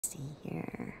See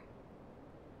here.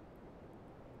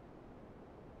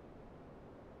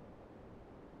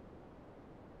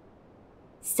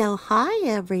 So, hi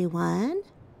everyone.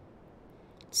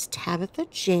 It's Tabitha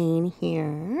Jane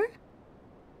here.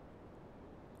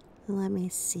 Let me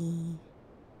see.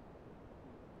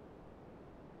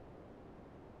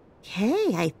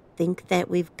 Okay, I think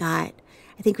we've got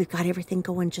everything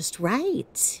going just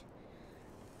right.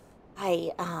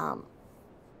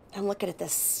 I'm looking at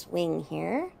this swing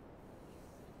here,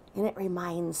 and it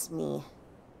reminds me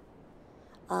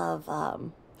of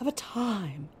a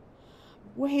time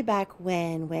way back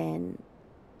when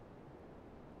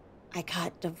I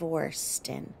got divorced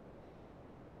and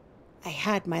I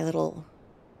had my little,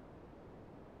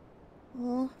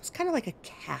 well, it was kind of like a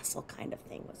castle kind of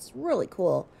thing. It was really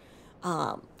cool.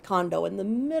 Condo in the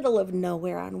middle of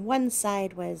nowhere. On one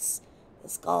side was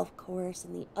this golf course,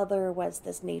 and the other was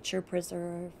this nature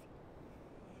preserve.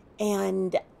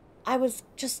 And I was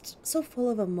just so full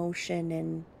of emotion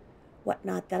and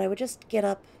whatnot that I would just get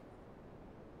up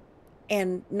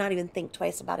and not even think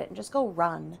twice about it and just go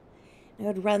run. I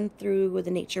would run through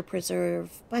the nature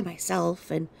preserve by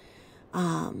myself and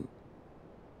um,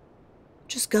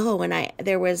 just go. And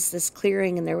there was this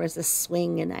clearing and there was this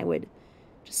swing, and I would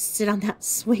just sit on that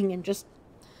swing and just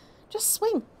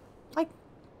swing. Like,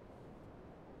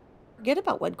 forget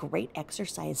about what great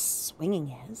exercise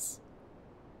swinging is.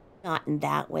 Not in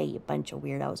that way, you bunch of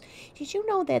weirdos. Did you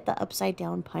know that the upside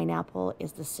down pineapple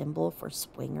is the symbol for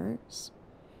swingers?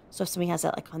 So if somebody has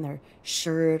that like on their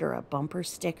shirt or a bumper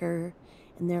sticker,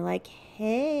 and they're like,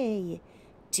 hey,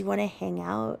 do you want to hang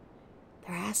out?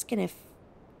 They're asking if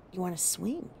you want to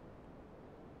swing.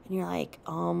 And you're like,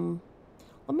 let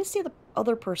me see the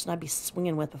other person I'd be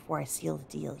swinging with before I seal the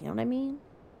deal. You know what I mean?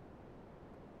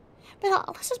 But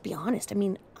let's just be honest. I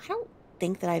mean, I don't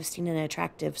think that I've seen an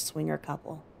attractive swinger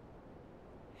couple.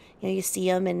 You know, you see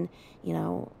them and,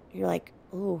 you're like,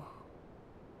 ooh,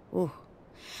 ooh.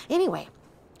 Anyway,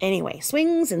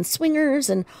 swings and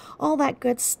swingers and all that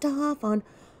good stuff on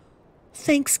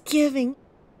Thanksgiving.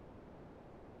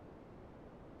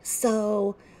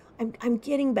 So I'm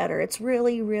getting better. It's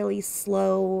really, really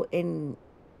slow in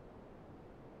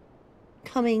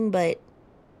coming, but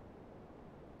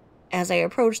as I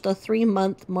approach the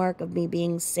 3-month mark of me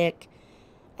being sick,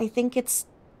 I think it's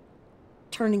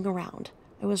turning around.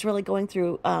 I was really going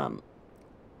through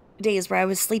days where I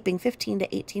was sleeping 15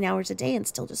 to 18 hours a day and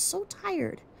still just so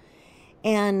tired.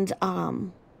 And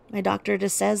my doctor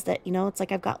just says that, it's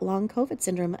like I've got long COVID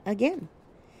syndrome again.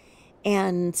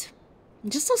 And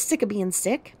I'm just so sick of being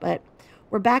sick, but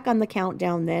we're back on the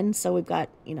countdown then. So we've got,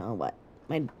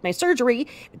 my surgery,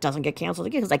 it doesn't get canceled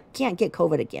again because I can't get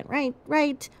COVID again,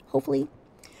 right? Hopefully.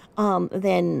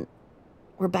 Then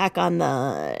we're back on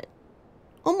the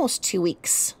almost 2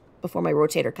 weeks before my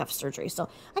rotator cuff surgery. So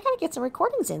I got to get some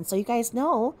recordings in so you guys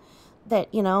know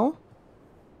that, you'll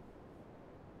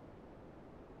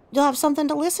have something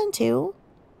to listen to.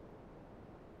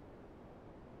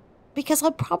 Because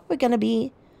I'm probably going to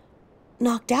be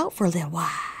knocked out for a little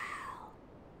while.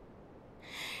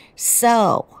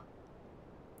 So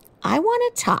I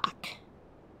want to talk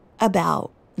about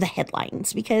the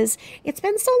headlines because it's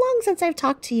been so long since I've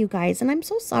talked to you guys, and I'm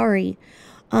so sorry.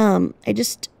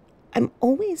 I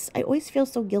always feel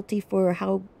so guilty for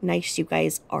how nice you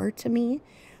guys are to me.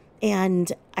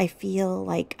 And I feel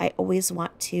like I always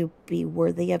want to be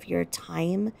worthy of your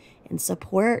time and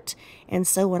support. And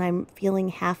so when I'm feeling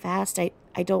half-assed,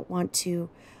 I don't want to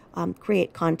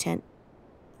create content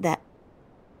that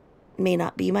may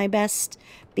not be my best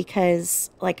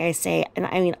because, like I say, and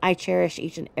I mean, I cherish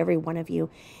each and every one of you.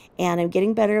 And I'm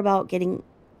getting better about getting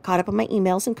caught up on my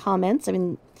emails and comments. I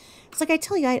mean, it's like I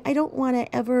tell you, I don't want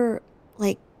to ever,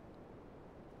 like,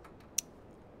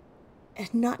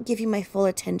 not give you my full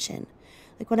attention.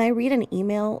 Like when I read an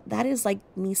email, that is like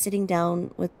me sitting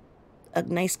down with a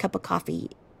nice cup of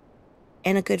coffee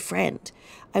and a good friend.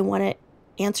 I want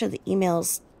to answer the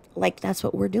emails like that's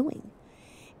what we're doing.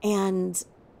 And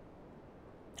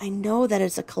I know that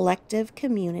as a collective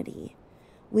community,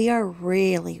 we are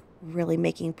really, really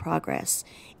making progress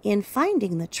in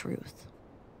finding the truth.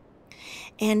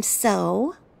 And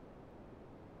so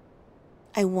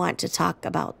I want to talk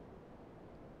about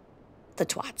the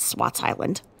Watts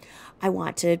Island. I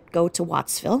want to go to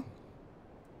Wattsville.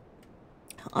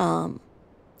 And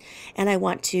I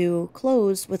want to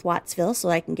close with Wattsville so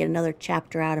I can get another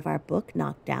chapter out of our book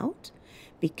knocked out.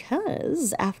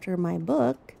 Because after my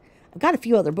book, I've got a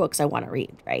few other books I want to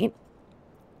read, right?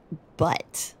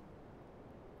 But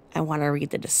I want to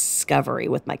read the Discovery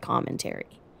with my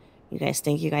commentary. You guys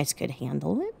think you guys could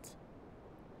handle it?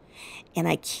 And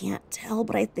I can't tell,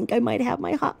 but I think I might have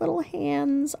my hot little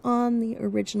hands on the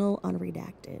original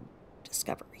unredacted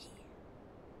discovery.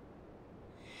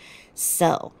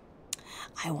 So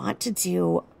I want to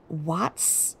do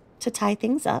Watts to tie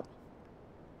things up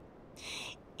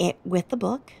with the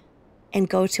book and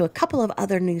go to a couple of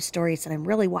other news stories that I'm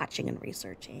really watching and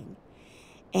researching.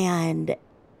 And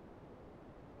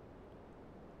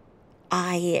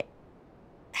I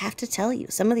have to tell you,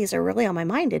 some of these are really on my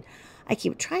mind. And I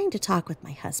keep trying to talk with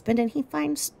my husband, and he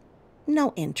finds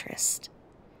no interest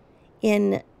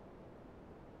in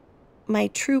my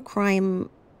true crime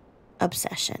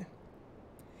obsession.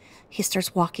 He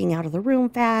starts walking out of the room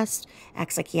fast,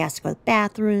 acts like he has to go to the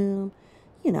bathroom,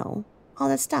 you know, all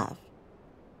that stuff.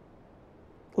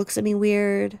 Looks at me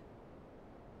weird,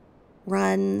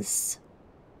 runs,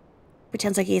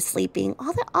 pretends like he's sleeping,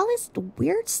 all this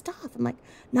weird stuff. I'm like,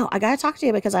 no, I gotta talk to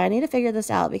you because I need to figure this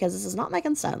out because this is not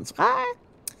making sense.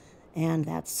 And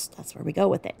that's where we go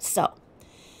with it. So,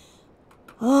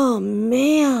 oh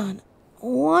man,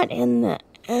 what in the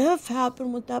F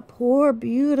happened with that poor,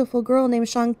 beautiful girl named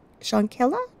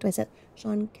Shankella? Do I say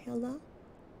Shankella?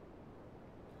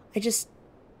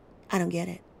 I don't get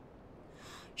it.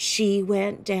 She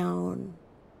went down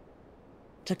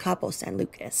to Cabo San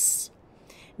Lucas.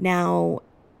 Now,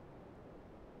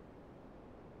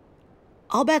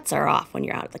 all bets are off when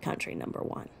you're out of the country, number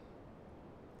one.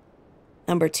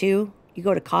 Number two, you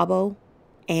go to Cabo,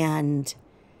 and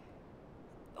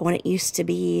when it used to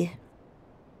be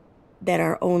that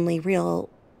our only real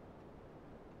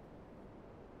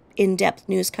in-depth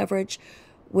news coverage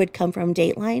would come from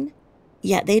Dateline,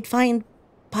 yeah, they'd find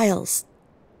piles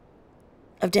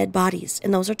of dead bodies,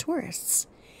 and those are tourists.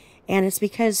 And it's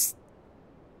because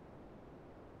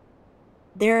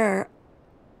there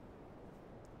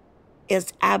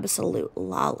is absolute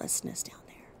lawlessness down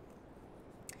there.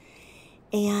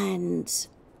 And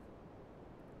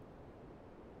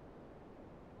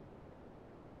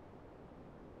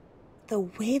the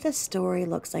way the story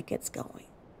looks like it's going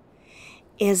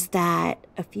is that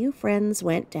a few friends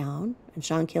went down, and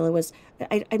Shankilla was,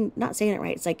 I'm not saying it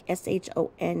right, it's like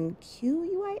Shonquila,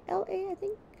 I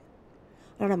think.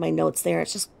 I don't have my notes there.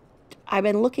 It's just, I've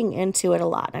been looking into it a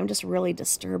lot, and I'm just really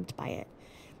disturbed by it.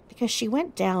 Because she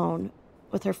went down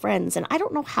with her friends, and I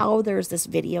don't know how there's this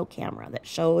video camera that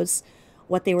shows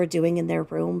what they were doing in their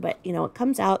room, but, you know, it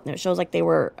comes out, and it shows like they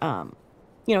were,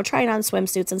 you know, trying on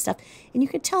swimsuits and stuff, and you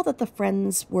could tell that the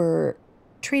friends were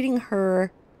treating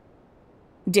her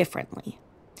differently.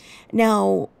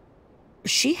 Now,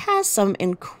 she has some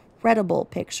incredible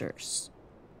pictures.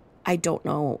 I don't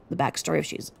know the backstory if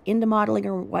she's into modeling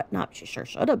or whatnot. She sure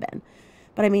should have been.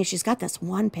 But I mean, she's got this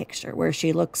one picture where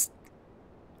she looks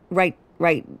right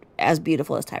as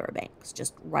beautiful as Tyra Banks,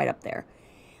 just right up there.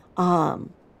 But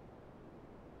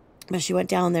she went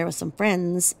down there with some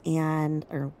friends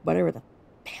or whatever the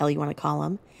hell you want to call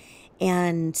them.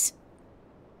 And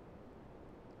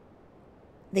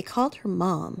they called her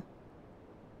mom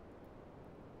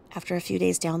after a few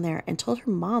days down there and told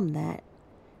her mom that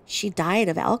she died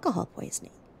of alcohol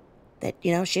poisoning. That,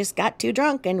 you know, she just got too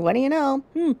drunk, and what do you know?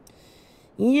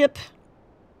 Yep.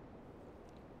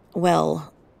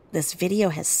 Well, this video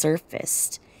has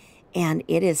surfaced, and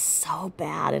it is so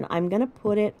bad, and I'm going to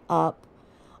put it up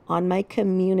on my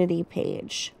community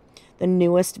page, the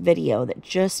newest video that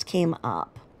just came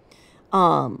up.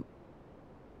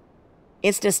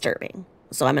 It's disturbing,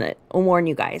 so I'm going to warn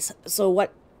you guys. So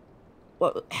what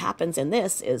happens in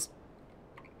this is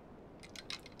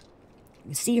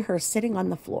you see her sitting on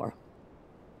the floor,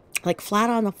 like flat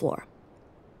on the floor.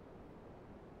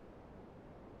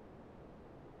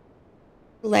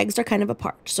 Legs are kind of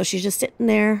apart, so she's just sitting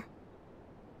there,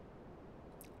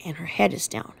 and her head is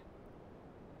down.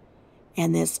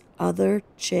 And this other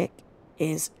chick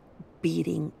is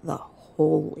beating the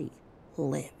holy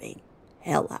living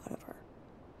hell out of her.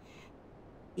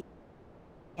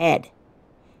 Head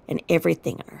and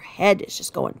everything in her head is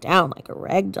just going down like a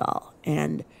rag doll.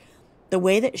 And the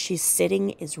way that she's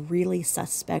sitting is really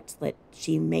suspect that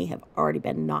she may have already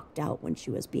been knocked out when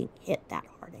she was being hit that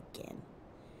hard again.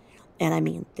 And I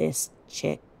mean, this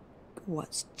chick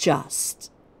was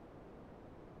just,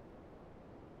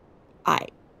 I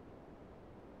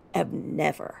have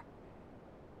never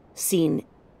seen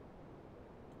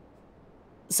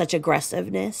such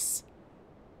aggressiveness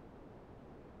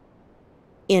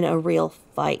in a real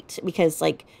fight. Because,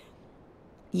 like,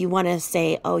 you want to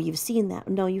say, oh, you've seen that.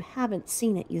 No, you haven't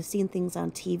seen it. You've seen things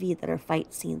on TV that are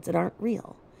fight scenes that aren't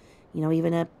real. You know,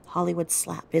 even a Hollywood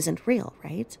slap isn't real,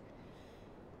 right?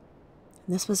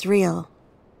 And this was real.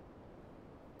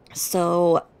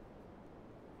 So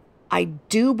I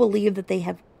do believe that they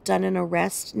have done an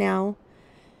arrest now.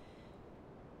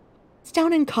 It's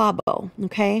down in Cabo,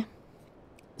 okay?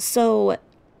 So,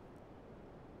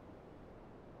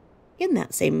 in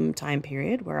that same time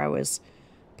period where I was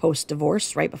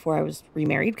post-divorce, right before I was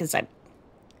remarried, because I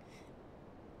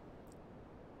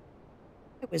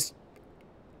was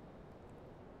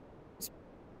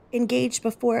engaged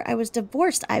before I was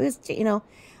divorced. I was,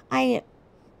 I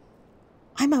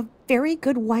I'm a very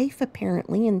good wife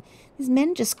apparently, and these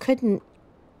men just couldn't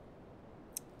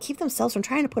keep themselves from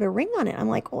trying to put a ring on it. I'm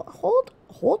like, well,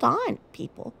 hold on,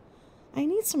 people. I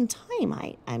need some time.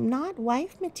 I'm not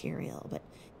wife material, but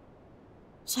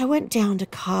so I went down to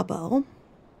Cabo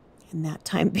in that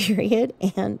time period,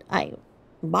 and I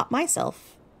bought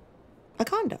myself a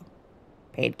condo,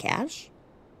 paid cash.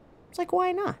 It's like,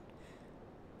 why not?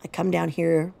 I come down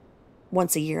here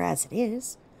once a year as it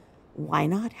is. Why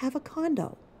not have a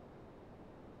condo?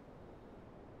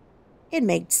 It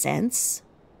made sense,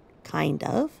 kind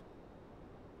of.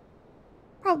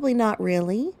 Probably not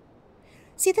really.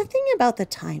 See, the thing about the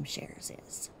timeshares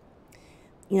is,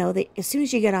 as soon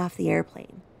as you get off the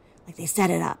airplane, like they set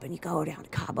it up and you go down to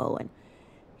Cabo and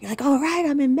you're like, all right,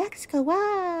 I'm in Mexico,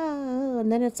 wow.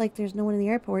 And then it's like there's no one in the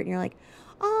airport and you're like,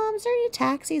 is there any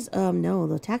taxis? No,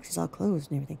 the taxis all closed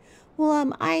and everything.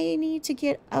 Well, I need to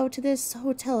get out to this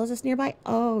hotel. Is this nearby?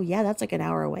 Oh, yeah, that's like an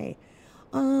hour away.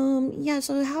 Yeah,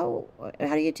 so how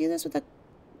do you do this with a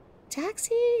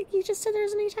taxi? You just said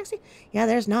there's any taxi? Yeah,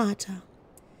 there's not.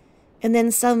 And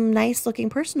then some nice looking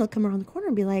person will come around the corner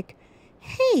and be like,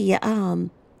 hey, I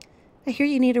hear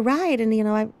you need a ride,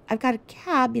 and I've got a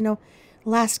cab,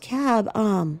 last cab,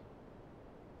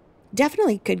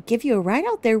 definitely could give you a ride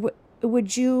out there.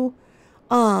 Would you,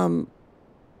 in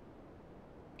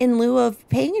lieu of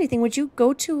paying anything, would you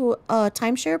go to a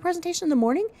timeshare presentation in the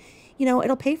morning?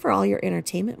 It'll pay for all your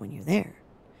entertainment when you're there.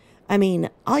 I mean,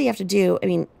 all you have to do,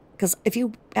 because if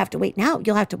you have to wait now,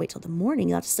 you'll have to wait till the morning.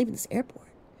 You'll have to sleep in this airport.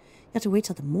 You have to wait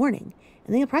till the morning.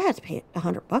 And then you'll probably have to pay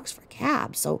 $100 for a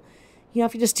cab. So,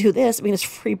 if you just do this, it's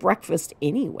free breakfast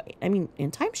anyway. In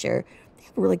timeshare, they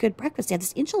have a really good breakfast. They have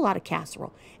this enchilada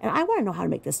casserole. And I want to know how to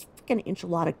make this freaking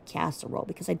enchilada casserole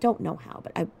because I don't know how.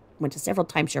 But I went to several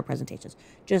timeshare presentations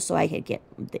just so I could get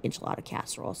the enchilada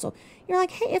casserole. So you're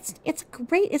like, hey, it's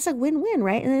great. It's a win-win,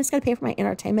 right? And then it's going to pay for my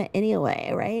entertainment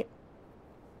anyway, right?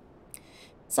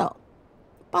 So,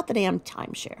 bought the damn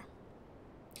timeshare.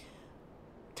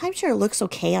 Timeshare looks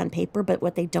okay on paper, but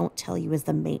what they don't tell you is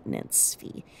the maintenance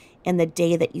fee. And the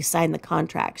day that you sign the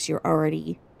contracts, you're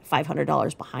already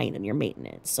 $500 behind in your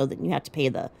maintenance. So then you have to pay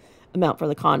the amount for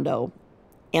the condo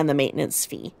and the maintenance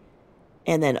fee.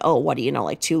 And then, what do you know,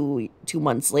 like two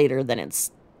months later, then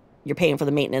you're paying for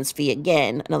the maintenance fee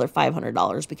again, another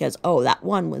 $500 because, that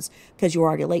one was because you were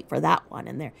already late for that one.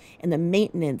 And the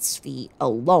maintenance fee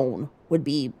alone would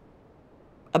be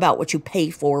about what you pay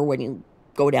for when you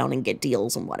go down and get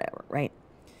deals and whatever, right?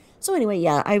 So anyway,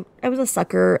 yeah, I was a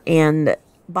sucker and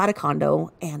bought a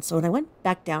condo. And so when I went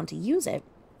back down to use it,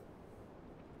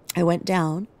 I went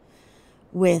down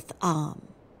with, I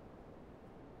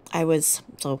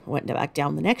went back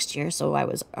down the next year. So I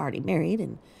was already married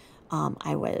and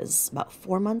I was about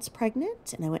 4 months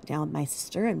pregnant and I went down with my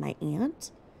sister and my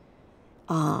aunt.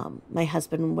 My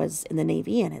husband was in the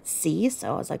Navy and at sea.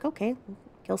 So I was like, okay,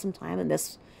 kill some time and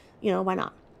this, why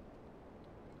not?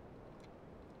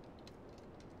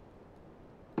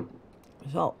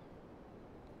 So,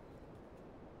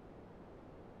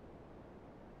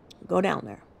 go down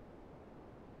there.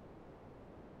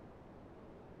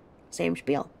 Same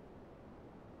spiel.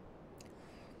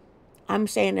 I'm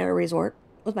staying at a resort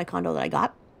with my condo that I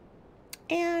got.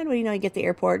 And when you get to the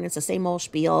airport and it's the same old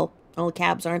spiel. All the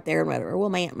cabs aren't there, whatever. Well,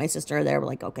 my aunt and my sister are there. We're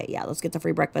like, okay, yeah, let's get the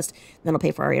free breakfast. Then I'll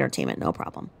pay for our entertainment, no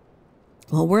problem.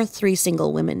 Well, we're 3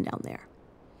 single women down there.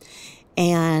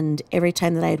 And every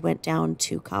time that I had went down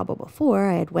to Cabo before,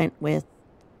 I had went with,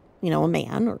 a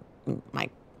man or my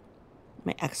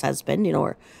ex-husband,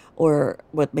 or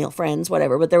with male friends,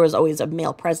 whatever. But there was always a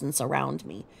male presence around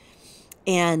me.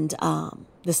 And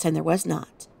this time there was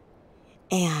not.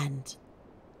 And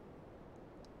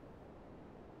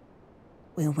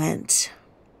we went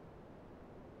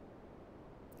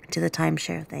to the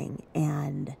timeshare thing,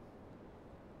 and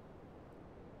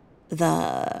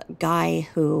the guy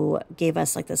who gave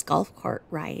us like this golf cart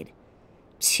ride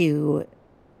to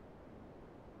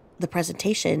the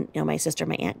presentation, my sister and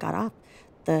my aunt got off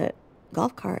the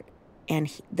golf cart,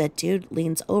 and the dude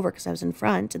leans over because I was in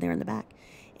front and they're in the back,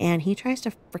 and he tries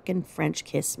to freaking French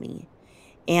kiss me.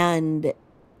 And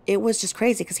it was just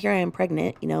crazy because here I am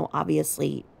pregnant,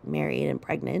 obviously married and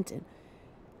pregnant.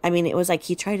 And it was like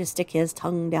he tried to stick his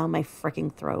tongue down my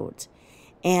freaking throat.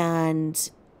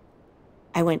 And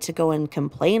I went to go and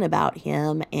complain about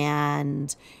him,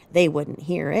 and they wouldn't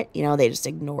hear it. You know, they just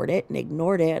ignored it and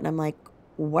ignored it. And I'm like,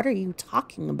 what are you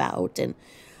talking about? And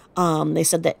they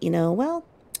said that, well,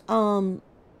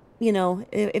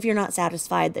 if you're not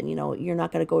satisfied, then, you're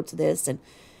not going to go to this and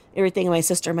everything. And my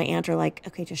sister and my aunt are like,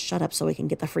 okay, just shut up so we can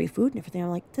get the free food and everything. I'm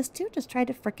like, this dude just tried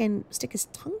to freaking stick his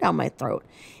tongue down my throat.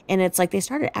 And it's like they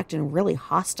started acting really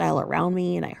hostile around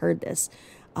me. And I heard this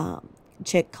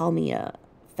chick call me a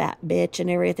fat bitch and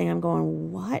everything. I'm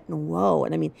going, what? And whoa.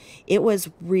 And I mean, it was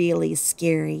really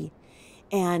scary.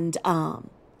 And I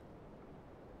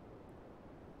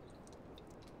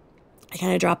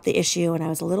kind of dropped the issue, and I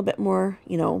was a little bit more,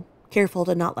 careful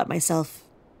to not let myself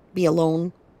be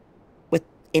alone with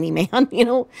any man,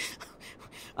 even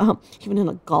in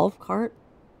a golf cart.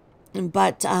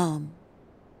 But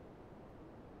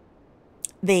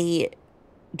they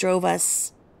drove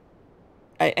us,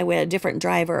 I had a different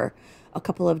driver a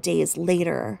couple of days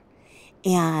later,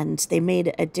 and they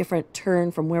made a different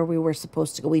turn from where we were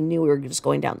supposed to go. We knew we were just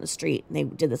going down the street, and they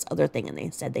did this other thing, and they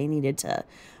said they needed to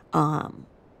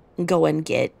go and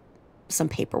get some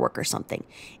paperwork or something.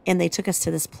 And they took us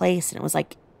to this place, and it was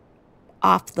like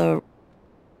off the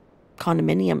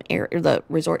condominium area, or the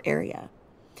resort area.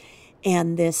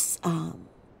 And this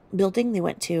building they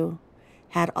went to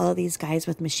had all of these guys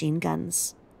with machine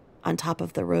guns on top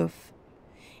of the roof.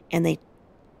 And they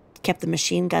kept the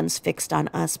machine guns fixed on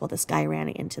us while this guy ran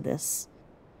into this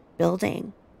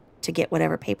building to get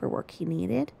whatever paperwork he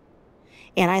needed.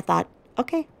 And I thought,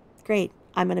 okay, great.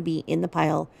 I'm going to be in the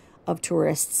pile of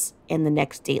tourists in the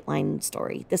next Dateline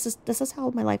story. This is how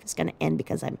my life is going to end,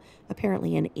 because I'm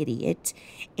apparently an idiot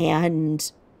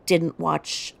and didn't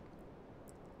watch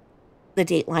the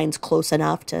Datelines close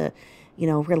enough to,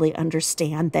 really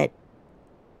understand that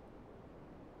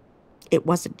it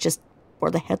wasn't just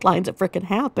for the headlines it freaking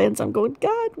happens. I'm going,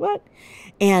 God, what?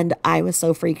 And I was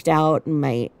so freaked out, and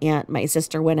my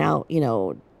sister went out,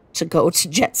 to go to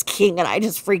jet skiing, and I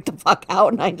just freaked the fuck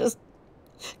out, and I just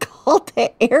called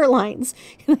the airlines,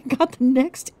 and I got the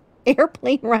next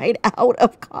airplane ride out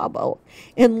of Cabo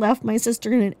and left my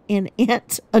sister and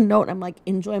aunt a note. I'm like,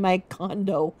 enjoy my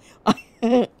condo.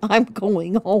 I'm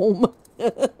going home.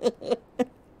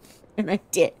 And I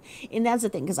did. And that's the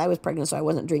thing, because I was pregnant, so I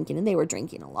wasn't drinking, and they were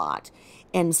drinking a lot.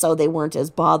 And so they weren't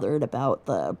as bothered about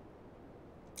the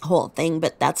whole thing,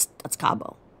 but that's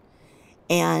Cabo.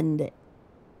 And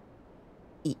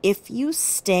if you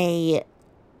stay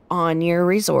on your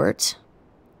resort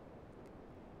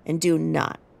and do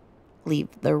not leave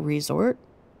the resort,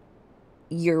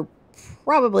 you're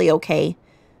probably okay,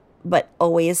 but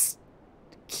always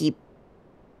keep,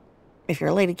 if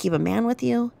you're a lady, keep a man with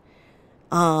you.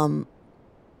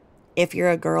 If you're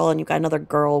a girl and you've got another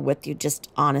girl with you, just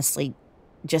honestly,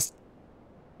 just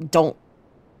don't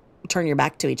turn your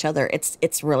back to each other.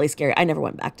 It's really scary. I never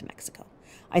went back to Mexico.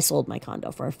 I sold my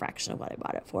condo for a fraction of what I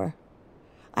bought it for.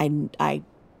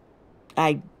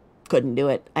 I couldn't do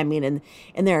it. I mean,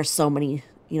 and there are so many,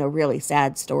 really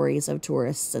sad stories of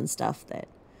tourists and stuff that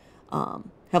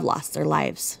have lost their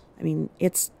lives. I mean,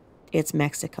 it's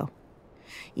Mexico.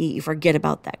 You forget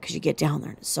about that because you get down there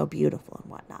and it's so beautiful and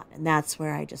whatnot. And that's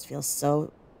where I just feel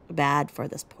so bad for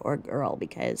this poor girl,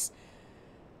 because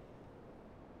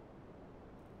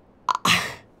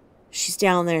she's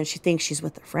down there and she thinks she's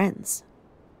with her friends.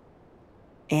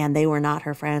 And they were not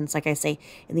her friends. Like I say,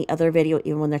 in the other video,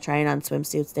 even when they're trying on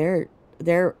swimsuits,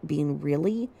 they're being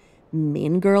really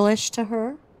mean girlish to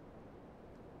her.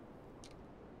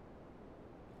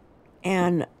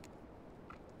 And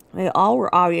they all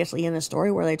were obviously in a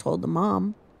story where they told the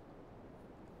mom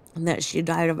that she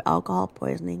died of alcohol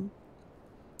poisoning.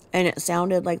 And it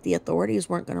sounded like the authorities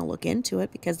weren't going to look into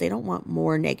it because they don't want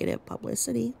more negative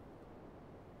publicity.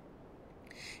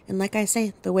 And like I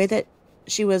say, the way that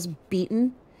she was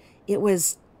beaten, it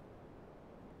was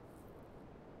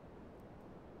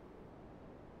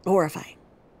horrifying.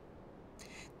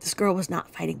 This girl was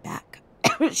not fighting back.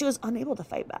 She was unable to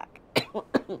fight back.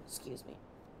 Excuse me.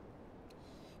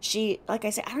 She, like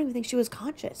I said, I don't even think she was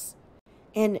conscious.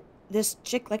 And this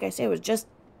chick, like I say, was just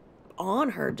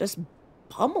on her, just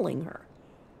pummeling her.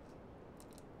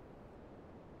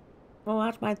 Well,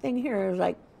 that's my thing here. Is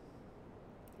like,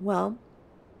 well,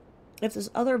 if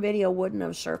this other video wouldn't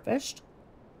have surfaced,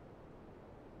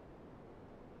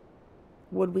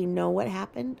 would we know what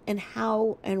happened? And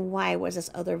how and why was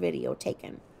this other video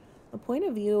taken? The point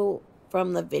of view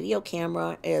from the video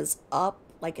camera is up,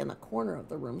 like in the corner of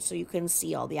the room, so you can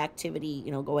see all the activity,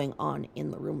 going on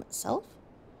in the room itself.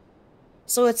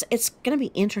 So it's going to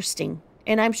be interesting.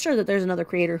 And I'm sure that there's another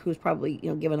creator who's probably,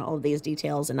 given all of these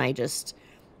details, and I just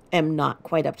am not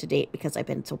quite up to date because I've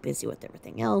been so busy with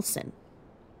everything else and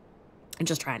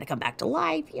just trying to come back to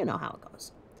life. You know how it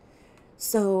goes.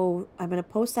 So I'm going to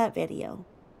post that video.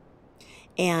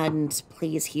 And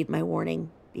please heed my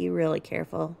warning. Be really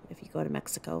careful if you go to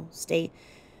Mexico. Stay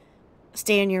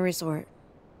in your resort.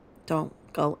 Don't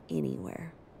go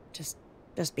anywhere. Just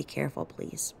be careful,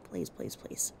 please. Please, please,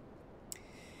 please.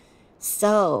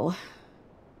 So,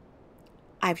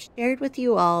 I've shared with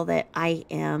you all that I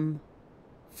am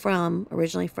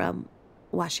originally from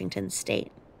Washington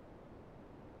State.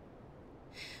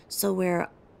 So where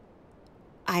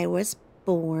I was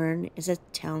born is a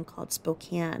town called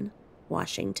Spokane,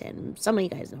 Washington. Some of you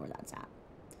guys know where that's at.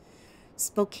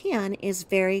 Spokane is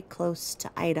very close to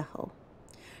Idaho.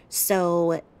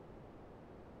 So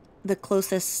the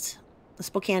closest,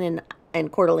 Spokane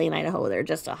and Coeur d'Alene, Idaho, they're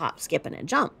just a hop, skip, and a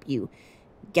jump. You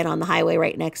get on the highway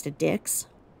right next to Dick's.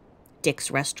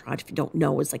 Dick's restaurant, if you don't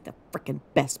know, is like the freaking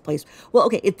best place. Well,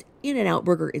 okay, it's In-N-Out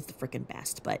Burger is the freaking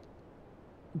best, but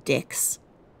Dick's,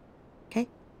 okay?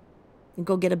 And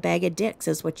go get a bag of Dick's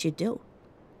is what you do,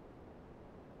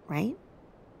 right?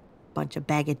 Bunch of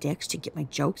bag of Dick's to get my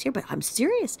jokes here, but I'm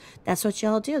serious. That's what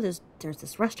y'all do. There's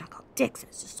this restaurant called Dick's, and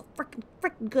it's just so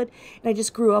freaking good. And I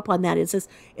just grew up on that. It's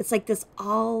like this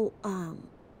all,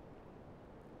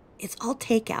 it's all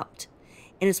takeout.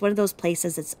 And it's one of those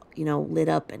places that's, lit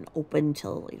up and open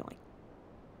till, like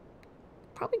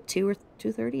probably 2 or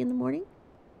 2:30 in the morning.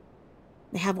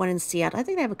 They have one in Seattle. I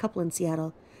think they have a couple in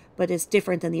Seattle, but it's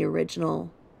different than the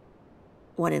original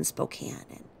one in Spokane.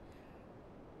 And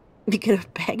you get a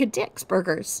bag of Dick's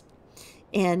burgers.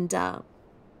 And so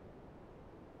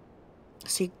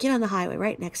you get on the highway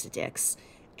right next to Dick's.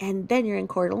 And then you're in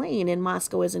Coeur d'Alene, and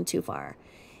Moscow isn't too far.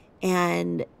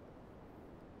 And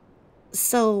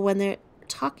so when they're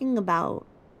talking about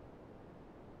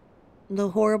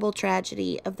the horrible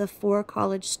tragedy of the 4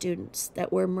 college students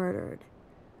that were murdered,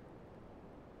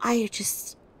 I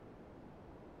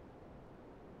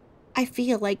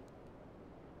feel like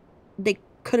they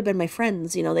could have been my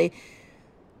friends. They're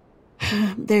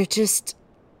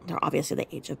obviously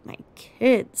the age of my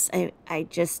kids. I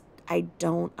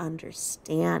don't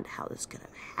understand how this could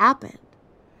have happened.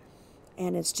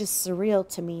 And it's just surreal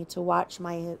to me to watch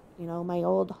my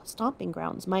old stomping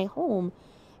grounds, my home,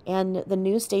 and the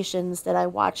news stations that I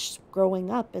watched growing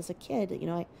up as a kid.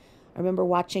 I remember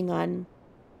watching on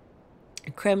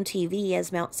Creme TV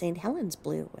as Mount St. Helens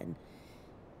blew, and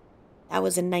that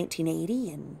was in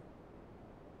 1980, and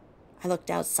I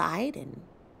looked outside, and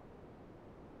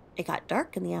it got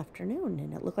dark in the afternoon,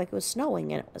 and it looked like it was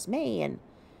snowing, and it was May, and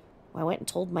I went and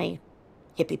told my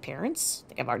hippie parents. I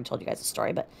think I've already told you guys the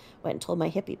story, but went and told my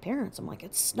hippie parents. I'm like,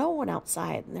 it's snowing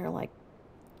outside. And they're like,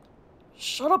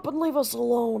 shut up and leave us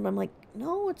alone. I'm like,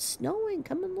 no, it's snowing.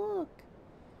 Come and look.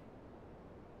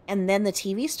 And then the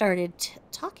TV started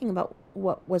talking about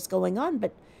what was going on.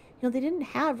 But, they didn't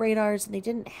have radars and they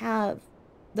didn't have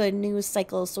the news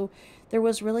cycle. So there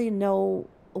was really no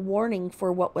warning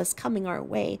for what was coming our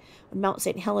way. When Mount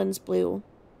St. Helens blew,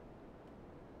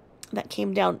 that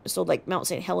came down. So like Mount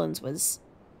St. Helens was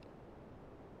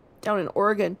down in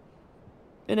Oregon,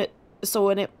 and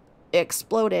when it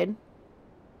exploded,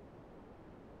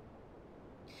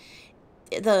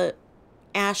 the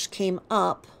ash came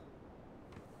up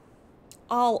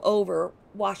all over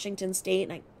Washington State,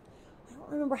 and I don't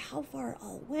remember how far it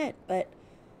all went, but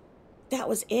that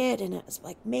was it. And it was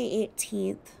like May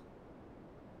 18th,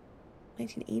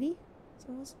 1980,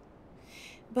 suppose.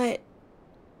 But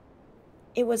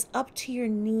it was up to your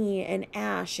knee in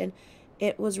ash, and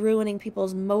it was ruining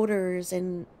people's motors,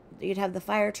 and you'd have the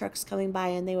fire trucks coming by,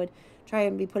 and they would try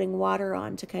and be putting water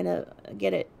on to kind of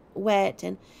get it wet.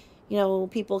 And,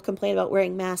 people complain about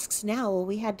wearing masks now. Well,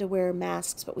 we had to wear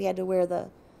masks, but we had to wear the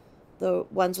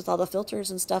ones with all the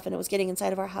filters and stuff, and it was getting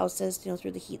inside of our houses,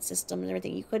 through the heat system and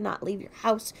everything. You could not leave your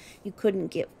house. You couldn't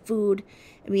get food.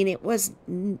 I mean, it was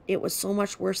so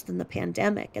much worse than the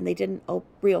pandemic, and they didn't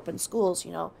reopen schools,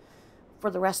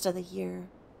 for the rest of the year.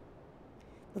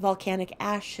 The volcanic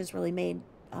ash has really made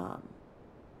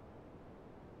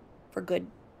for good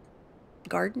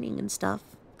gardening and stuff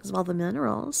because of all the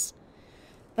minerals.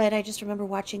 But I just remember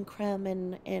watching Creme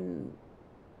and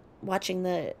watching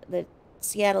the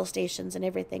Seattle stations and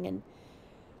everything. And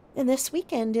this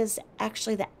weekend is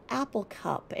actually the Apple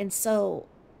Cup. And so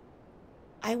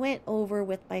I went over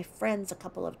with my friends a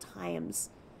couple of times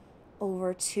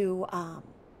over to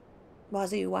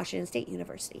Washington State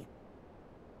University.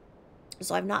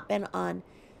 So I've not been on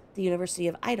the University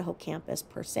of Idaho campus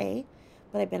per se,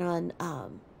 but I've been on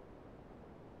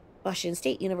Washington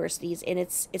State Universities, and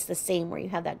it's the same where you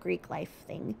have that Greek life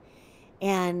thing.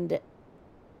 And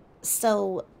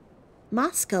so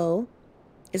Moscow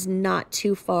is not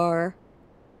too far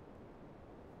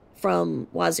from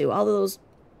Wazoo. All of those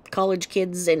college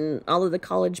kids and all of the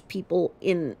college people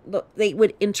they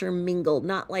would intermingle,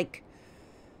 not like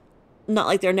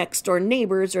they're next door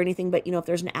neighbors or anything, but if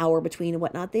there's an hour between and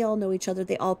whatnot, they all know each other,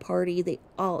 they all party,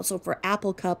 so for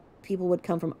Apple Cup, people would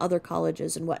come from other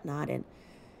colleges and whatnot, and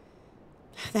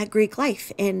that Greek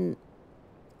life. And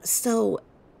so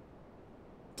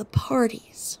the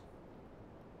parties,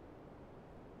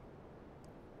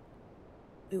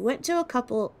 we went to a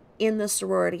couple in the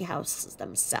sorority houses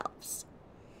themselves,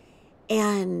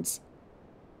 and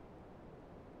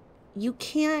you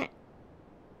can't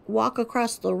walk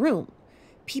across the room.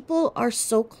 People are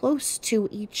so close to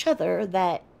each other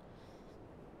that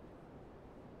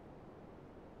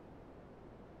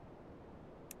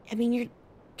you're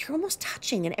almost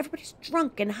touching, and everybody's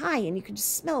drunk and high, and you can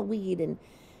just smell weed, and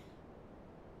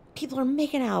people are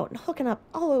making out and hooking up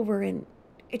all over, and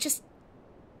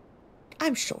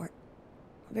I'm short.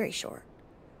 I'm very short.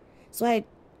 So I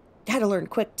had to learn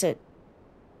quick to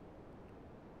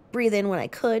breathe in when I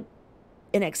could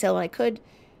and exhale when I could,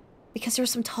 because there were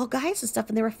some tall guys and stuff,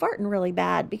 and they were farting really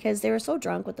bad because they were so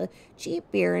drunk with the cheap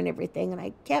beer and everything, and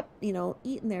I kept,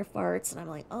 eating their farts, and I'm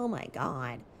like, oh my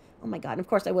God. And of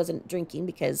course I wasn't drinking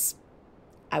because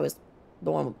I was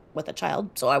the one with a child,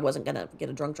 so I wasn't going to get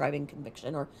a drunk driving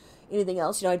conviction or anything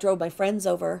else. I drove my friends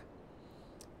over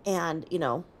and,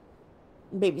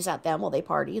 babysat them while they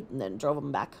partied, and then drove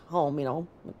them back home, at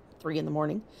 3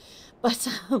 a.m. But,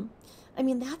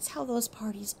 that's how those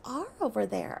parties are over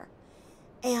there.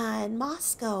 And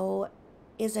Moscow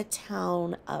is a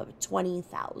town of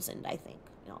 20,000, I think,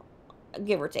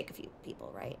 give or take a few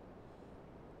people, right?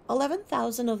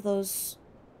 11,000 of those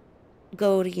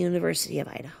go to University of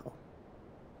Idaho.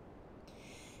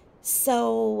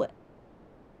 So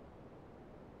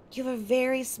you have a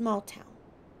very small town.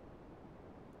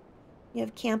 You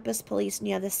have campus police and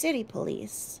you have the city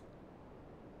police.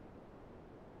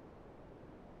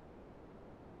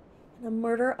 And the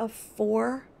murder of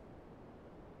 4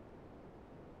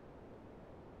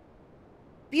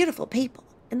 beautiful people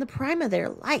in the prime of their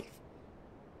life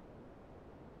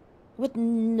with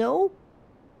no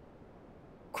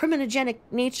criminogenic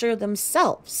nature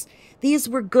themselves. These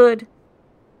were good,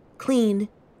 clean,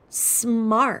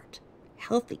 smart,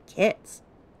 healthy kids.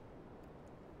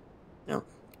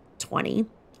 20, I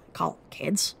call them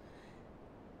kids.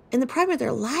 In the prime of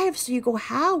their lives, so you go,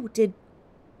 how did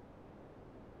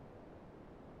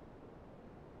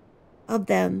of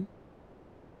them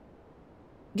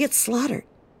get slaughtered?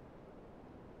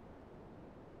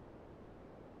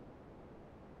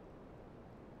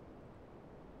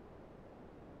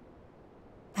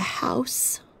 The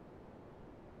house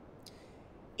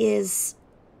is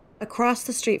across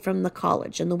the street from the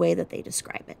college in the way that they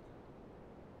describe it.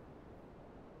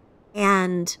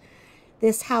 And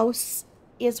this house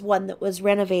is one that was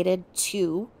renovated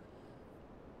to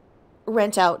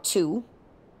rent out to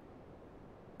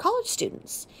college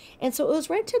students. And so it was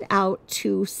rented out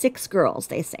to 6 girls,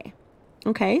 they say.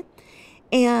 Okay?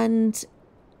 And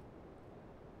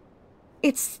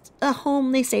it's a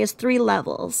home, they say, is 3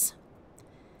 levels.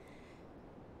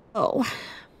 Oh.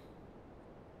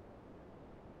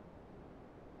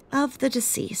 Of the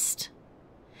deceased,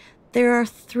 there are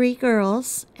 3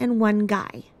 girls and 1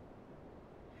 guy.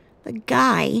 The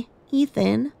guy,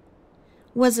 Ethan,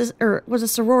 was a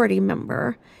sorority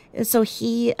member. So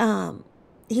he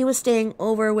was staying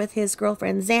over with his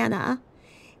girlfriend Xana,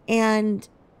 and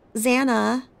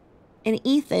Xana and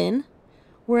Ethan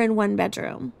were in 1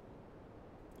 bedroom.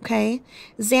 Okay?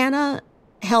 Xana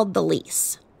held the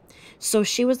lease. So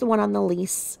she was the one on the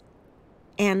lease,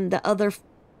 and the other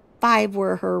 5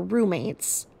 were her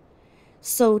roommates.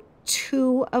 So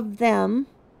 2 of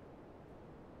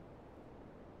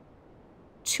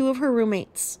her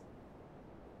roommates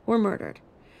were murdered.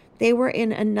 They were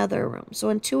in another room. So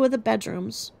in 2 of the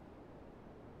bedrooms,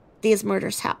 these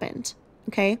murders happened.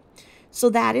 Okay? So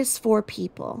that is 4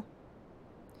 people.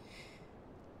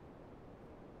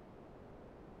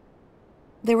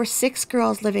 There were 6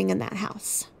 girls living in that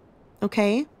house.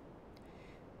 Okay?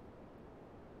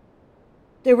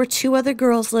 There were 2 other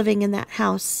girls living in that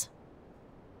house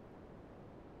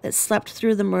that slept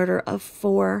through the murder of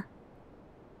 4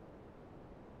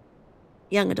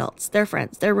 young adults, their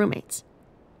friends, their roommates.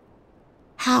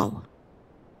 How?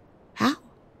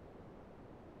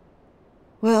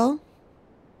 Well,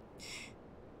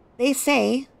 they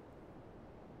say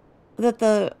that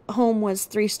the home was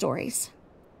 3 stories.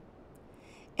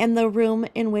 And the room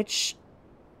in which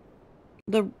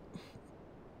the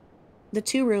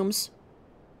 2 rooms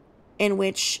in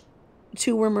which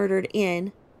 2 were murdered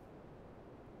in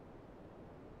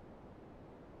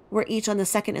were each on the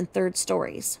second and third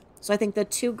stories. So I think the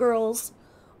two girls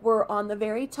were on the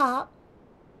very top,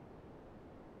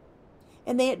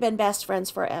 and they had been best friends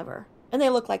forever. And they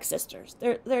look like sisters.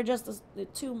 They're just the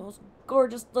two most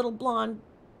gorgeous little blonde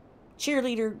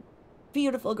cheerleader,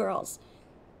 beautiful girls.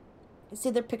 You see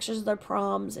their pictures of their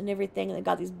proms and everything, and they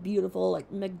got these beautiful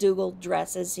like McDougal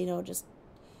dresses, you know, just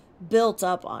built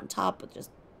up on top with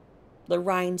just the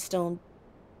rhinestone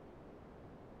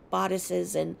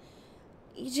bodices, and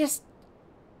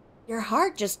your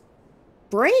heart just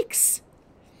breaks.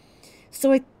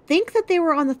 So I think that they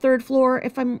were on the third floor.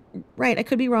 If I'm right, I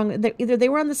could be wrong. Either they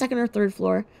were on the second or third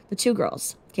floor, the two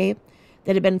girls, okay,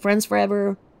 that had been friends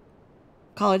forever,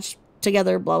 college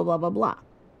together, blah, blah, blah, blah.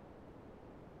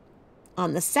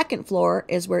 On the second floor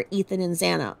is where Ethan and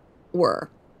Xana were.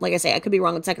 Like I say, I could be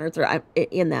wrong on second or third.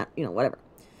 In that, you know, whatever.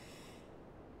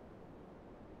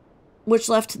 Which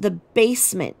left the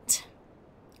basement.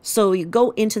 So you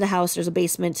go into the house, there's a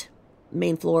basement,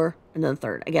 main floor, and then the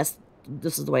third. I guess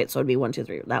this is the way so it'd be 1, 2,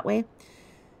 3 that way.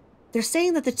 They're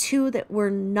saying that the two that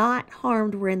were not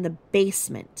harmed were in the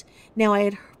basement. Now, I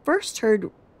had first heard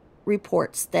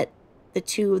reports that the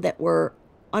two that were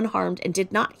unharmed and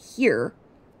did not hear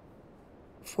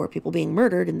 4 people being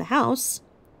murdered in the house,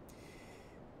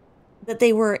 that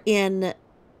they were in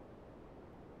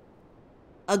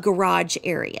a garage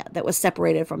area that was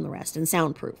separated from the rest and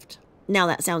soundproofed. Now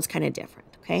that sounds kind of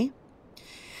different, okay?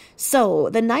 So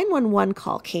the 911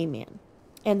 call came in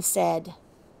and said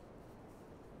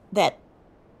that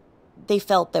they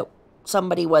felt that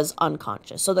somebody was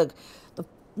unconscious. So the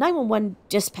 911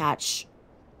 dispatch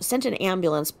sent an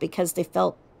ambulance because they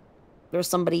felt there was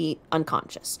somebody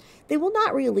unconscious. They will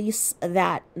not release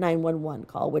that 911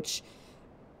 call, which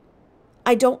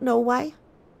I don't know why.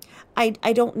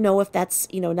 I don't know if that's,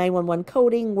 911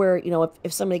 coding where,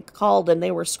 if somebody called and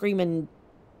they were screaming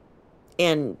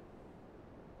and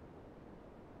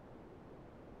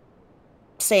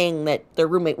saying that their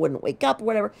roommate wouldn't wake up or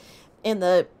whatever, and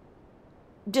the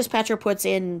dispatcher puts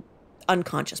in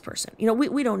unconscious person.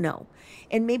 We don't know.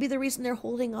 And maybe the reason they're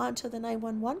holding on to the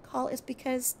 911 call is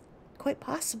because quite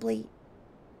possibly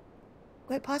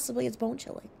it's bone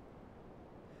chilling.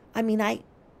 I mean,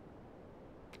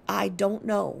 I don't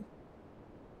know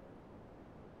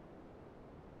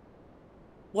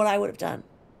what I would have done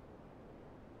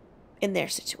in their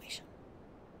situation.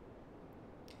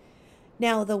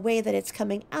 Now, the way that it's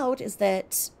coming out is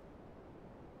that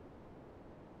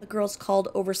the girls called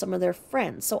over some of their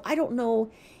friends. So I don't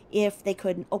know if they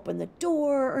couldn't open the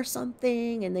door or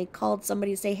something, and they called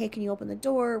somebody to say, hey, can you open the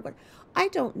door? But I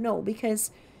don't know,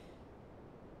 because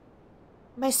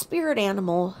my spirit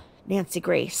animal, Nancy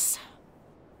Grace,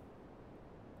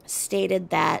 stated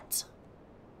that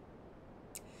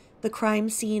the crime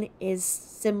scene is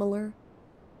similar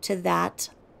to that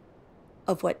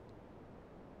of what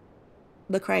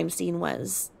the crime scene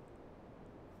was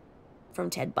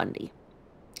from Ted Bundy.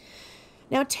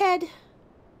 Now, Ted,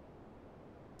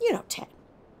 Ted.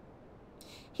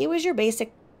 He was your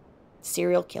basic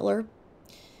serial killer.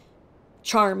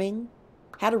 Charming.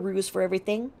 Had a ruse for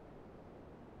everything.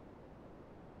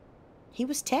 He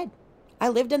was Ted. I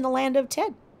lived in the land of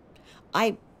Ted.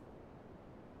 I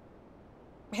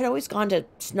had always gone to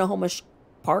Snohomish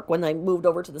Park when I moved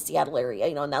over to the Seattle area,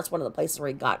 and that's one of the places where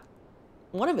he got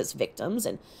one of his victims.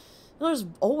 And there's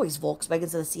always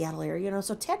Volkswagens in the Seattle area,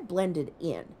 so Ted blended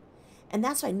in. And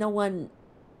that's why no one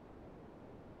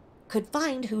could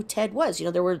find who Ted was.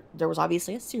 There was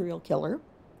obviously a serial killer,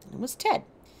 and it was Ted.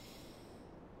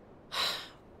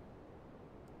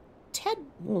 Ted,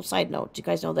 well, side note, do you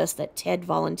guys know this, that Ted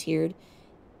volunteered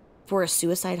for a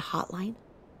suicide hotline?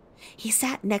 He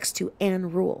sat next to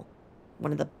Anne Rule,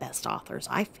 one of the best authors,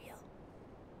 I feel.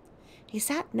 He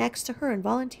sat next to her and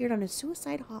volunteered on a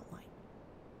suicide hotline.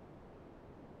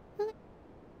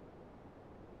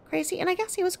 Crazy. And I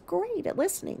guess he was great at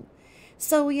listening.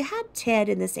 So you had Ted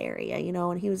in this area,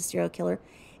 and he was a serial killer.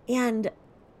 And,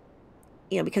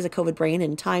 because of COVID brain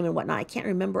and time and whatnot, I can't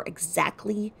remember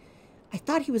exactly. I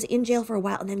thought he was in jail for a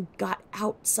while and then got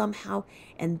out somehow.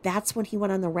 And that's when he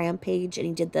went on the rampage and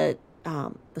he did the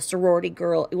sorority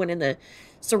girl. He went in the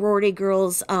sorority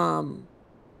girl's house,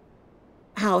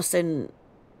 and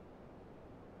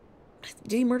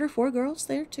did he murder 4 girls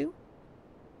there too?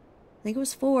 I think it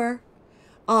was 4.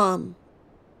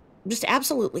 Just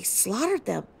absolutely slaughtered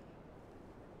them.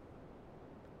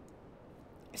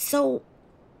 So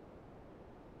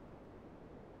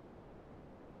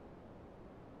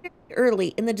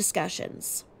early in the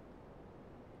discussions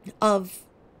of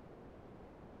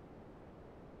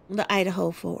the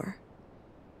Idaho 4,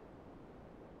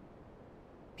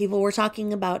 People were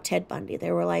talking about Ted Bundy.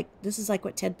 They were like, this is like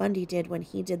what Ted Bundy did when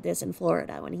he did this in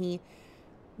Florida, when he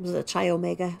was at Chi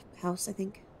Omega house, I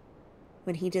think,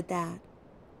 when he did that.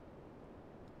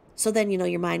 So then,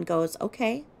 your mind goes,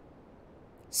 okay,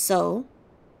 so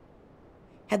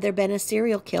had there been a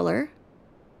serial killer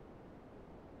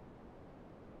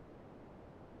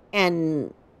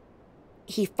and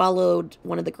he followed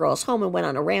one of the girls home and went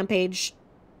on a rampage?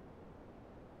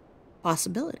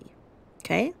 Possibility.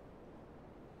 Okay?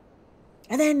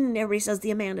 And then everybody says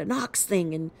the Amanda Knox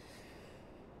thing, and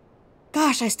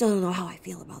gosh, I still don't know how I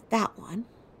feel about that one.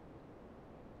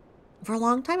 For a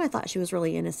long time, I thought she was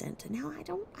really innocent, and now I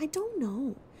don't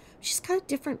know. She's got a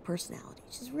different personality.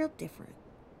 She's real different.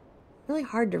 Really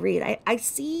hard to read. I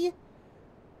see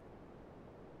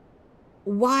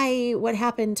why what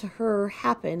happened to her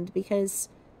happened, because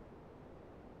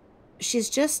she's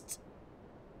just,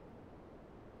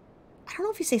 I don't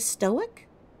know if you say stoic.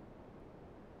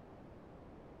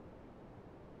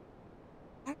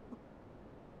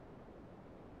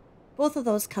 Both of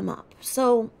those come up.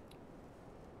 So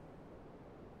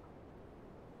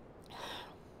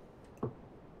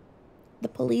the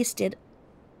police did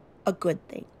a good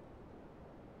thing.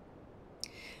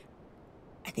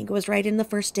 I think it was right in the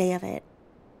first day of it.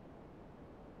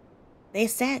 They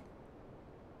said,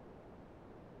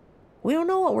 we don't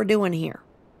know what we're doing here.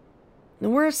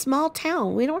 We're a small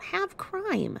town. We don't have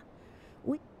crime.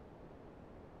 We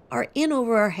are in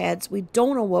over our heads. We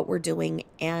don't know what we're doing,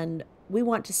 and we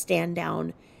want to stand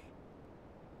down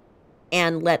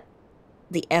and let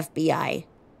the FBI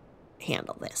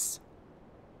handle this.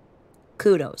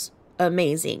 Kudos.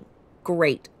 Amazing.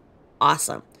 Great.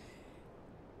 Awesome.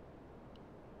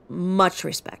 Much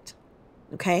respect.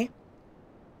 Okay?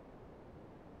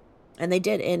 And they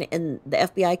did, and the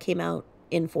FBI came out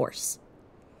in force.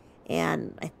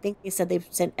 And I think they said they've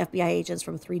sent FBI agents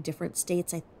from 3 different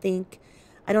states. I think,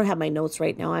 I don't have my notes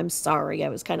right now. I'm sorry. I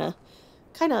was kind of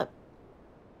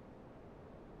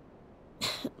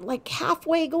like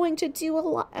halfway going to do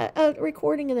a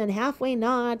recording and then halfway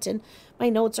not. And my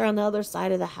notes are on the other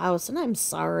side of the house, and I'm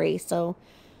sorry. So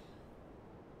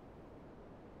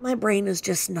my brain is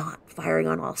just not firing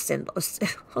on all cylinders,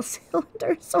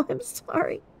 so I'm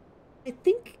sorry. I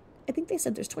think they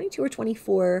said there's 22 or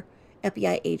 24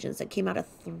 FBI agents that came out of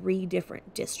 3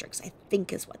 different districts, I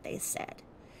think is what they said.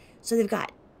 So they've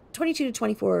got 22 to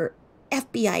 24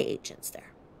 FBI agents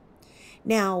there.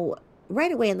 Now,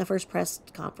 right away in the first press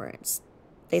conference,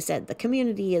 they said the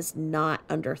community is not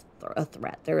under a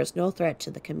threat. There is no threat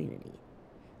to the community.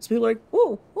 So people are like,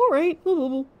 oh, all right.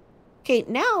 Okay,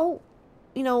 now,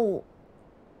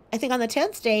 I think on the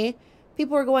 10th day,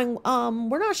 people are going,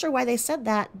 we're not sure why they said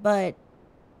that, but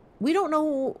we don't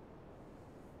know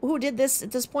who did this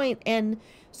at this point. And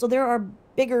so there are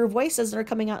bigger voices that are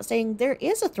coming out saying there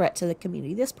is a threat to the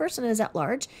community. This person is at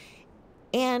large,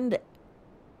 and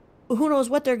who knows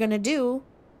what they're going to do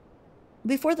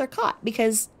before they're caught.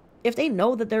 Because if they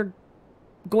know that they're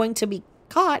going to be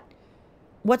caught,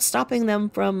 what's stopping them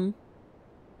from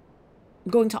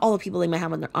going to all the people they might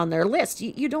have on their list?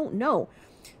 You don't know.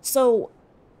 So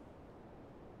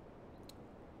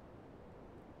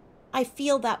I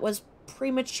feel that was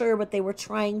premature, but they were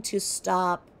trying to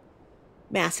stop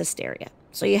mass hysteria.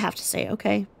 So you have to say,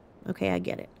 okay, I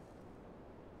get it.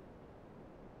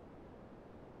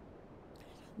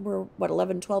 We're,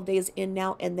 11, 12 days in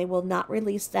now, and they will not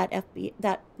release that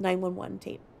 911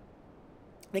 tape.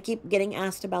 They keep getting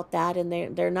asked about that, and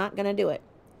they're not going to do it.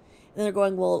 And they're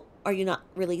going, well, are you not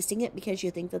releasing it because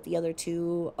you think that the other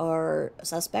 2 are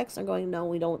suspects? They're going, no,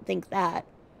 we don't think that.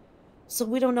 So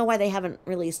we don't know why they haven't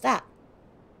released that.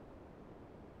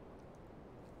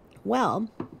 Well,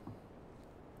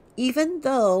 even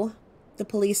though the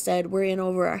police said we're in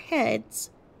over our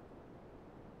heads,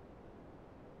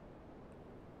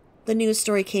 the news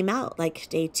story came out like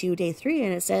day 2, day 3,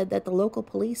 and it said that the local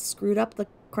police screwed up the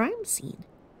crime scene.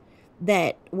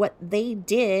 That what they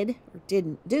did or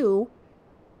didn't do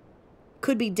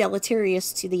could be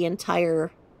deleterious to the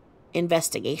entire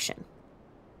investigation.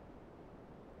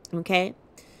 Okay?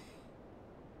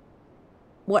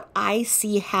 What I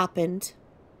see happened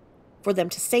for them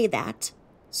to say that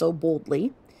so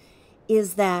boldly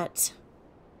is that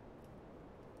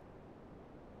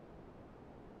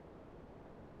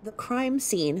the crime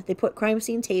scene, they put crime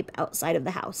scene tape outside of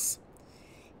the house,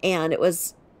 and it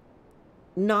was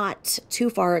not too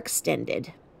far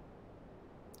extended.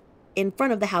 In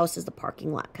front of the house is the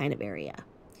parking lot kind of area.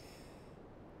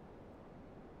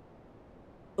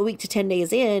 A week to 10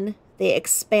 days in, they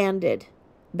expanded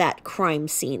that crime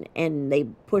scene, and they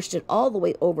pushed it all the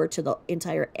way over to the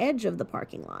entire edge of the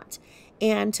parking lot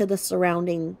and to the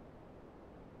surrounding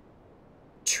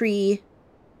tree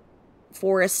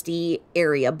foresty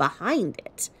area behind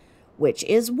it, which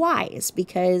is wise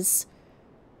because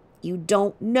you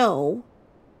don't know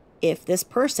if this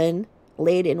person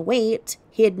laid in wait,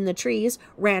 hid in the trees,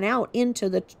 ran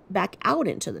back out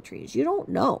into the trees. You don't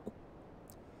know.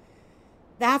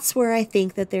 That's where I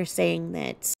think that they're saying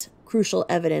that crucial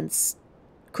evidence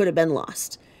could have been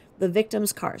lost. The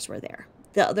victims' cars were there.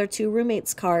 The other two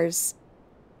roommates' cars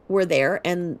were there,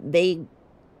 and they,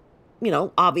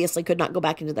 obviously could not go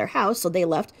back into their house, so they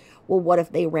left. Well, what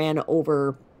if they ran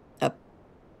over a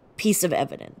piece of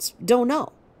evidence? Don't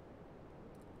know.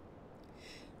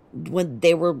 When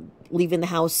they were leaving the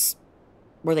house,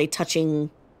 were they touching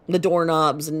the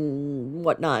doorknobs and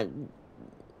whatnot,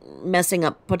 messing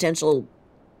up potential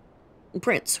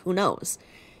prints? Who knows?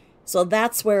 So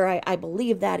that's where I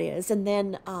believe that is. And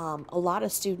then a lot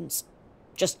of students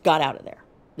just got out of there.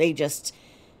 They just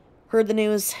heard the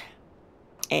news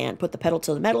and put the pedal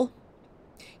to the metal,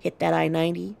 hit that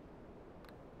I-90,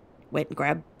 went and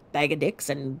grabbed a bag of dicks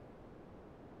and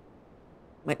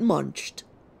went and munched.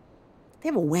 They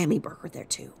have a whammy burger there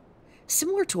too.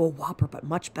 Similar to a Whopper, but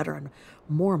much better and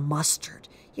more mustard.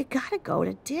 You gotta go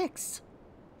to Dick's.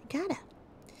 You gotta.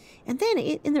 And then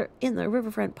in the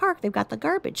Riverfront Park, they've got the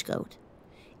garbage goat.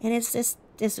 And it's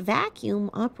this vacuum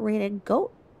operated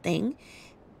goat thing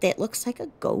that looks like a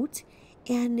goat.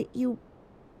 And you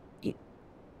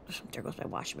there goes my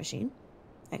washing machine.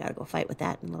 I gotta go fight with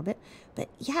that in a little bit. But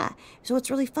yeah, so it's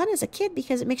really fun as a kid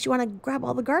because it makes you want to grab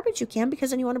all the garbage you can, because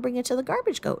then you want to bring it to the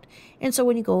garbage goat. And so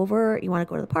when you go over, you want to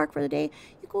go to the park for the day,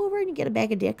 you go over and you get a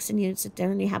bag of dicks and you sit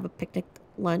there and you have a picnic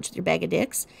lunch with your bag of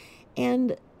dicks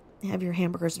and have your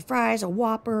hamburgers and fries, a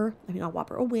Whopper, a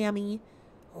whammy.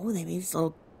 Oh, they made these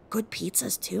little good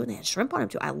pizzas too, and they had shrimp on them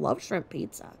too. I love shrimp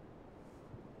pizza.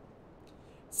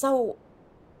 So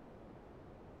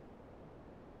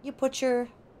you put your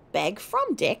bag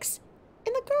from Dick's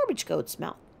in the garbage goat's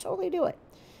mouth. Totally do it.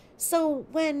 So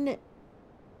when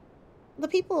the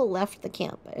people left the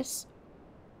campus,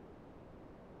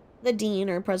 the dean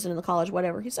or president of the college,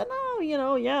 whatever, he said, "Oh,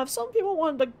 if some people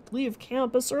wanted to leave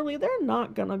campus early, they're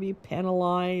not going to be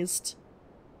penalized."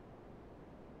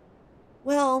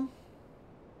 Well,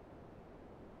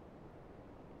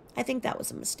 I think that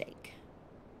was a mistake.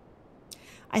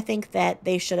 I think that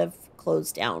they should have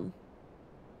closed down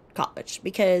college,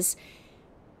 because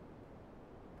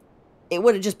it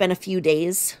would have just been a few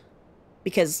days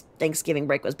because Thanksgiving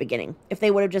break was beginning. If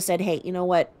they would have just said, "Hey, you know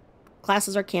what?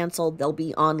 Classes are canceled. They'll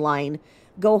be online.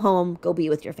 Go home. Go be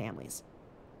with your families."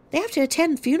 They have to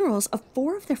attend funerals of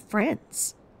 4 of their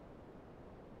friends.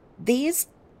 These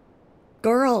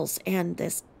girls and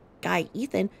this guy,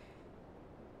 Ethan,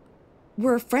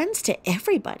 were friends to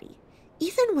everybody.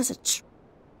 Ethan was a trip.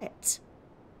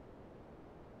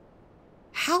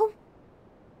 How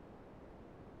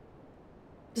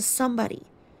does somebody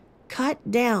cut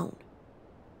down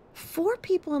 4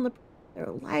 people in their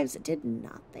lives that did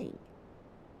nothing?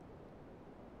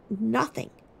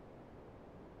 Nothing.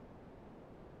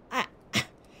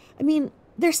 I mean,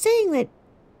 they're saying that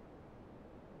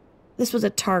this was a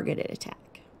targeted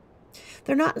attack.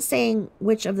 They're not saying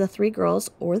which of the 3 girls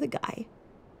or the guy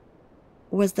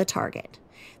was the target.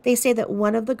 They say that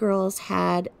one of the girls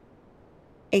had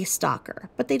a stalker,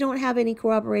 but they don't have any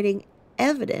corroborating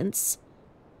evidence,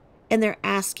 and they're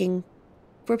asking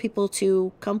for people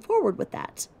to come forward with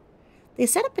that. They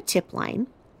set up a tip line,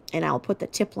 and I'll put the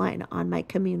tip line on my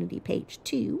community page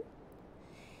too.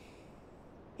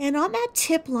 And on that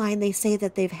tip line, they say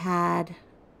that they had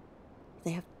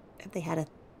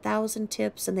 1,000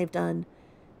 tips, and they've done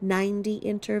 90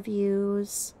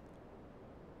 interviews.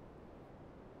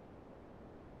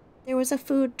 There was a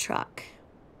food truck.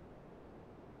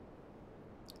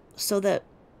 So the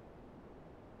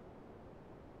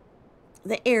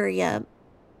area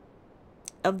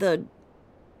of the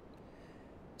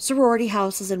sorority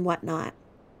houses and whatnot,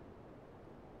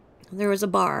 there was a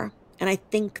bar, and I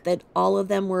think that all of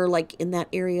them were like in that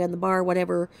area in the bar,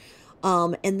 whatever.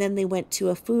 And then they went to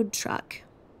a food truck.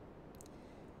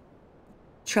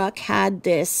 Truck had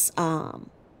this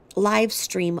live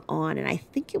stream on, and I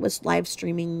think it was live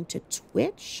streaming to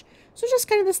Twitch. So just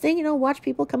kind of this thing, watch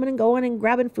people coming and going and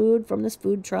grabbing food from this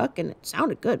food truck, and it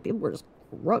sounded good. People were just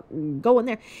going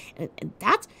there. And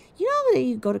that's,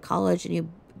 you go to college and you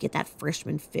get that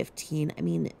freshman 15. I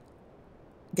mean,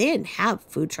 they didn't have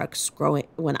food trucks growing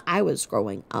when I was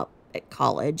growing up at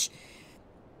college.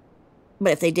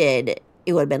 But if they did,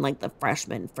 it would have been like the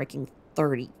freshman freaking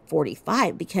 30,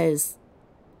 45, because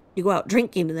you go out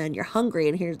drinking and then you're hungry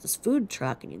and here's this food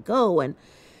truck and you go. And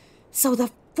so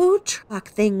the food truck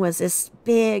thing was this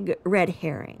big red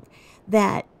herring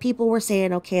that people were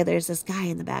saying, okay, there's this guy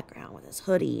in the background with his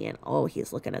hoodie and oh,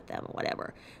 he's looking at them or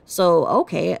whatever. So,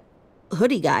 okay,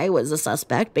 hoodie guy was a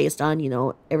suspect based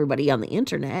on, everybody on the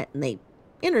internet, and they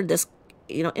entered this,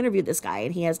 interviewed this guy,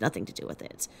 and he has nothing to do with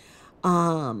it.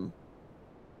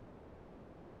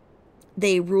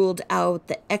 They ruled out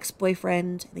the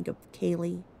ex-boyfriend, I think of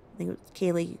Kaylee. I think it was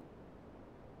Kaylee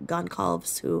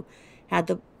Goncalves, who had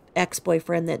the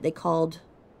ex-boyfriend that they called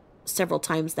several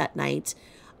times that night.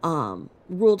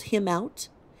 Ruled him out.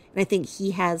 And I think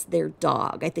he has their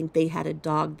dog. I think they had a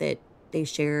dog that they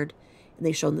shared, and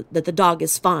they showed that the dog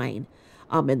is fine.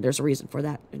 And there's a reason for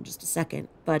that in just a second.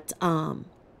 But I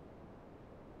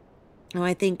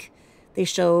think they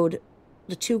showed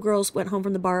the two girls went home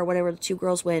from the bar or whatever. The two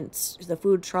girls went to the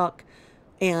food truck,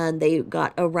 and they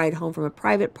got a ride home from a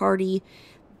private party.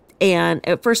 And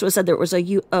at first it was said there was a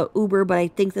Uber, but I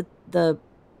think that the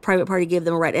private party gave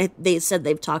them a ride. And they said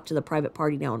they've talked to the private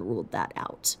party now and ruled that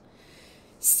out.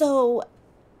 So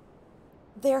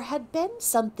there had been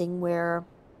something where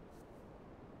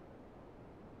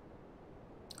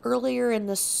earlier in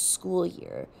the school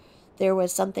year, there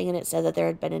was something, and it said that there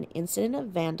had been an incident of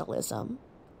vandalism,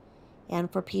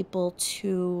 and for people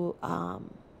to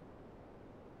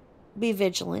be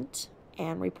vigilant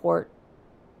and report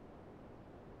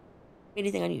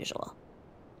anything unusual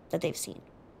that they've seen.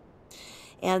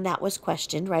 And that was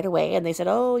questioned right away, and they said,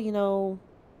 oh,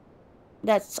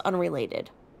 that's unrelated.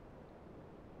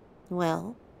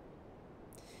 Well,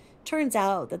 turns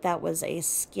out that was a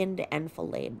skinned and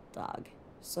filleted dog.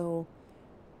 So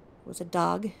it was a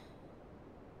dog.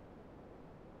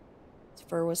 Its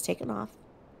fur was taken off,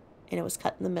 and it was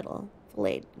cut in the middle,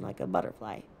 filleted like a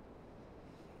butterfly.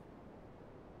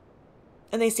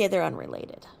 And they say they're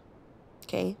unrelated.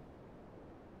 Okay?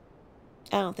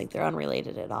 I don't think they're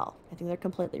unrelated at all. I think they're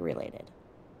completely related.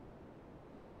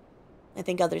 I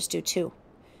think others do too.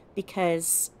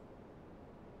 Because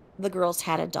the girls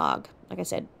had a dog, like I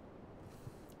said.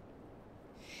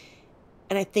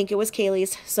 And I think it was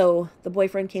Kaylee's, so the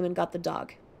boyfriend came and got the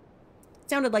dog. It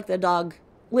sounded like the dog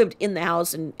lived in the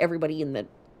house and everybody in the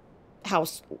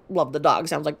house loved the dog.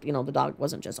 Sounds like, the dog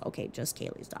wasn't just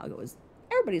Kaylee's dog. It was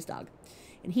everybody's dog.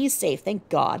 And he's safe, thank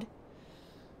God.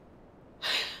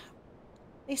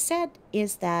 They said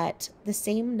is that the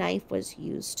same knife was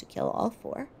used to kill all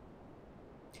four.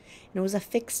 And it was a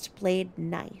fixed blade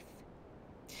knife.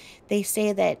 They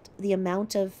say that the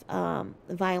amount of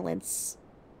violence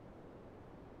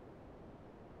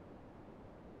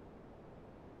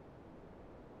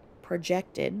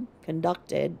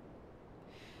conducted,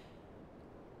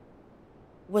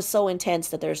 was so intense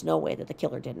that there's no way that the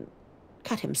killer didn't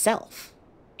cut himself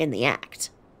in the act.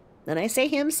 And I say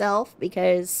himself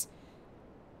because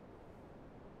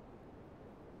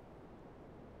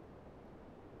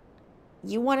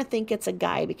you want to think it's a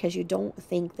guy because you don't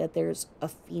think that there's a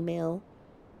female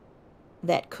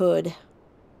that could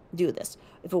do this.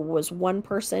 If it was one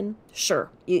person, sure,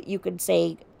 you could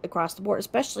say across the board,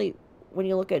 especially when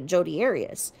you look at Jodi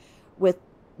Arias with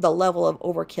the level of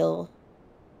overkill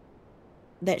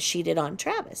that she did on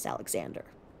Travis Alexander.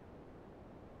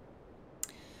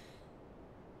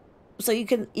 So you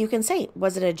can say,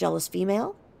 was it a jealous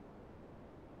female?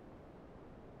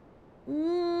 I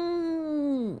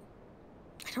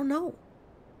don't know.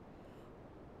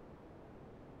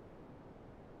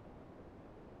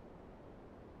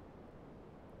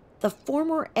 The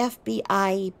former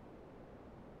FBI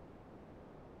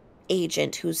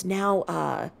agent who's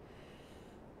now,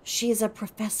 she's a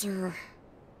professor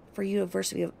for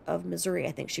University of Missouri.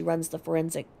 I think she runs the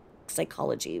forensic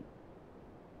psychology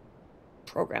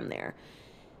program there.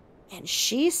 And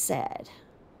she said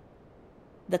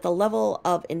that the level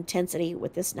of intensity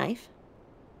with this knife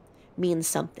means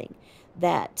something.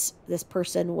 That this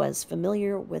person was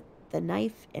familiar with the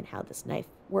knife and how this knife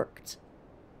worked.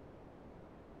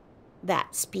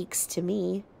 That speaks to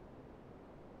me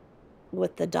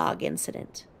with the dog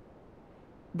incident.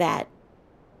 That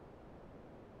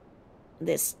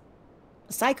this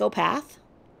psychopath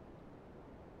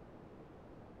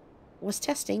was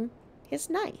testing his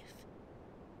knife.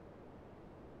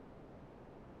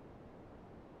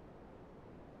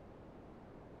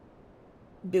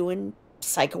 Doing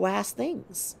psycho-ass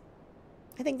things.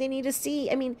 I think they need to see,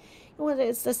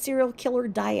 it's the serial killer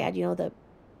dyad, the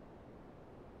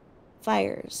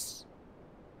fires,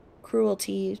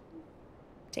 cruelty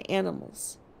to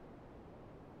animals,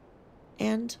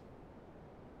 and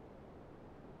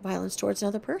violence towards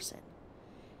another person.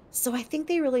 So I think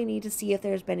they really need to see if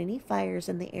there's been any fires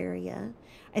in the area.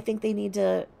 I think they need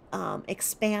to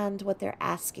expand what they're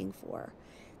asking for.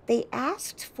 they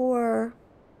asked for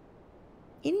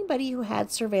anybody who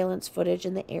had surveillance footage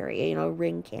in the area, you know,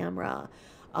 Ring camera,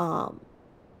 um,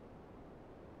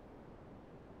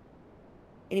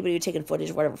 anybody who taken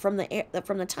footage or whatever from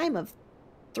the time of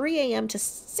 3 a.m. to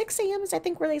 6 a.m. is I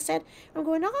think where they said. I'm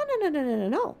going,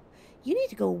 no. You need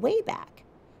to go way back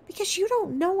because you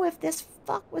don't know if this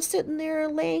fuck was sitting there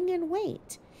laying in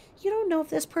wait. You don't know if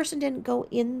this person didn't go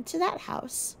into that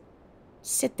house,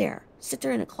 sit there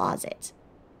in a closet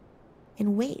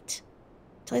and wait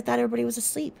till I thought everybody was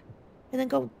asleep and then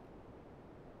go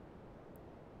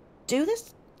do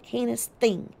this heinous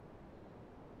thing.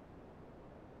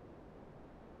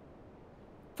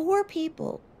 4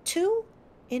 people, 2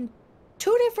 in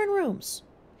 2 different rooms.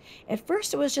 At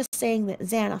first it was just saying that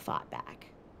Xana fought back.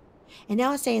 And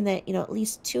now it's saying that, you know, at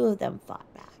least 2 of them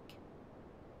fought back.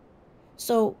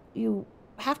 So you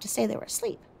have to say they were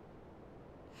asleep.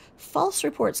 False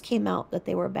reports came out that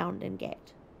they were bound and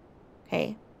gagged.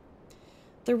 Okay?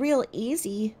 The real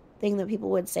easy thing that people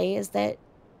would say is that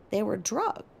they were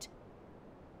drugged.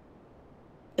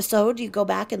 So do you go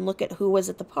back and look at who was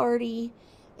at the party?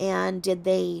 And did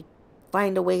they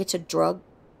find a way to drug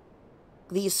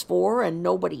these 4 and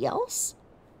nobody else?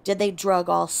 Did they drug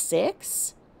all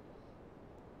 6?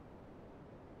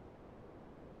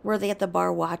 Were they at the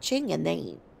bar watching and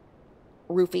they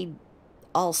roofied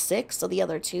all 6 so the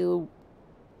other 2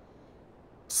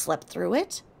 slept through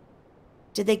it?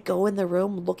 Did they go in the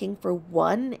room looking for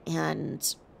one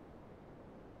and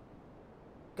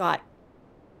got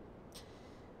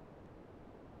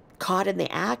caught in the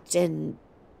act and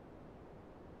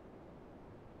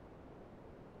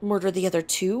murdered the other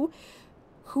 2?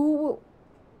 Who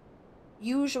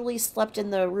usually slept in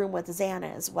the room with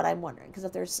Xana is what I'm wondering. Because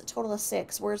if there's a total of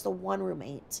 6, where's the one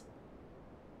roommate?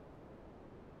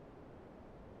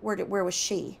 Where was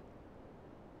she?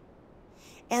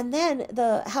 And then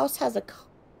the house has a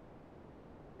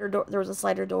door. There was a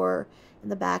slider door in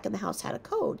the back, and the house had a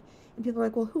code. And people are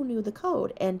like, well, who knew the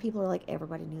code? And people are like,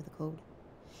 everybody knew the code.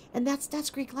 And that's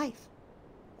Greek life.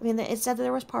 I mean, it said that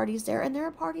there was parties there, and there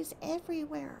are parties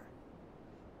everywhere.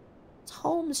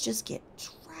 Homes just get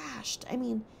trashed. I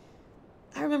mean,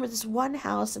 I remember this one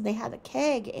house, and they had a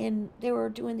keg, and they were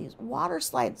doing these water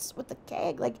slides with the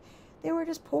keg. Like, they were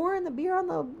just pouring the beer on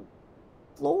the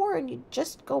floor, and you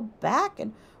just go back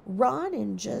and run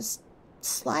and just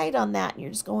slide on that, and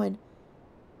you're just going,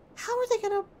 how are they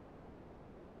going to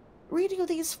redo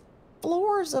these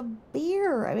floors of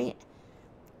beer? I mean,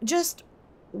 just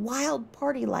wild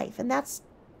party life. And that's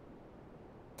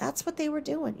what they were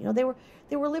doing. You know, they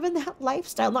were living that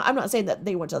lifestyle. I'm not saying that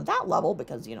they went to that level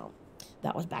because, you know,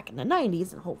 that was back in the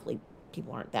 90s and hopefully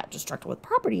people aren't that destructive with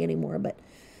property anymore, but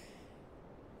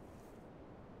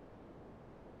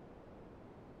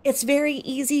it's very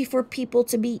easy for people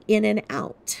to be in and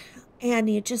out. And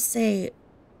you just say,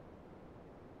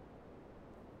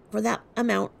 for that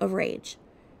amount of rage,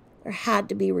 there had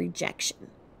to be rejection.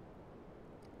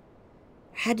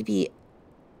 There had to be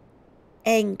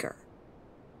anger,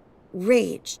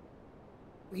 rage,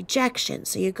 rejection.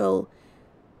 So you go,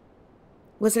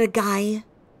 was it a guy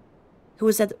who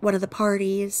was at one of the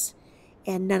parties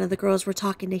and none of the girls were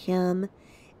talking to him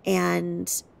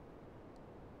and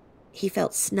he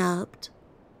felt snubbed?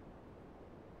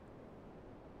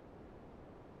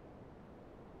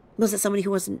 Was it somebody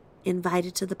who wasn't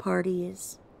invited to the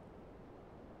parties?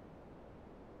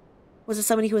 Was it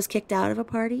somebody who was kicked out of a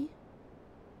party?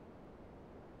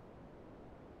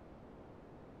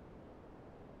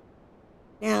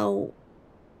 Now,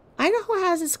 Idaho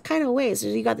has its kind of ways.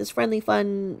 You got this friendly,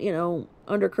 fun, you know,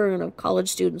 undercurrent of college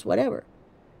students, whatever.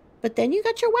 But then you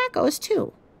got your wackos,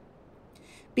 too.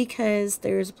 Because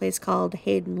there's a place called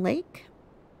Hayden Lake.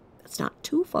 It's not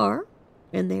too far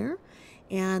in there.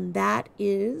 And that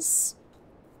is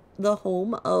the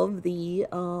home of the,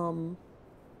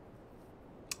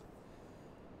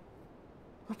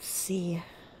 let's see.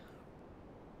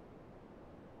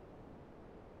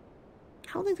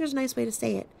 I don't think there's a nice way to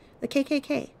say it. The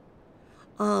KKK.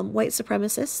 White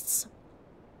supremacists.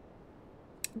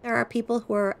 There are people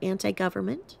who are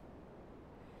anti-government.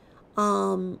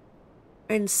 And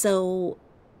so,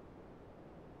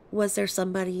 was there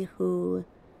somebody who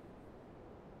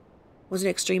was an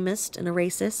extremist and a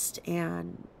racist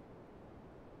and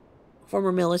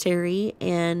former military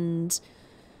and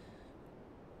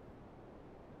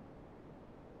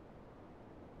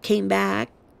came back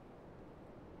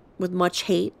with much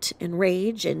hate and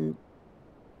rage and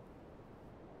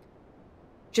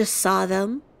just saw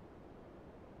them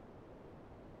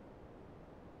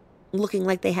looking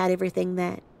like they had everything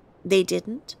that they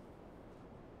didn't?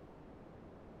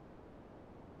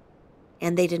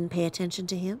 and they didn't pay attention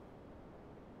to him,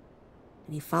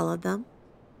 and he followed them.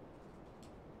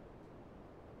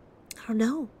 I don't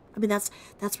know. I mean, that's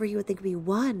where you would think would be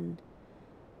one.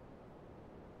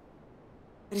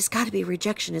 But it's got to be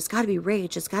rejection. It's got to be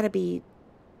rage. It's got to be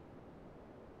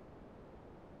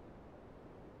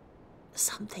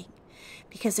something.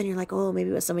 Because then you're like, oh, maybe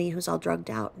it was somebody who's all drugged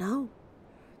out. No.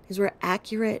 These were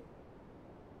accurate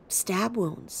stab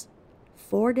wounds.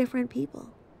 4 different people.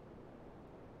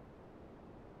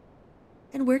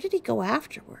 And where did he go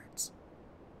afterwards?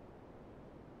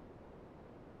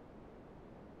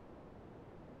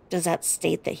 Does that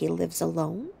state that he lives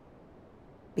alone?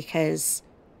 Because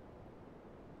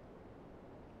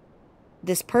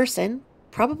this person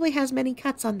probably has many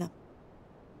cuts on them.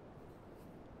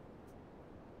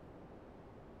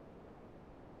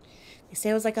 They say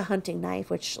it was like a hunting knife,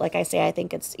 which, like I say, I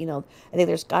think it's, I think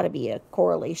there's got to be a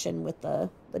correlation with the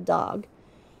dog.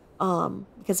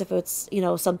 Because if it's,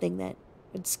 something that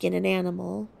would skin an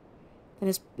animal,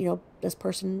 then this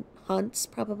person hunts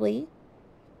probably,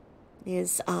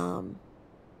 is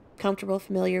comfortable,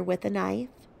 familiar with a knife.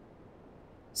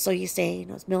 So you say,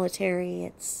 it's military,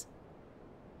 it's,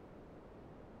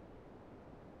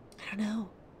 I don't know.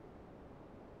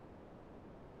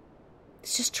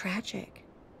 It's just tragic.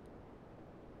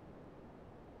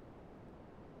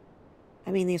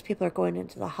 I mean, these people are going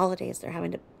into the holidays. They're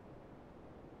having to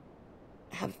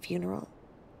have a funeral.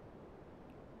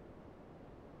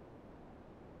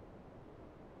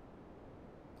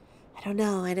 I don't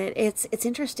know. And it's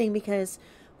interesting because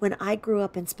when I grew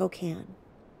up in Spokane,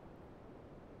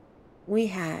 we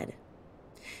had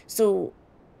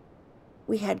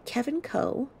Kevin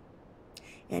Coe,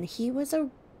 and he was a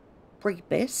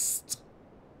rapist.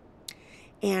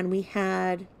 And we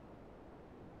had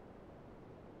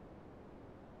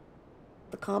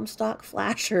the Comstock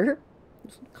Flasher,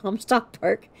 Comstock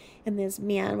Park, and this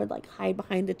man would hide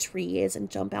behind the trees and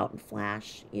jump out and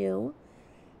flash you.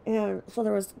 And so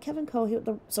there was Kevin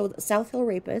Coe, so the South Hill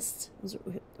Rapist, it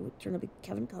turned out to be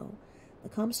Kevin Coe, the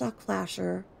Comstock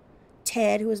Flasher,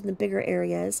 Ted, who was in the bigger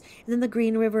areas, and then the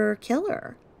Green River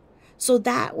Killer. So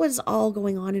that was all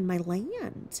going on in my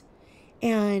land.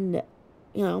 And,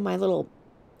 my little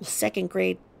 2nd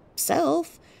grade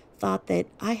self thought that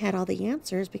I had all the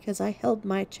answers because I held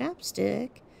my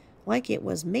chapstick like it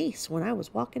was mace when I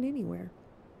was walking anywhere.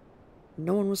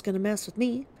 No one was going to mess with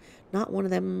me. Not one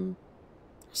of them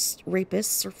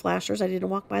rapists or flashers. I didn't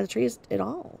walk by the trees at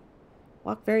all.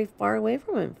 Walked very far away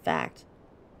from them, in fact.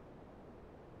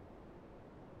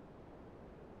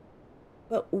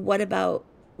 But what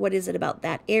is it about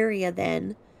that area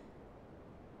then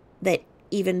that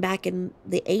even back in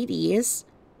the 80s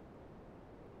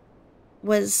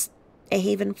was a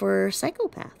haven for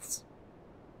psychopaths?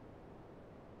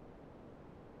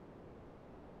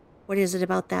 What is it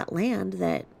about that land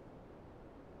that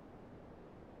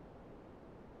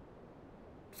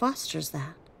fosters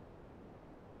that?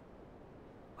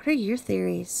 What are your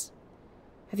theories?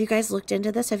 Have you guys looked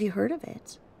into this? Have you heard of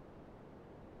it?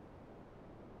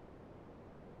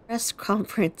 Press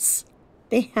conference.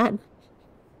 They had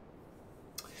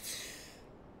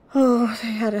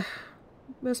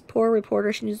this poor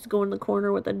reporter. She needs to go in the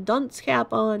corner with a dunce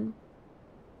cap on.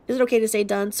 Is it okay to say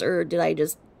dunce, or did I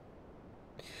just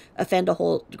offend a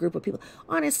whole group of people?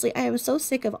 Honestly, I am so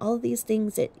sick of all of these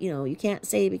things that, you can't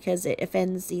say because it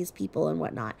offends these people and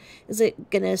whatnot. Is it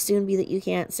going to soon be that you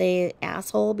can't say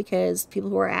asshole because people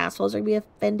who are assholes are going to be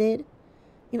offended?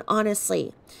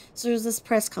 Honestly. So there's this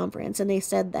press conference, and they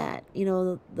said that,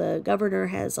 the governor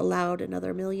has allowed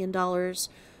another $1 million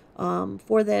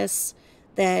for this,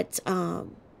 that, all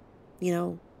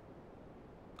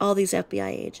these FBI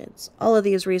agents, all of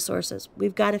these resources,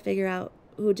 we've got to figure out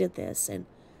who did this. And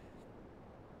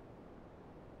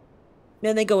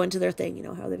then they go into their thing,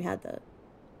 how they've had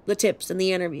the tips and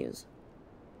the interviews.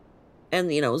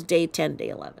 And, it was day 10, day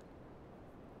 11.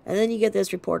 And then you get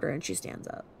this reporter, and she stands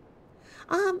up.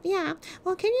 Yeah.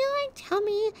 Well, can you, tell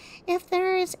me if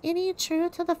there is any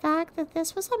truth to the fact that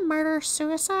this was a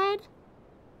murder-suicide?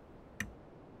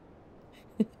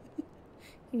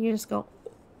 And you just go,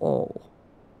 oh.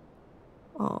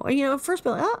 Oh. And, first be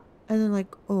like, oh. And then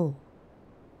oh.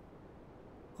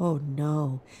 Oh,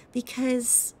 no.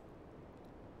 Because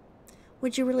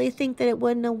would you really think that it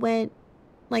wouldn't have went,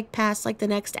 past, the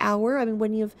next hour? I mean,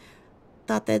 wouldn't you have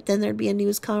thought that then there'd be a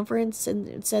news conference and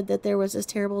it said that there was this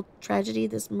terrible tragedy,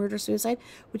 this murder-suicide?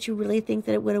 Would you really think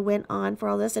that it would have went on for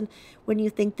all this? And when you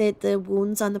think that the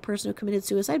wounds on the person who committed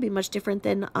suicide would be much different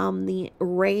than the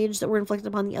rage that were inflicted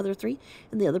upon the other 3,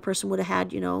 and the other person would have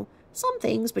had, some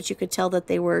things, but you could tell that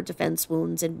they were defense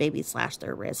wounds and maybe slashed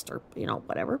their wrist or,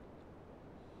 whatever.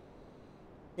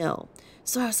 No.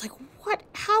 So I was like, what?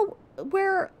 How?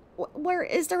 Where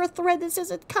is there a thread that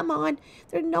says it? Come on.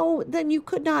 Then you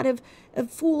could not have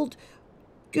fooled,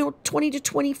 20 to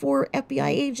 24 FBI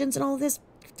agents and all this.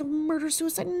 The murder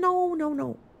suicide. No, no,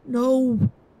 no,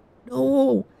 no,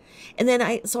 no. And then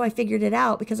I figured it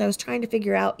out because I was trying to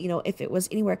figure out, if it was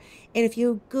anywhere. And if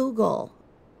you Google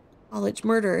college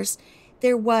murders,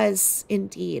 there was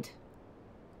indeed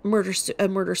a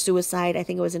murder suicide. I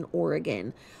think it was in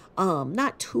Oregon,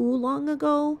 not too long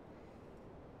ago.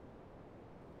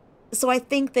 So I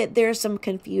think that there's some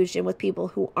confusion with people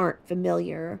who aren't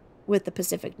familiar with the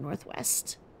Pacific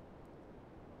Northwest.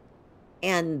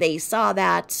 And they saw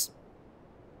that,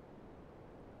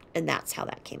 and that's how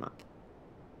that came up.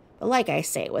 But like I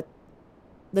say, with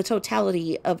the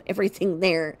totality of everything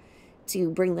there, to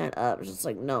bring that up, it's just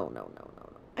like, no, no, no, no,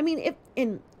 no. I mean,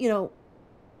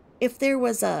 if there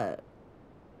was a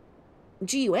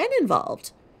GUN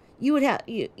involved, you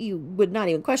would not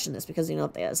even question this because,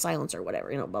 if they had silence or whatever,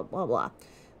 blah, blah, blah.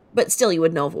 But still, you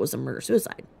would know if it was a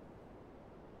murder-suicide.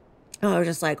 I was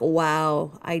just like,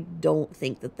 wow, I don't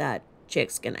think that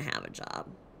chick's going to have a job.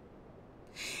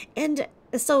 And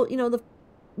so,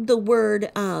 the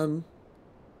word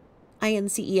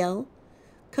INCEL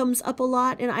comes up a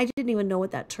lot, and I didn't even know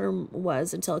what that term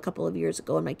was until a couple of years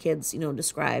ago, and my kids,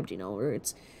 described, where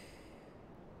it's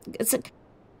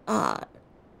a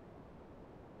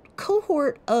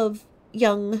cohort of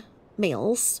young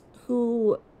males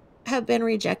who have been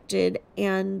rejected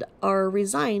and are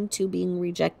resigned to being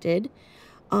rejected,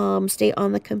 stay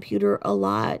on the computer a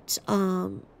lot,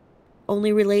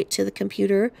 only relate to the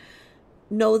computer,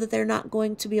 know that they're not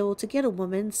going to be able to get a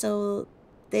woman, so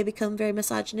they become very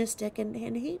misogynistic and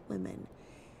hate women.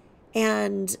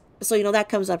 And so, that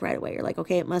comes up right away. You're like,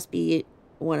 okay, it must be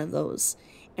one of those.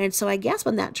 And so I guess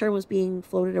when that term was being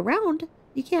floated around,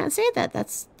 you can't say that.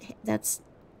 That's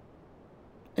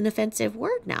an offensive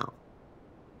word now.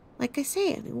 Like I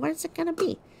say, what is it going to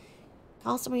be?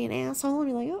 Call somebody an asshole and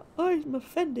be like, oh, I'm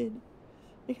offended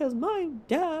because my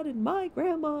dad and my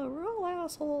grandma were all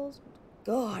assholes.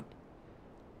 God.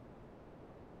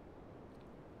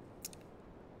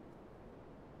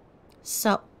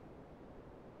 So,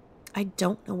 I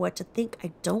don't know what to think.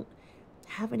 I don't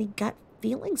have any gut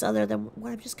feelings other than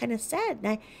what I've just kind of said.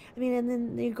 And and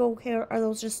then you go, okay, are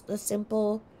those just the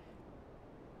simple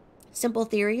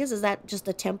theories? Is that just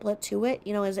a template to it?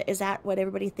 Is that what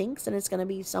everybody thinks, and it's going to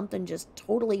be something just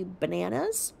totally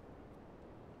bananas?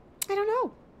 I don't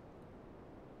know.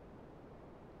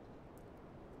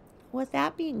 With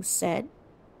that being said,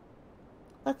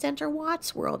 let's enter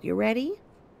Watt's world. You ready?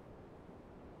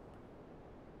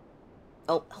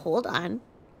 Oh, hold on.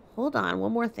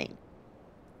 One more thing.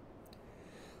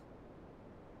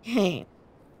 Hey.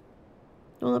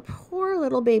 Well, the poor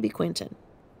little baby Quentin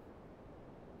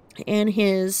and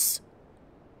his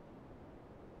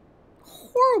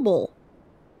horrible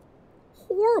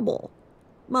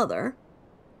mother.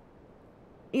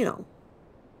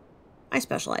 I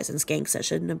specialize in skanks that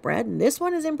shouldn't have bred, and this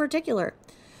one is in particular.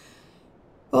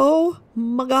 Oh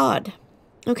my God.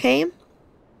 Okay?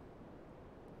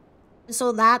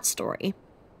 So that story.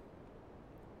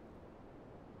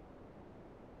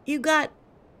 You got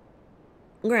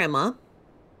Grandma.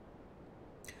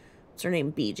 What's her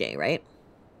name? BJ, right?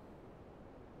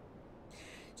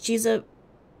 She's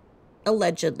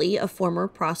allegedly a former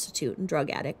prostitute and drug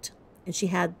addict. And she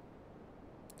had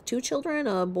 2 children,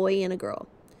 a boy and a girl.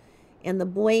 And the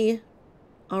boy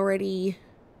already...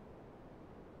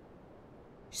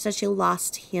 She said she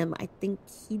lost him. I think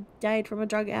he died from a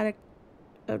drug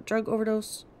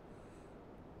overdose.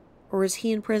 Or is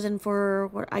he in prison for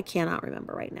what? I cannot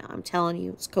remember right now. I'm telling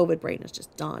you, this COVID brain is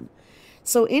just done.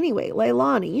 So anyway,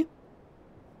 Leilani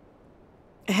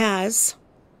has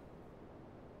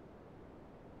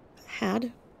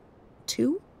had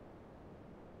 2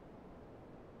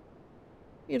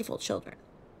 beautiful children.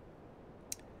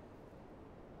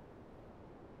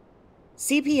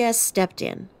 CPS stepped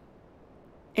in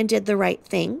and did the right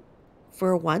thing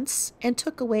for once and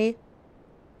took away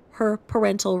her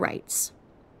parental rights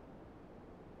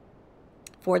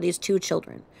for these 2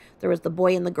 children. There was the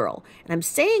boy and the girl. And I'm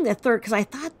saying the third because I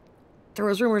thought there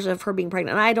was rumors of her being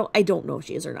pregnant. And I don't know if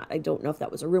she is or not. I don't know if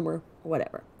that was a rumor or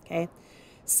whatever. Okay.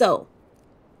 So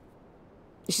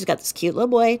she's got this cute little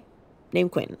boy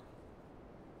named Quentin.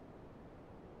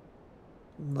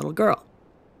 Little girl.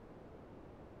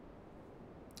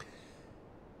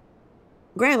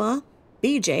 Grandma,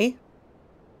 BJ,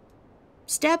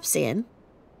 steps in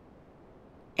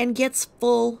and gets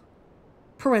full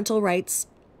parental rights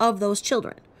of those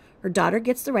children. Her daughter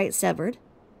gets the rights severed.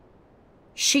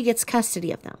 She gets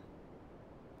custody of them.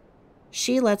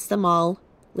 she lets them all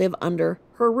live under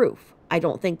her roof. I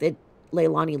don't think that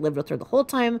Leilani lived with her the whole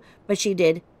time, but she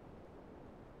did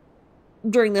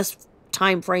during this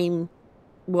time frame,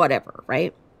 whatever,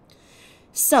 right?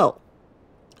 So,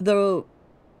 the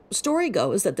story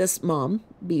goes that this mom,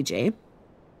 BJ,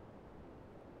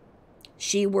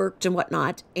 she worked and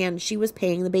whatnot, and she was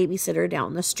paying the babysitter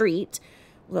down the street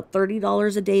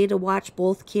 $30 a day to watch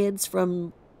both kids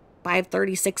from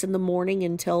 5:36 in the morning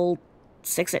until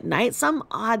 6 at night. Some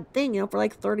odd thing, for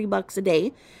like $30 a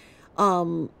day.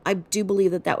 I do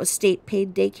believe that was state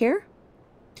paid daycare.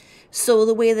 So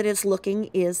the way that it's looking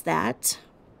is that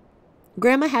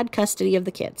Grandma had custody of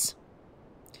the kids.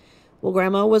 Well,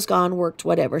 Grandma was gone, worked,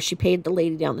 whatever. She paid the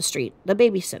lady down the street, the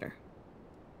babysitter,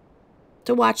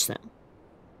 to watch them.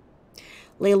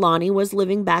 Leilani was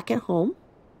living back at home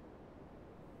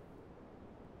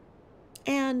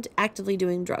and actively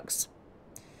doing drugs.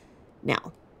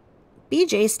 Now,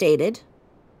 BJ stated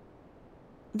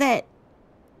that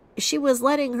she was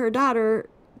letting her daughter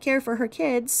care for her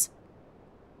kids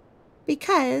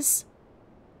because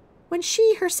when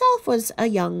she herself was a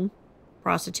young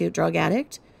prostitute drug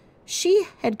addict, she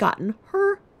had gotten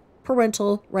her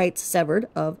parental rights severed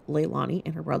of Leilani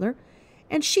and her brother,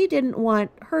 and she didn't want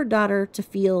her daughter to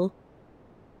feel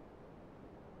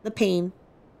the pain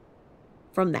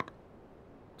from that.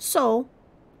 So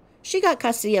she got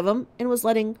custody of them and was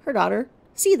letting her daughter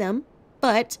see them,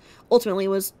 but ultimately it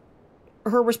was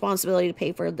her responsibility to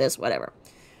pay for this, whatever.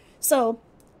 So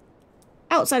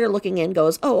outsider looking in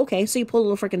goes, oh, okay, so you pulled a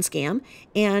little freaking scam,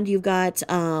 and you've got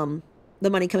the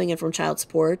money coming in from child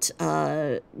support,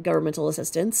 governmental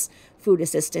assistance, food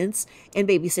assistance, and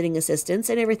babysitting assistance,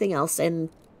 and everything else, and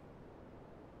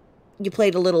you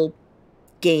played a little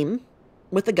game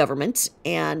with the government,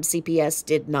 and CPS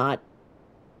did not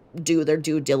do their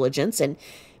due diligence and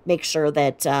make sure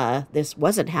that this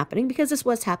wasn't happening, because this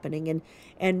was happening,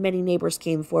 and many neighbors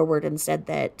came forward and said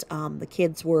that the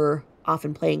kids were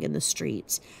often playing in the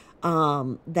streets,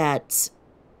 that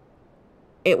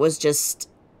it was just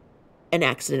an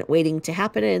accident waiting to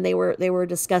happen, and they were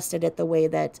disgusted at the way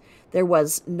that there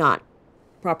was not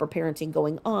proper parenting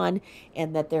going on,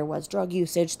 and that there was drug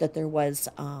usage, that there was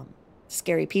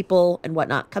scary people and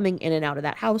whatnot coming in and out of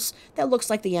that house that looks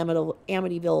like the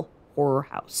Amityville horror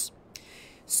house.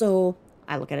 So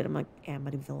I look at it, I'm like,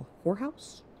 Amityville horror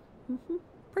house?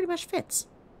 Pretty much fits.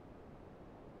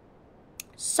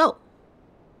 So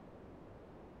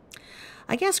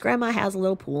I guess Grandma has a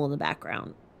little pool in the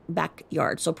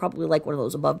backyard, so probably like one of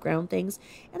those above ground things.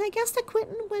 And I guess that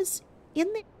Quentin was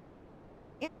in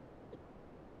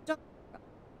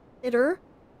there,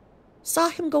 saw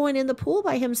him going in the pool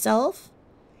by himself,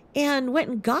 and went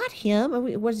and got him.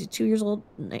 Was he 2 years old?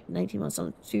 19 months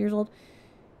old, 2 years old.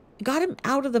 Got him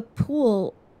out of the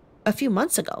pool a few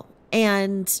months ago,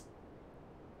 and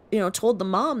told the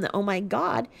mom that, oh my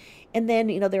God. And then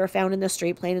they were found in the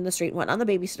street, playing in the street, and whatnot. The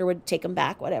babysitter would take them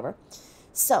back, whatever.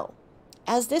 So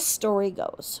as this story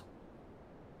goes,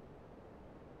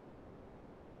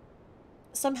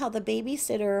 somehow the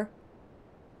babysitter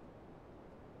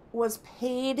was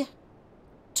paid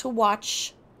to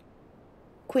watch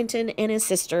Quentin and his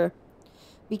sister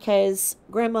because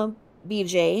Grandma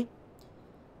BJ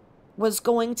was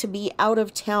going to be out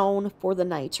of town for the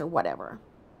night or whatever.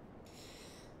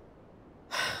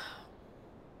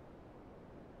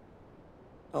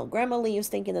 Oh, Grandma leaves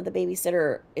thinking that the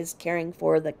babysitter is caring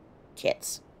for the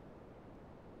kids.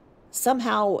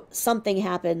 Somehow something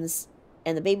happens,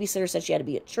 and the babysitter said she had to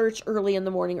be at church early in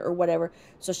the morning or whatever,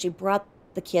 so she brought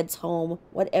the kids home,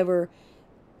 whatever.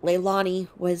 Leilani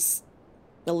was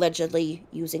allegedly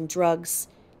using drugs.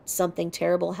 Something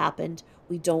terrible happened.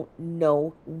 We don't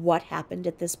know what happened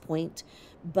at this point,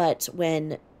 but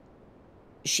when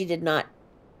she did not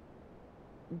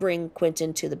bring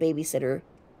Quentin to the babysitter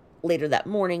later that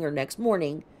morning or next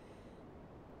morning,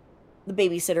 the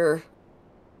babysitter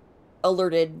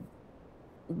alerted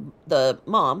the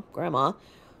mom, Grandma,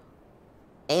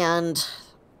 and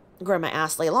Grandma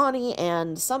asked Leilani,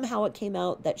 and somehow it came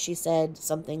out that she said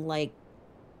something like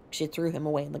she threw him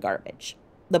away in the garbage,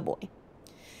 the boy.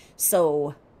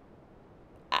 So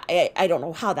I don't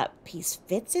know how that piece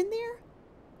fits in there,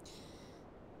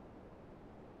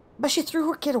 but she threw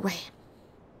her kid away.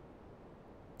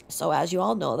 So as you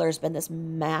all know, there's been this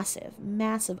massive,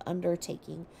 massive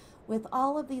undertaking with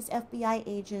all of these FBI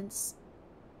agents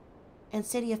and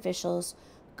city officials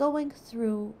going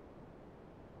through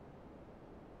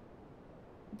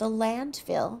the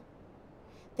landfill.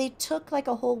 They took like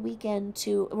a whole weekend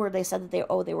where they said that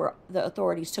the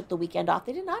authorities took the weekend off.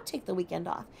 They did not take the weekend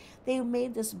off. They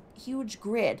made this huge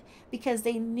grid because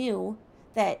they knew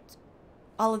that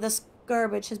all of this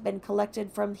garbage has been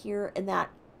collected from here and that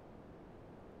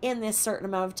in this certain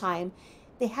amount of time.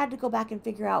 They had to go back and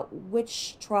figure out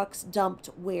which trucks dumped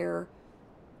where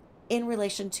in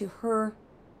relation to her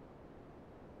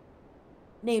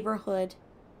neighborhood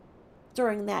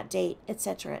during that date,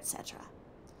 etc., etc.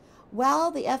 While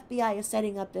the FBI is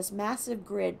setting up this massive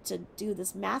grid to do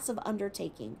this massive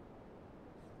undertaking,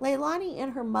 Leilani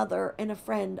and her mother and a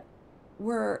friend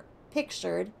were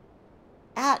pictured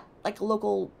at like a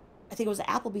local, I think it was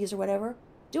Applebee's or whatever,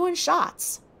 doing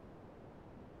shots.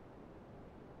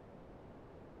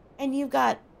 And you've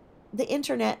got the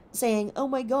internet saying, oh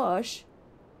my gosh,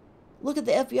 look at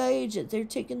the FBI agents. They're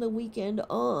taking the weekend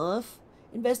off.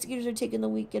 Investigators are taking the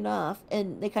weekend off.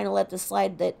 And they kind of let this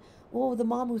slide that, oh, the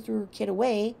mom who threw her kid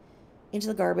away into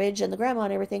the garbage and the grandma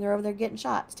and everything are over there getting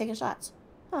shots, taking shots.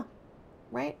 Huh.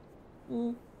 Right?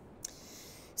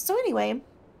 So anyway,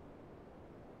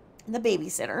 the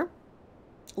babysitter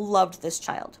loved this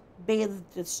child.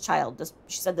 Bathed this child.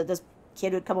 She said that this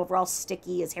kid would come over all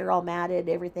sticky, his hair all matted,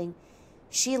 everything.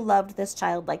 She loved this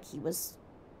child like he was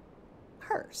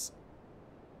hers,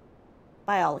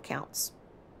 by all accounts.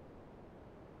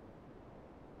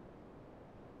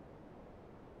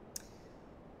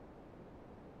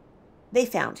 They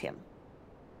found him.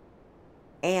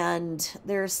 And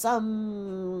there's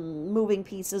some moving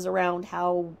pieces around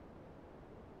how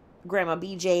Grandma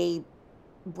BJ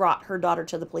brought her daughter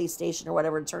to the police station or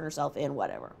whatever to turn herself in,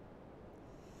 whatever.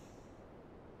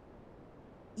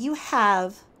 You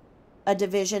have a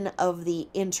division of the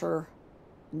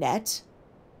internet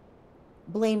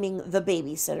blaming the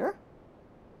babysitter,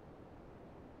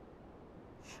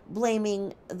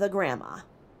 blaming the grandma.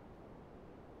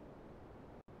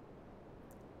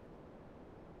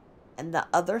 And the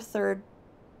other third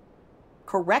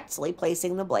correctly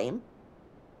placing the blame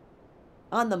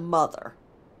on the mother.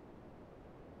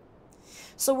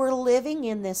 So we're living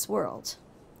in this world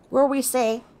where we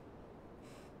say,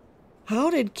 how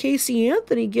did Casey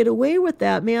Anthony get away with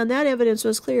that? Man, that evidence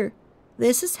was clear.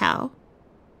 This is how.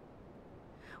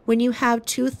 When you have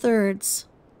 2/3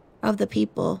 of the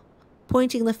people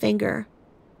pointing the finger,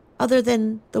 other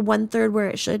than the 1/3 where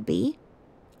it should be,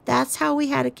 that's how we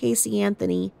had a Casey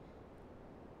Anthony.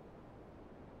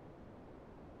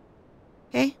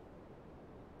 Okay?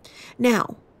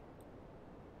 Now,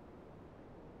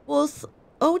 both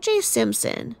O.J.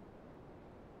 Simpson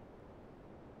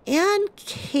and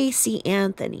Casey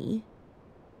Anthony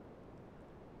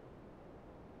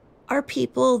are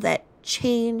people that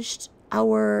changed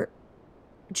our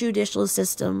judicial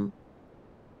system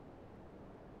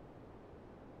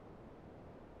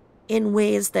in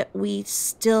ways that we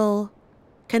still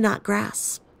cannot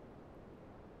grasp.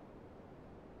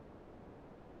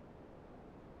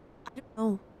 I don't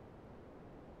know.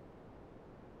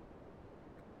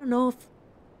 I don't know if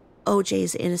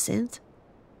OJ's innocent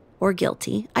or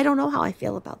guilty. I don't know how I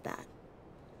feel about that.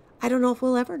 I don't know if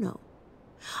we'll ever know.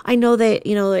 I know that,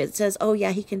 it says, oh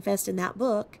yeah, he confessed in that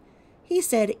book. He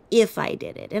said, if I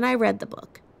did it. And I read the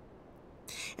book.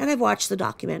 And I've watched the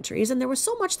documentaries, and there was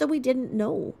so much that we didn't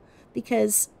know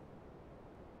because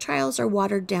trials are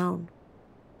watered down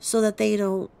so that they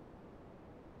don't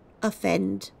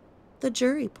offend the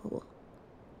jury pool,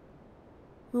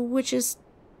 which is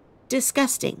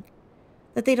disgusting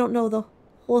that they don't know the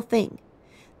whole thing.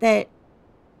 That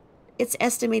it's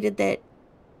estimated that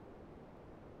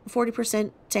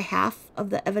 40% to half of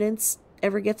the evidence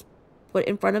ever gets put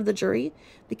in front of the jury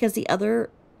because the other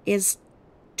is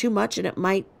too much and it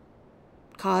might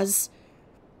cause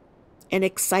an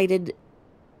excited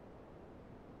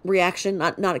reaction.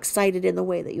 Not excited in the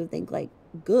way that you would think like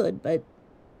good, but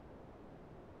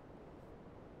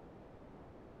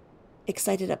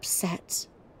excited, upset,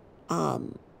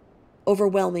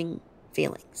 overwhelming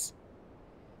feelings.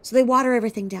 So they water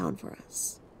everything down for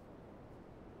us.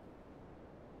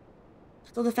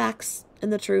 So the facts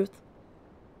and the truth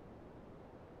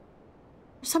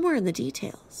are somewhere in the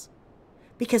details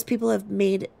because people have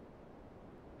made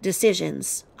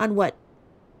decisions on what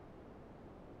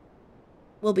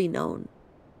will be known.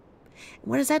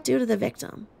 And what does that do to the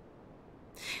victim?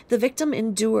 The victim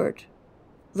endured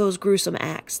those gruesome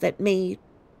acts that may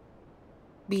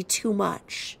be too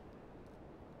much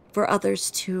for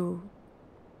others to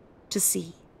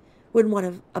see. Wouldn't want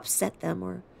to upset them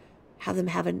or have them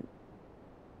have an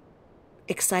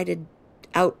excited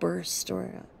outburst or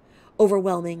an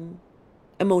overwhelming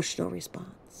emotional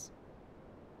response.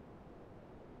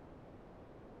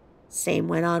 Same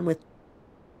went on with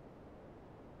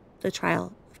the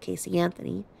trial of Casey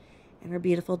Anthony and her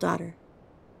beautiful daughter,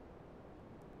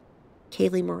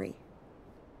 Kaylee Marie.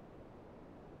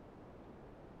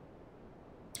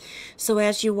 So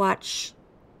as you watch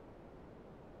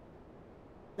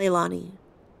Leilani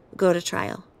go to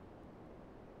trial,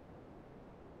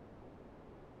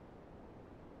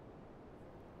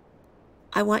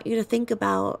 I want you to think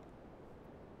about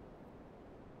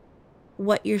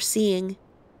what you're seeing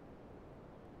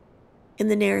in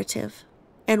the narrative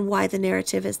and why the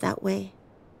narrative is that way.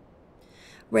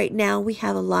 Right now, we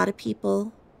have a lot of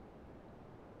people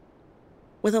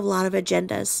with a lot of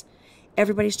agendas.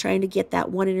 Everybody's trying to get that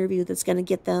one interview that's going to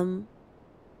get them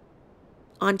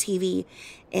on TV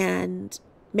and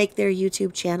make their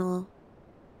YouTube channel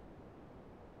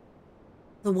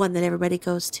the one that everybody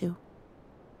goes to.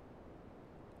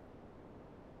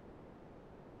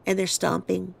 And they're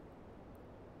stomping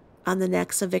on the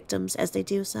necks of victims as they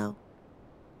do so.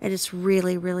 And it's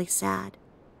really, really sad.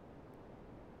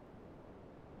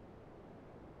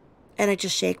 And I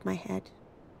just shake my head.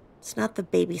 It's not the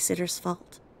babysitter's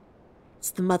fault. It's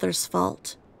the mother's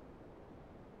fault.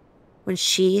 When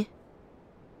she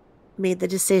made the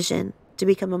decision to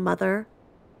become a mother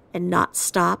and not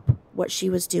stop what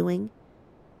she was doing.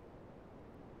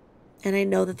 And I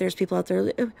know that there's people out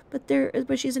there,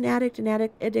 but she's an addict,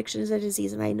 and addiction is a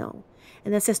disease, and I know.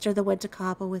 And the sister that went to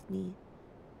Cabo with me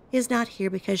is not here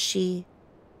because she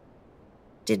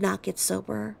did not get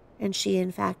sober, and she,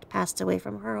 in fact, passed away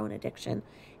from her own addiction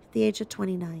at the age of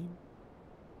 29.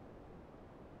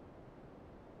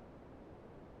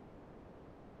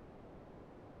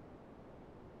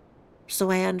 So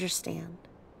I understand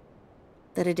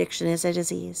that addiction is a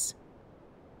disease.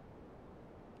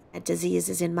 That disease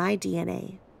is in my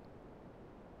DNA.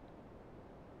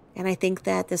 And I think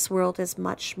that this world is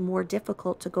much more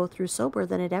difficult to go through sober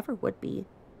than it ever would be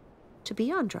to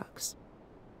be on drugs.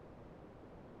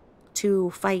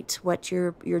 To fight what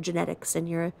your genetics and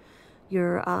your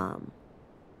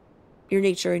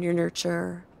nature and your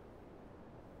nurture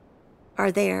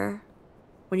are there,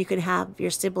 when you can have your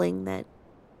sibling that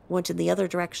went in the other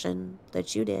direction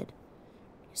that you did.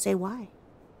 You say, why?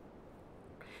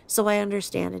 So I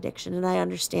understand addiction, and I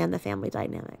understand the family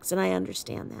dynamics, and I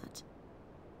understand that.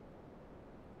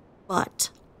 But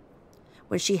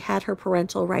when she had her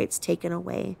parental rights taken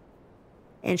away,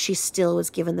 and she still was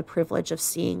given the privilege of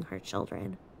seeing her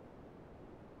children,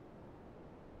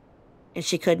 and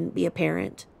she couldn't be a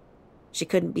parent. She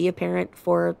couldn't be a parent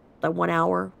for the 1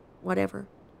 hour, whatever.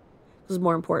 It was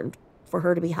more important for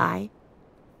her to be high.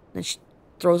 Then she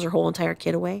throws her whole entire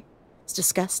kid away. It's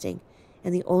disgusting.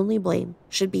 And the only blame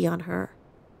should be on her.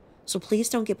 So please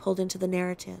don't get pulled into the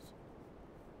narrative.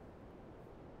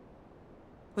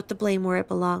 Put the blame where it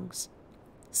belongs.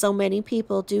 So many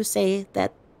people do say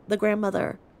that the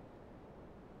grandmother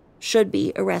should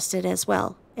be arrested as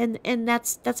well. And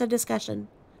that's a discussion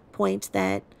point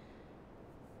that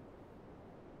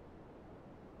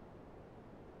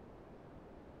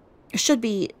should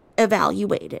be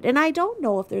evaluated. And I don't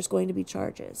know if there's going to be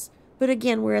charges. But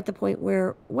again, we're at the point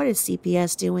where, what is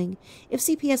CPS doing? If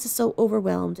CPS is so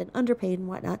overwhelmed and underpaid and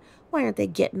whatnot, why aren't they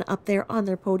getting up there on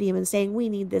their podium and saying, we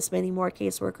need this many more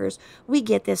caseworkers, we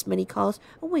get this many calls,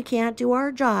 and we can't do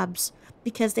our jobs,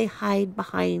 because they hide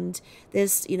behind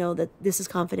this, that this is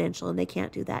confidential and they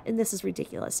can't do that. And this is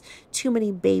ridiculous. Too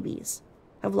many babies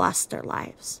have lost their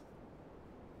lives.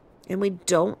 And we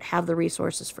don't have the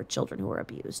resources for children who are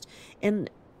abused.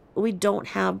 And we don't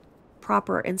have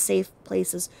proper and safe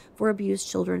places for abused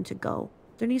children to go.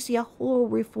 There needs to be a whole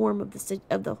reform of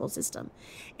the whole system.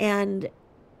 And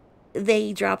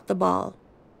they dropped the ball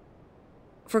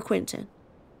for Quentin.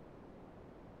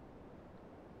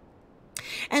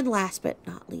 And last but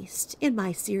not least, in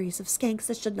my series of skanks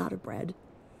that should not have bred,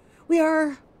 we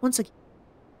are once again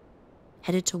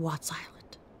headed to Watts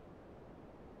Island.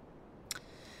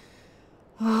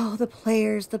 Oh, the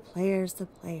players.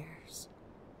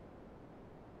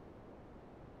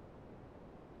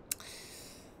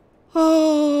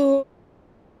 Oh,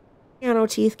 Piano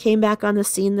Teeth came back on the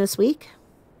scene this week.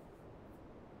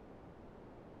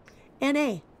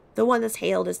 N.A., the one that's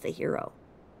hailed as the hero,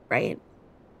 right?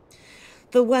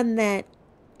 The one that,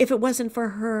 if it wasn't for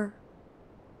her,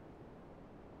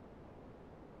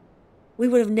 we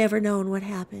would have never known what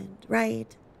happened,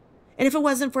 right? And if it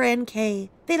wasn't for NK,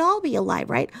 they'd all be alive,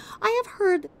 right? I have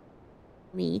heard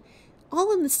me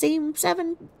all in the same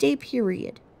 7-day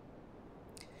period.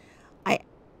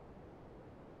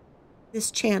 This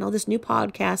channel, this new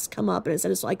podcast come up, and it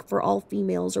said it's like for all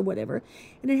females or whatever.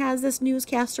 And it has this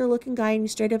newscaster looking guy, and he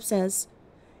straight up says,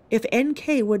 if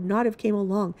NK would not have came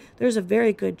along, there's a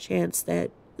very good chance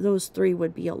that those 3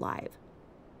 would be alive.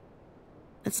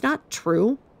 That's not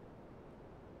true.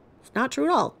 It's not true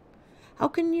at all. How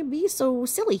can you be so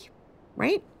silly,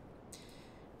 right?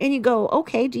 And you go,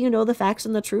 okay, do you know the facts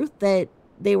and the truth that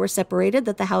they were separated,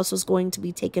 that the house was going to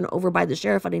be taken over by the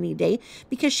sheriff on any day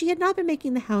because she had not been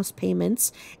making the house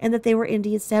payments, and that they were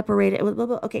indeed separated. Blah, blah,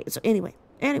 blah. Okay, so anyway,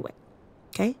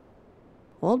 okay,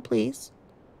 hold please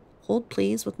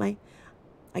with I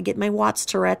get my Watts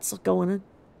Tourette's going.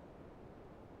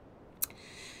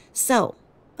 So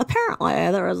apparently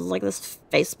there was like this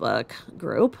Facebook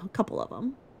group, a couple of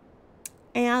them,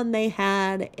 and they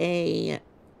had a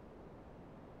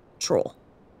troll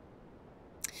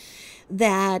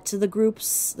that the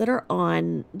groups that are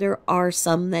on, there are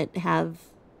some that have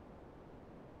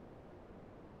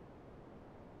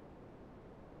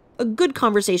a good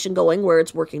conversation going where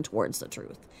it's working towards the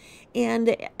truth.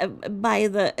 And by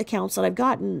the accounts that I've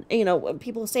gotten,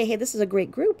 people say, hey, this is a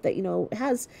great group that,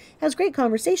 has great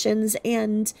conversations,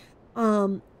 and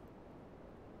they're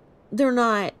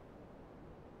not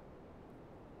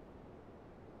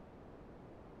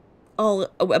all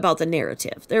about the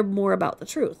narrative. They're more about the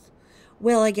truth.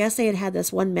 Well, I guess they had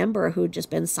this one member who'd just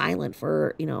been silent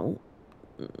for,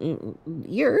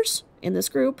 years in this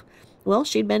group. Well,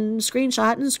 she'd been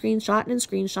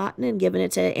screenshotting and giving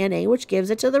it to NA, which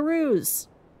gives it to the ruse.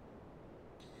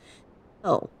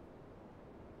 Oh.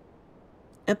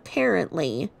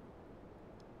 Apparently,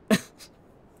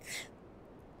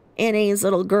 NA's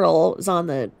little girl is on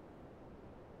the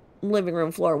living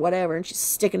room floor, whatever, and she's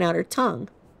sticking out her tongue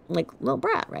like little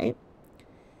brat, right?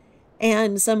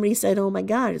 And somebody said, oh my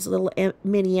God, it's a little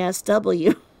mini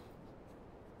SW.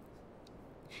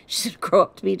 She should grow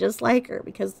up to be just like her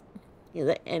because,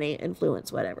 the NA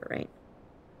influence, whatever, right?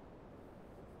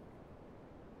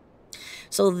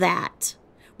 So that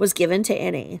was given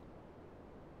to NA.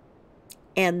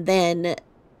 And then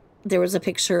there was a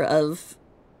picture of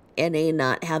NA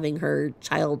not having her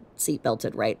child seat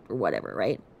belted right or whatever,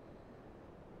 right?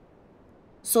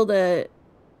 So the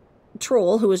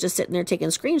troll who was just sitting there taking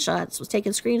screenshots was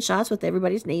taking screenshots with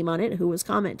everybody's name on it, who was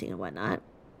commenting and whatnot.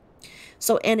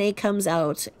 So NA comes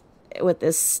out with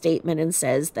this statement and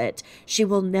says that she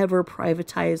will never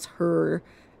privatize her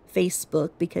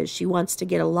Facebook because she wants to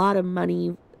get a lot of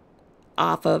money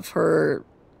off of her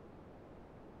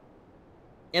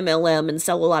MLM and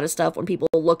sell a lot of stuff when people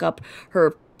look up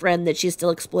her friend that she's still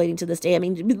exploiting to this day. I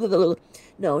mean,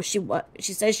 no, she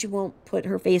says she won't put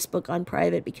her Facebook on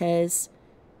private because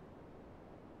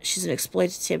she's an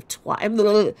exploitative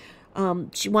twat.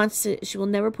 She will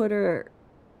never put her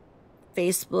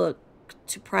Facebook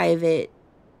to private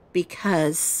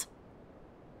because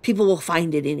people will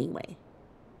find it anyway.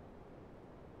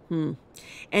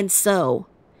 And so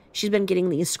she's been getting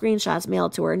these screenshots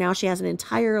mailed to her. Now she has an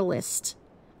entire list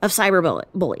of cyber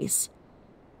bullies.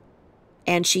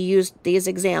 And she used these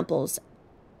examples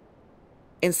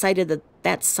and cited that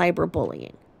that's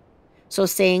cyberbullying. So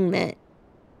saying that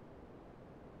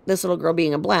this little girl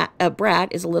being a brat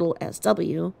is a little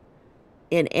SW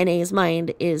in NA's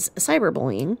mind is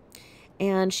cyberbullying.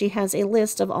 And she has a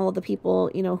list of all of the people,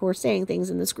 who are saying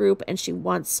things in this group. And she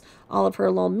wants all of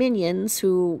her little minions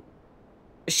who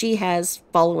she has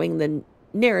following the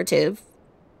narrative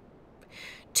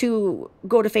to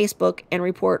go to Facebook and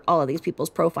report all of these people's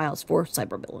profiles for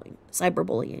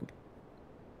cyberbullying.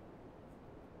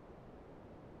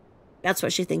 That's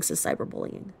what she thinks is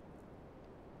cyberbullying.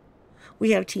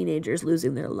 We have teenagers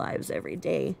losing their lives every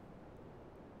day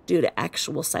due to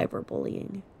actual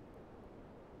cyberbullying.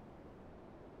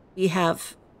 We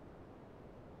have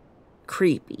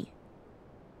creepy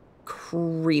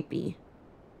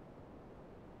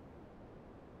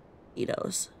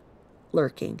pedos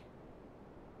lurking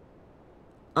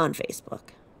on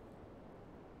Facebook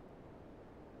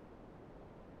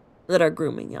that are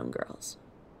grooming young girls.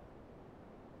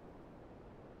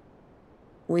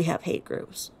 We have hate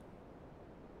groups.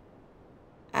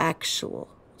 Actual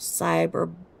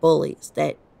cyber bullies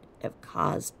that have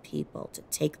caused people to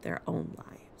take their own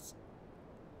lives.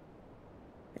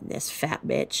 And this fat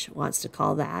bitch wants to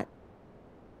call that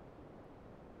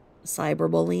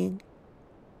cyberbullying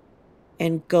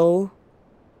and go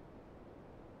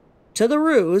to the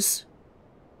ruse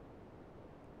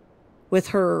with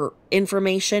her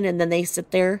information, and then they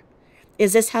sit there.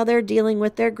 Is this how they're dealing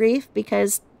with their grief?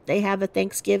 Because they have a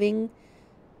Thanksgiving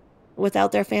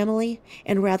without their family,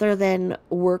 and rather than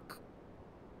work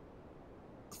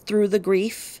through the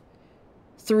grief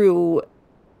through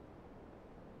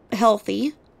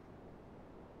healthy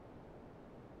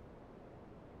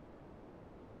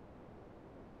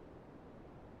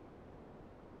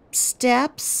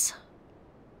steps,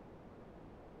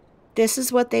 this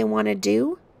is what they want to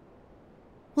do.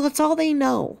 Well, it's all they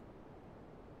know,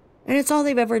 and it's all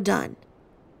they've ever done.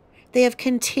 They have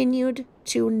continued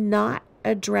to not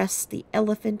address the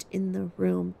elephant in the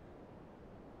room.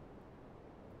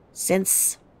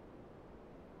 Since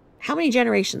how many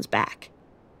generations back?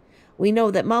 We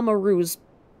know that Mama Rue's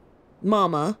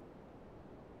mama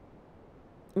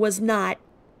was not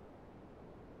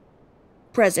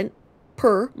present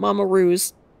per Mama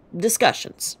Rue's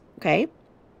discussions, okay?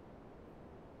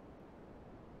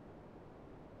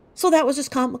 So that was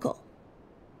just comical.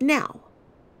 Now,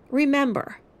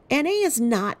 remember, NA is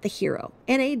not the hero.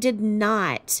 NA did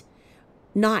not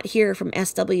hear from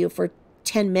SW for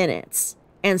 10 minutes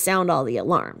and sound all the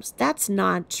alarms. That's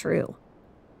not true.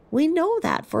 We know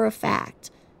that for a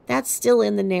fact. That's still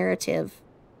in the narrative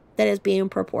that is being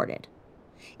purported.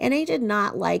 NA did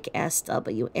not like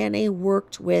SW. NA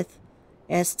worked with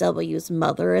SW's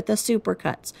mother at the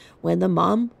Supercuts. When the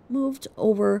mom moved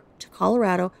over to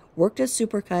Colorado, worked at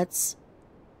Supercuts,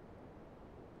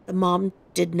 the mom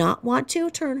did not want to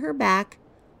turn her back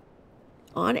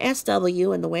on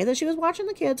SW and the way that she was watching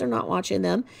the kids or not watching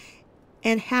them,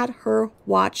 and had her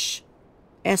watch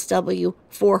SW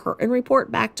for her and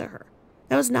report back to her.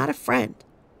 That was not a friend.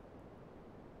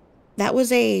 That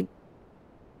was a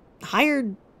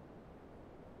hired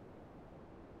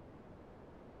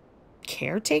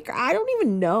caretaker. I don't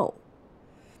even know.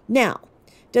 Now,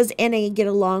 does NA get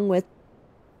along with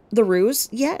the Ruse?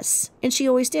 Yes. And she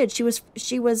always did.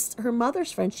 She was her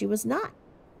mother's friend. She was not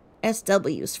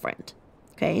SW's friend.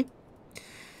 Okay?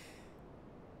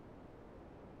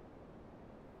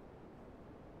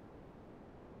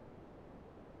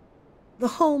 The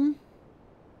home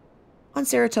on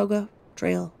Saratoga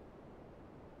Trail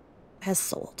has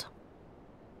sold.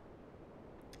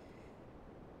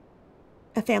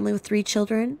 A family with 3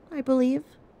 children, I believe.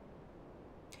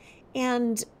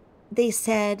 And they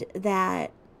said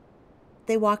that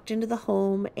they walked into the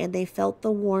home and they felt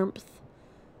the warmth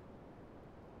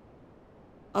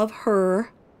of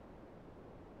her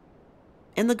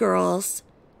and the girls,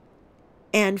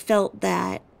 and felt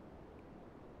that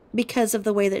because of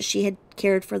the way that she had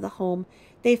cared for the home,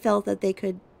 they felt that they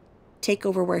could take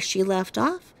over where she left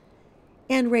off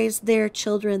and raise their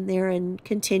children there and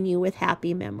continue with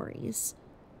happy memories.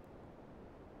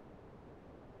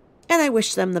 And I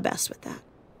wish them the best with that.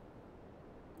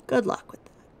 Good luck with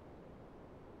that.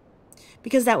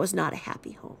 Because that was not a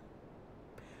happy home.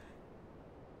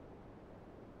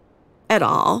 At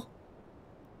all.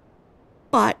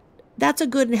 But that's a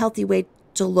good and healthy way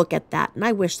to look at that, and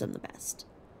I wish them the best.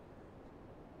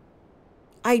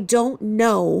 I don't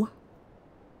know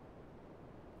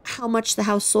how much the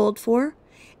house sold for,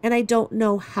 and I don't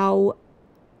know how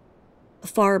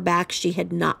far back she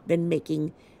had not been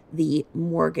making the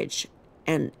mortgage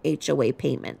and HOA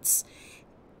payments.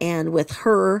 And with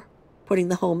her putting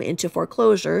the home into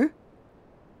foreclosure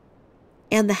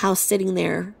and the house sitting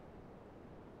there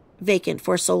vacant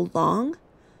for so long,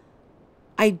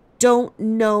 I don't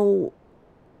know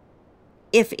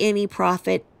if any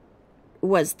profit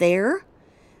was there,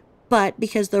 but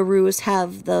because the Ruse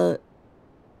have the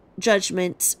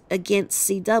judgment against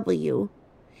CW,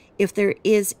 if there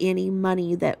is any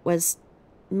money that was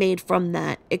made from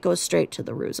that, it goes straight to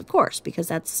the Ruse, of course, because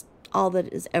that's all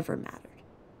that has ever mattered.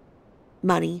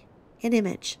 Money and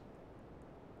image,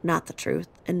 not the truth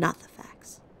and not the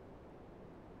facts.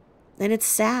 And it's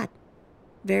sad,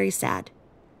 very sad.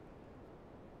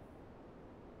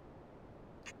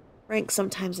 Frank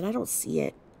sometimes, and I don't see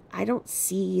it. I don't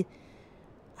see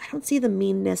the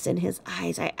meanness in his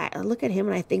eyes. I look at him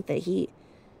and I think that he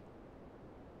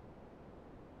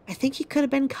could have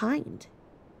been kind.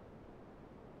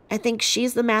 I think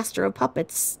she's the master of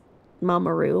puppets,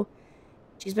 Mama Rue.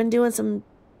 She's been doing some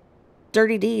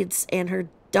dirty deeds, and her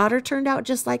daughter turned out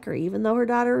just like her, even though her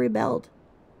daughter rebelled.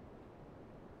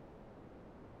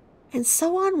 And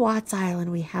so on Watts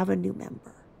Island, we have a new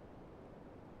member.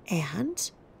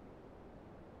 And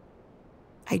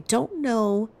I don't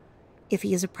know if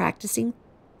he is a practicing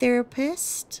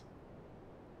therapist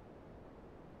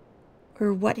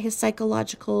or what his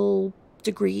psychological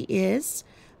degree is,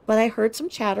 but I heard some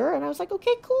chatter and I was like,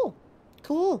 okay,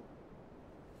 cool.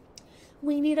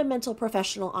 We need a mental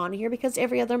professional on here because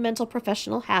every other mental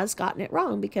professional has gotten it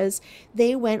wrong because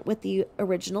they went with the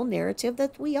original narrative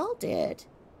that we all did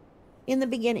in the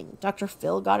beginning. Dr.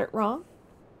 Phil got it wrong.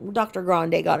 Dr.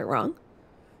 Grande got it wrong.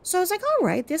 So I was like, all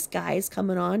right, this guy's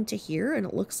coming on to here, and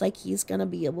it looks like he's going to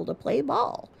be able to play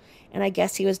ball. And I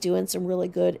guess he was doing some really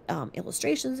good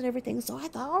illustrations and everything. So I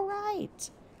thought, all right.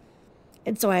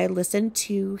 And so I listened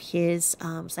to his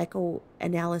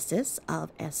psychoanalysis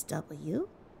of SW.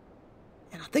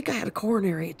 And I think I had a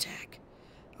coronary attack.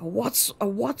 A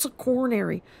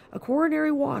coronary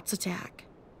Watts attack.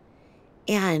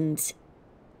 And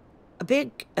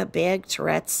a big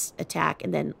Tourette's attack,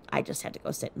 and then I just had to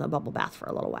go sit in the bubble bath for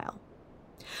a little while.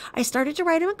 I started to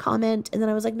write him a comment, and then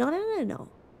I was like, no.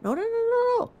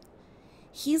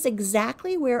 He's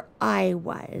exactly where I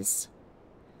was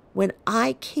when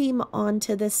I came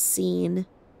onto the scene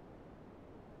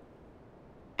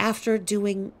after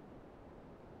doing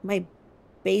my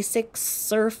basic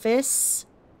surface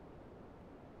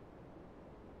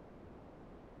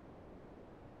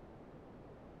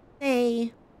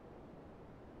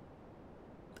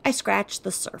I scratched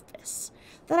the surface,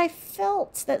 that I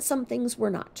felt that some things were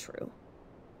not true.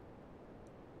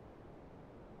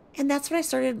 And that's when I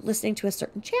started listening to a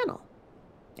certain channel,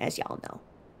 as y'all know.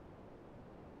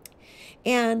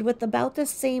 And with about the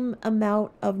same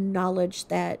amount of knowledge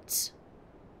that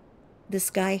this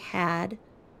guy had,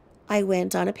 I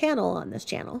went on a panel on this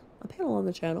channel,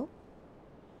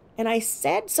 and I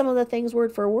said some of the things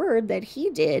word for word that he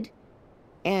did.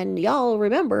 And y'all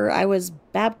remember, I was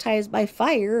baptized by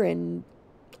fire and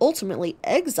ultimately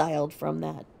exiled from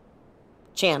that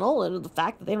channel, and the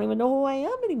fact that they don't even know who I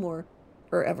am anymore,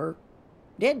 or ever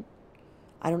did.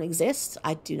 I don't exist.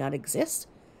 I do not exist.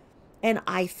 And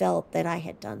I felt that I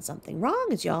had done something wrong,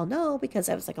 as y'all know, because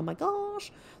I was like, oh my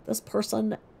gosh, this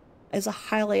person is a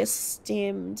highly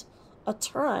esteemed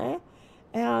attorney,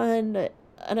 and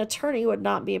an attorney would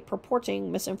not be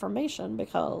purporting misinformation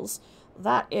because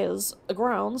that is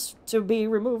grounds to be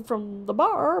removed from the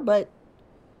bar. But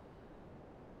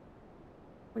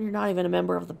when you're not even a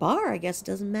member of the bar, I guess it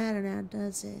doesn't matter now,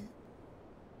 does it?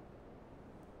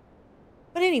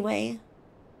 But anyway,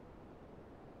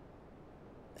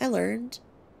 I learned.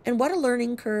 And what a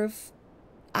learning curve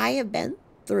I have been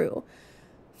through.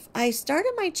 I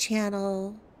started my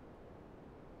channel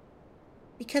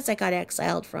because I got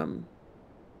exiled from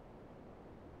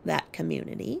that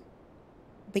community,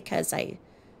 because I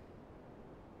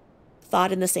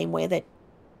thought in the same way that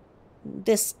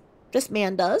this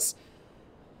man does.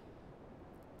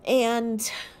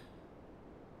 And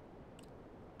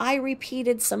I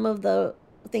repeated some of the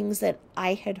things that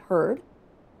I had heard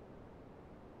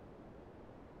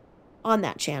on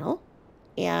that channel,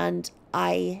 and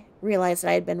I realized that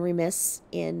I had been remiss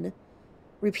in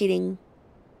repeating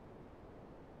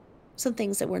some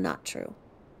things that were not true.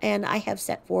 And I have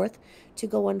set forth to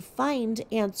go and find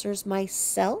answers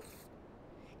myself.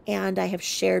 And I have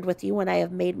shared with you when I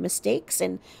have made mistakes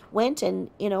and went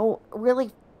and, really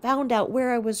found out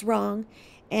where I was wrong,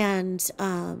 and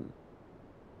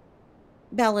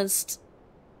balanced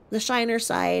the shiner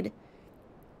side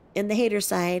and the hater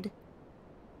side,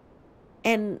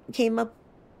 and came up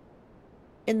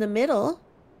in the middle,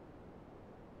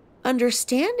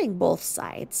 understanding both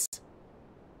sides.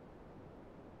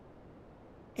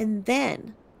 And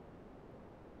then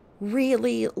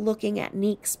really looking at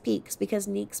Neek's Peaks, because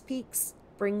Neek's Peaks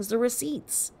brings the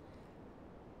receipts.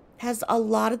 Has a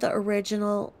lot of the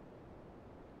original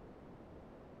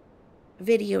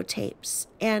videotapes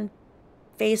and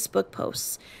Facebook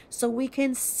posts, so we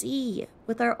can see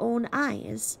with our own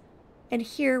eyes and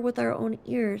hear with our own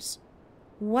ears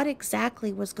what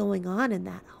exactly was going on in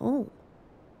that home.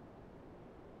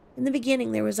 In the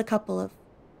beginning, there was a couple of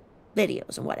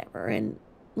videos and whatever, and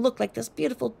looked like this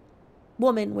beautiful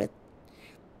woman with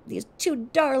these two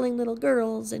darling little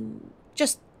girls, and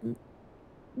just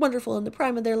wonderful in the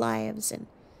prime of their lives. And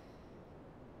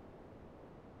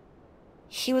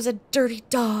he was a dirty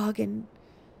dog and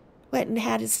went and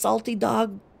had his salty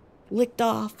dog licked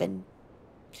off, and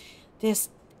this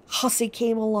hussy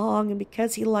came along, and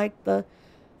because he liked the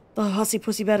hussy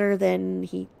pussy better, then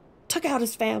he took out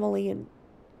his family. And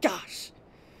gosh,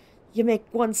 you make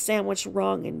one sandwich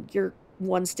wrong and you're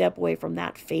one step away from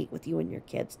that fate with you and your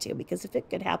kids too. Because if it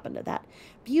could happen to that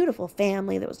beautiful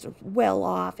family that was well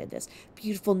off in this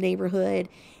beautiful neighborhood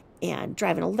and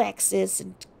driving a Lexus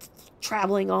and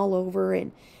traveling all over,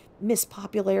 and miss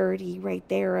popularity right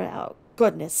there, oh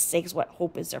goodness sakes, what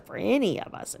hope is there for any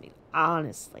of us? I mean,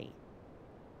 honestly.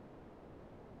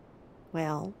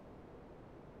 Well,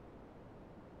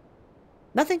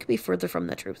 nothing could be further from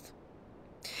the truth.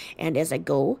 And as I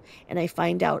go and I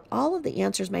find out all of the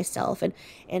answers myself,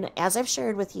 and as I've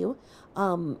shared with you,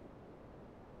 I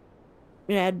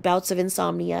had bouts of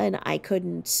insomnia, and I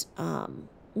couldn't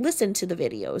listen to the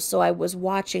videos, so I was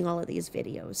watching all of these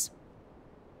videos.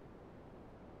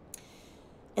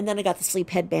 And then I got the sleep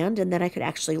headband, and then I could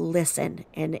actually listen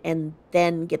and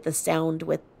then get the sound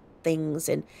with things,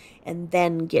 and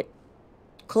then get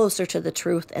closer to the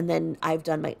truth. And then I've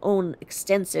done my own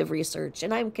extensive research,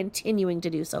 and I'm continuing to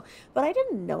do so. But I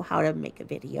didn't know how to make a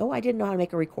video. I didn't know how to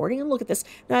make a recording. And look at this.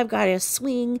 Now I've got a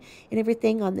swing and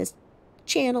everything on this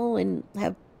channel, and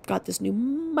have got this new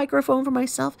microphone for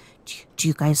myself. Do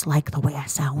you guys like the way I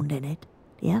sound in it?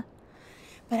 Yeah?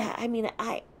 But I mean,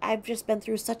 I've just been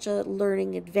through such a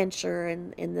learning adventure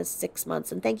in this 6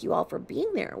 months, and thank you all for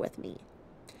being there with me.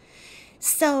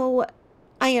 So,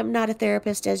 I am not a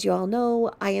therapist, as you all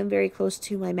know. I am very close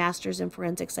to my master's in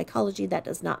forensic psychology. That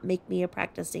does not make me a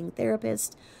practicing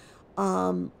therapist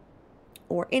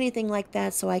or anything like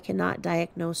that, so I cannot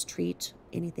diagnose, treat,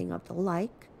 anything of the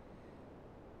like.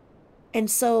 And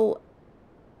so,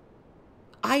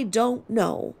 I don't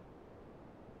know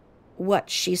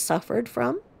what she suffered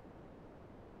from.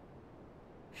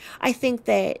 I think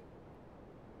that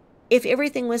if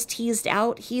everything was teased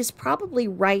out, he's probably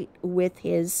right with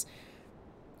his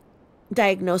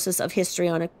diagnosis of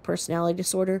histrionic personality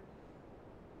disorder.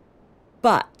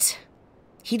 But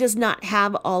he does not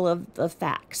have all of the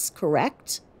facts,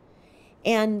 correct?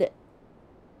 And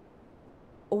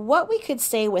what we could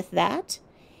say with that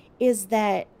is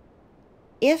that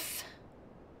if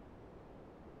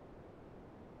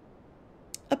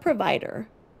a provider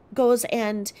goes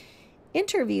and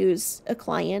interviews a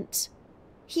client,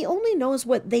 he only knows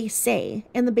what they say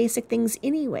and the basic things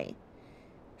anyway.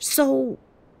 So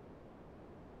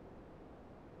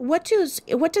what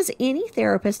does any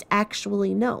therapist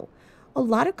actually know? A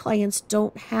lot of clients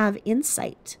don't have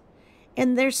insight.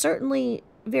 And there's certainly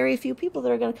very few people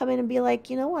that are going to come in and be like,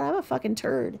 you know what, I'm a fucking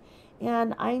turd.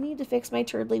 And I need to fix my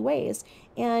turdly ways.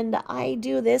 And I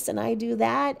do this and I do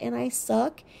that and I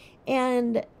suck.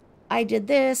 And I did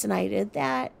this and I did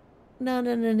that.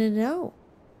 No.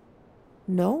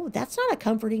 No, that's not a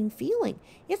comforting feeling.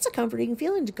 It's a comforting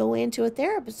feeling to go into a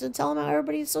therapist and tell them how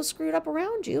everybody's so screwed up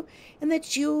around you and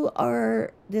that you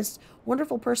are this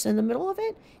wonderful person in the middle of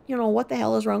it. You know, what the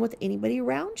hell is wrong with anybody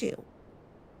around you?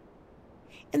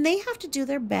 And they have to do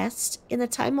their best in the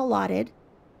time allotted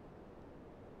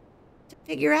to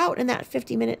figure out in that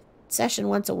 50-minute session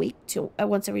once every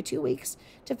 2 weeks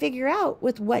to figure out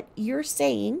with what you're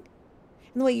saying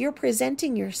and the way you're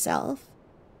presenting yourself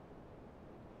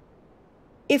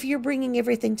if you're bringing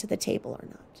everything to the table or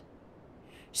not.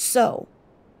 So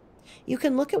you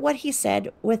can look at what he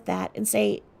said with that and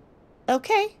say,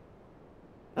 okay,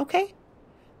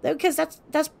 because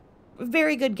that's a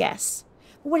very good guess.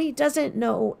 What he doesn't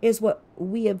know is what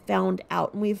we have found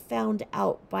out, and we've found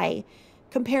out by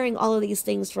comparing all of these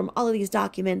things from all of these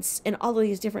documents and all of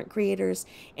these different creators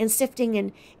and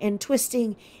sifting and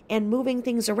twisting and moving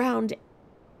things around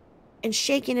and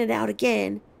shaking it out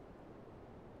again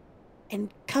and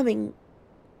coming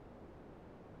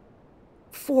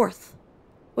forth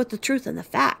with the truth and the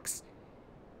facts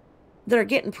that are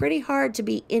getting pretty hard to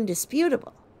be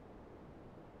indisputable.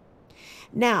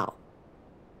 Now,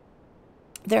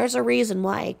 there's a reason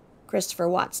why Christopher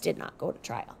Watts did not go to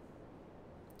trial.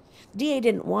 The DA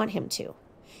didn't want him to.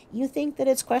 You think that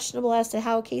it's questionable as to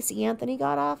how Casey Anthony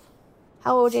got off?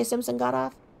 How O.J. Simpson got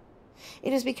off?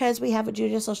 It is because we have a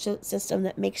judicial system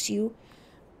that makes you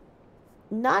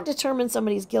not determine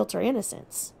somebody's guilt or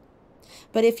innocence.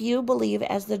 But if you believe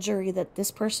as the jury that this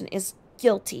person is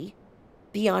guilty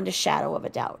beyond a shadow of a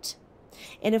doubt,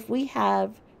 and if we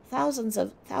have thousands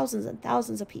and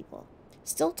thousands of people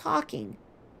still talking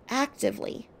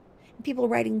actively, and people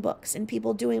writing books and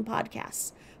people doing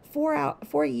podcasts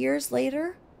 4 years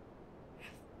later,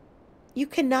 you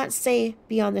cannot say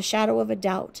beyond the shadow of a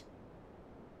doubt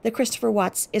that Christopher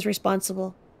Watts is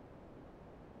responsible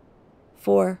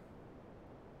for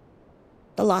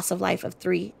the loss of life of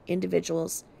 3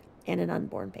 individuals and an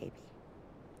unborn baby.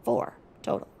 4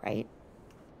 total, right?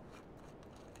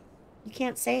 You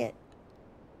can't say it.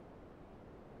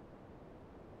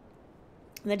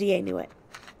 And the DA knew it.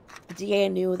 The DA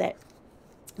knew that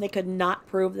they could not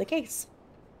prove the case.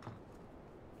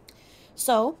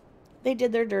 So they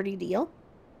did their dirty deal,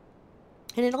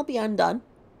 and it'll be undone.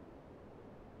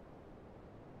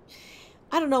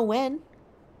 I don't know when,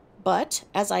 but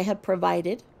as I have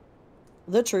provided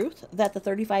the truth that the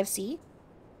 35C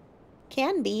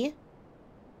can be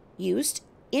used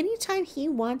anytime he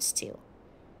wants to.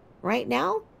 Right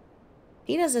now,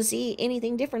 he doesn't see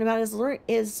anything different about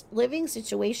his living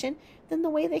situation than the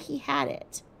way that he had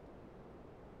it.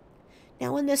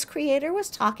 Now, when this creator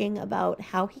was talking about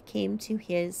how he came to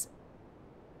his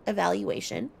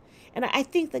evaluation, and I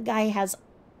think the guy has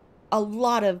a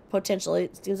lot of potential.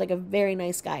 It seems like a very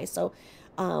nice guy. So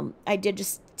I did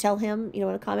just tell him, in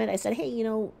a comment, I said, hey,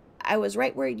 I was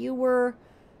right where you were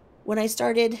when I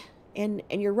started, and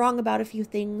you're wrong about a few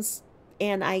things.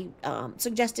 And I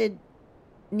suggested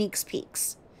Neek's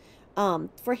Peaks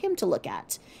for him to look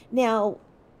at. Now,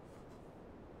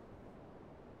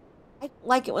 I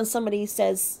like it when somebody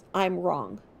says I'm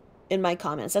wrong. in my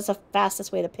comments. That's the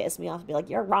fastest way to piss me off. Be like,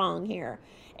 you're wrong here.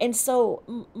 And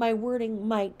so my wording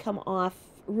might come off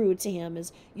rude to him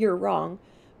as you're wrong,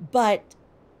 but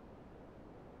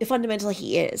fundamentally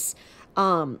he is.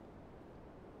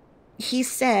 He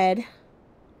said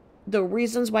the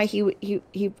reasons why he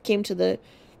came to the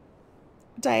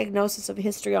diagnosis of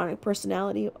histrionic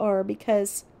personality are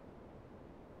because,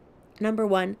 number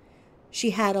one,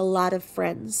 she had a lot of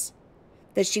friends,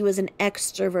 that she was an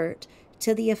extrovert,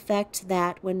 to the effect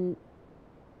that when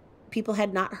people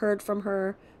had not heard from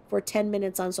her for 10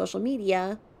 minutes on social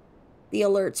media, the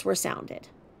alerts were sounded.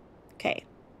 Okay.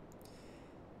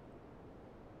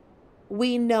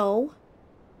 We know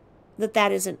that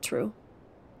that isn't true.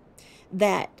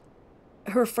 That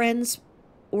her friends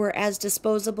were as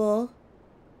disposable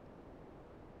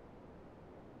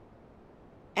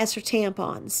as her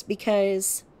tampons,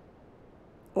 because,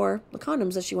 or the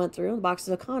condoms that she went through, the boxes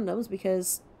of condoms,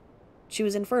 because she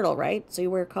was infertile, right? So you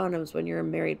wear condoms when you're a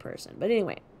married person. But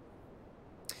anyway,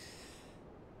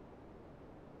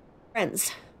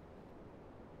 friends.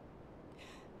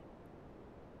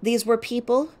 These were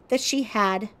people that she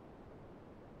had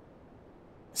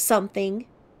something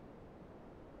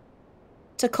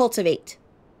to cultivate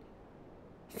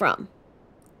from.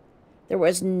 There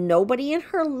was nobody in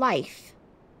her life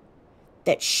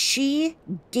that she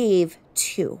gave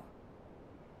to.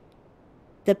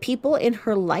 The people in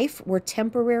her life were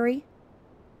temporary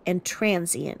and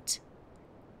transient.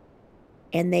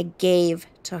 And they gave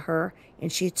to her,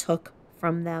 and she took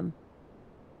from them.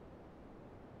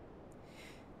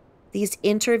 These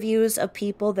interviews of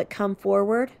people that come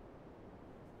forward,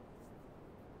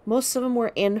 most of them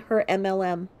were in her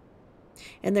MLM.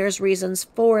 And there's reasons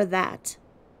for that.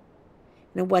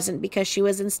 And it wasn't because she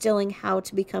was instilling how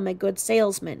to become a good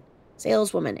saleswoman.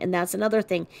 And that's another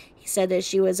thing. He said that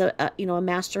she was a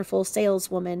masterful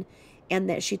saleswoman, and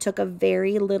that she took a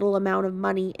very little amount of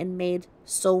money and made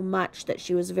so much that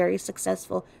she was very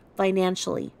successful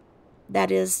financially.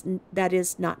 That is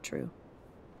not true.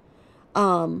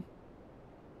 The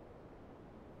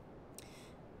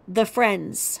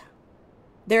friends.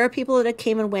 There are people that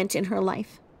came and went in her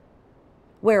life.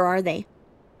 Where are they?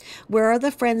 Where are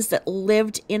the friends that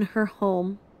lived in her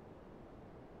home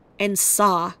and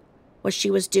saw what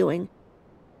she was doing?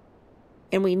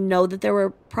 And we know that there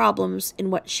were problems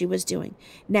in what she was doing.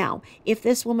 Now, if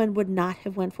this woman would not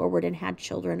have went forward and had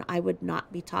children, I would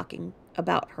not be talking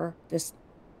about her this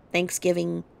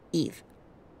Thanksgiving Eve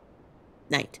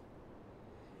night.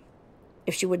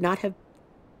 If she would not have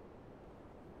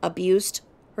abused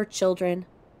her children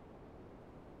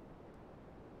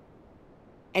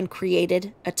and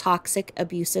created a toxic,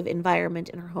 abusive environment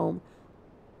in her home,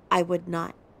 I would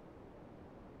not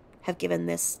have given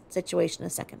this situation a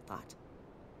second thought.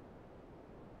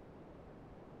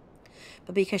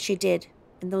 But because she did,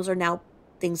 and those are now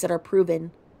things that are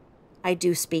proven, I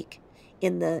do speak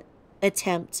in the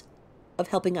attempt of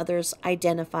helping others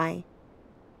identify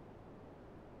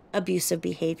abusive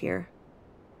behavior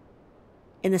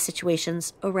in the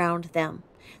situations around them.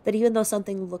 That even though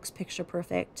something looks picture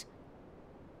perfect,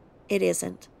 it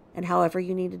isn't. And however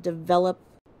you need to develop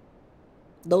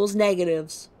those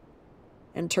negatives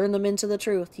and turn them into the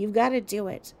truth, you've got to do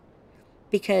it.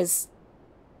 Because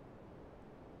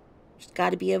there's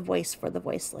got to be a voice for the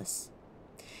voiceless.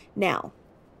 Now,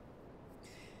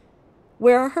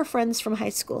 where are her friends from high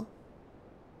school?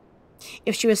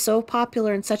 If she was so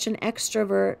popular and such an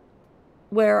extrovert,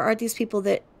 where are these people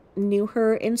that knew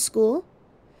her in school?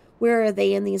 Where are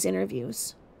they in these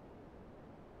interviews?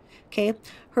 Okay,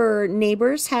 her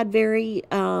neighbors had very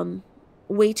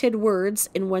weighted words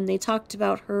in when they talked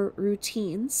about her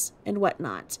routines and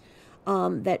whatnot.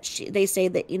 They say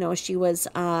that she was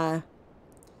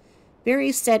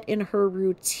very set in her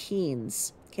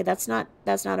routines. Okay, that's not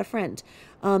a friend.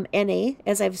 NA,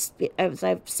 as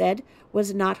I've said,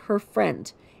 was not her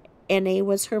friend. NA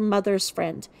was her mother's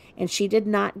friend, and she did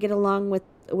not get along with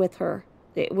her.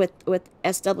 With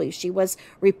SW. She was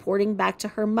reporting back to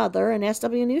her mother, and SW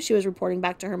knew she was reporting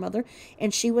back to her mother,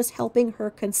 and she was helping her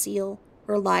conceal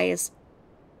her lies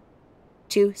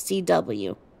to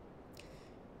CW.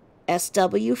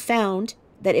 SW found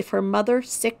that if her mother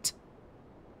sicked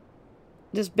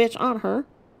this bitch on her,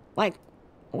 like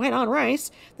white on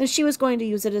rice, then she was going to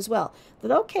use it as well.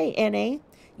 That, okay, NA,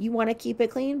 you want to keep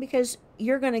it clean because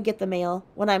you're going to get the mail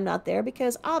when I'm not there,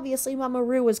 because obviously Mama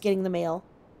Rue was getting the mail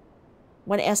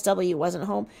when SW wasn't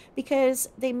home, because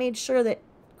they made sure that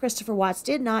Christopher Watts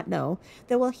did not know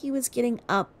that while he was getting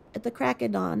up at the crack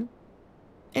of dawn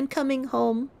and coming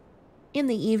home in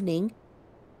the evening,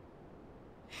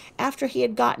 after he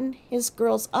had gotten his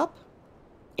girls up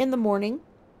in the morning,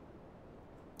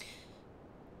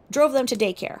 drove them to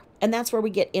daycare. And that's where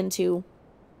we get into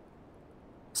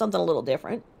something a little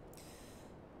different.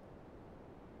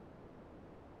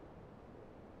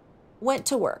 Went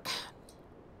to work.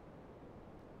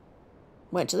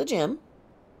 Went to the gym.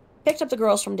 Picked up the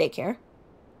girls from daycare.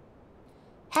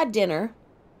 Had dinner.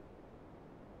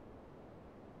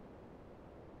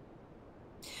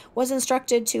 Was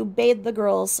instructed to bathe the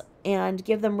girls and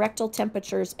give them rectal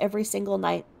temperatures every single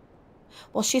night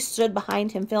while she stood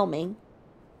behind him filming.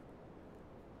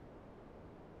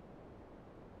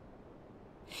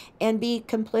 And be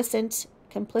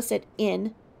complicit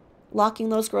in locking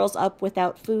those girls up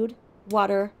without food,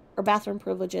 water, or bathroom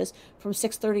privileges from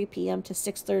 6:30 p.m. to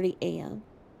 6:30 a.m.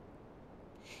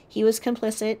 He was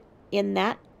complicit in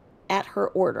that at her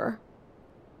order.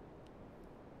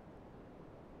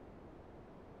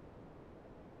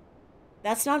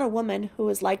 That's not a woman who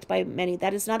is liked by many.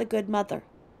 That is not a good mother.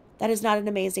 That is not an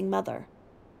amazing mother.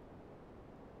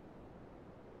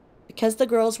 Because the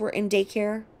girls were in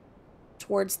daycare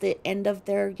towards the end of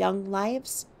their young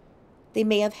lives, they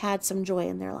may have had some joy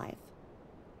in their life.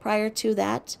 Prior to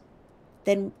that,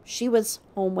 then she was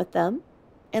home with them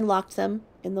and locked them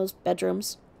in those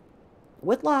bedrooms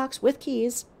with locks, with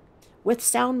keys, with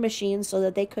sound machines so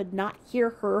that they could not hear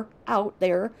her out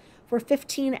there for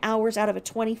 15 hours out of a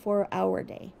 24-hour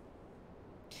day.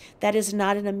 That is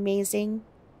not an amazing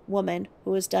woman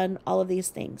who has done all of these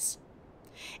things.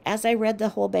 As I read the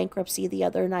whole bankruptcy the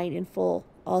other night in full,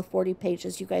 all 40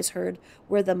 pages, you guys heard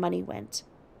where the money went.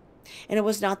 And it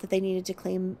was not that they needed to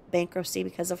claim bankruptcy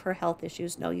because of her health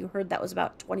issues. No, you heard that was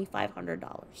about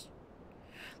 $2,500.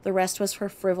 The rest was for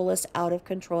frivolous,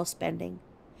 out-of-control spending.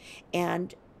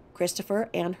 And Christopher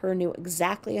and her knew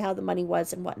exactly how the money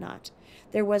was and whatnot.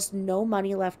 There was no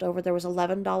money left over. There was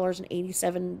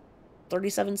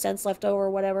 $11.37 left over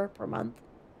or whatever per month.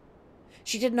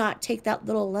 She did not take that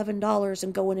little $11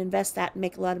 and go and invest that and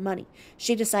make a lot of money.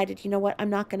 She decided, you know what,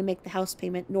 I'm not going to make the house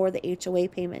payment nor the HOA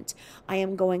payment. I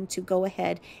am going to go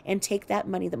ahead and take that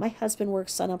money that my husband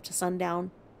works sun up to sundown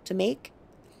to make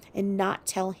and not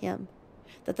tell him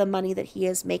that the money that he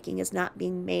is making is not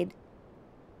being made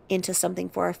into something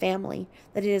for our family,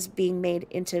 that it is being made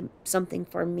into something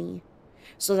for me,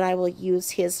 so that I will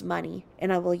use his money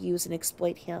and I will use and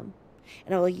exploit him.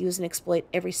 And I will use and exploit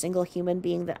every single human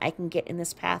being that I can get in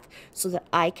this path so that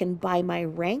I can buy my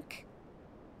rank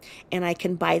and I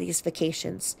can buy these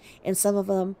vacations. And some of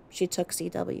them she took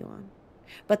CW on.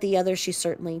 But the others she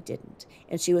certainly didn't.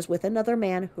 And she was with another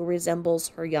man who resembles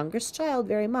her youngest child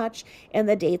very much. And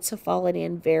the dates have fallen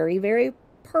in very, very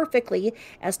perfectly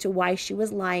as to why she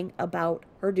was lying about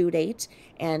her due date.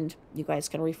 And you guys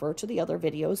can refer to the other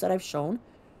videos that I've shown.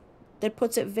 That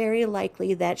puts it very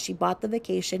likely that she bought the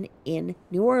vacation in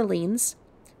New Orleans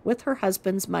with her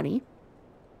husband's money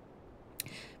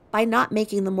by not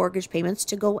making the mortgage payments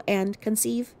to go and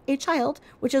conceive a child,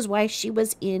 which is why she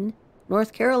was in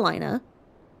North Carolina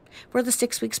for the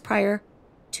 6 weeks prior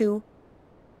to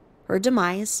her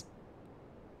demise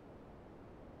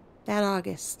that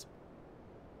August.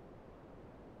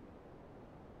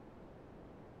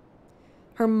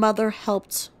 Her mother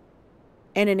helped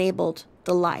and enabled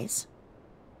the lies.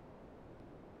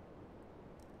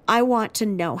 I want to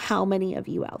know how many of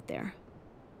you out there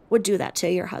would do that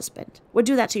to your husband, would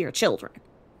do that to your children,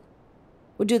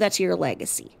 would do that to your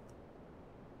legacy.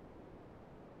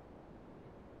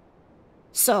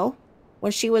 So,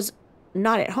 when she was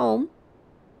not at home,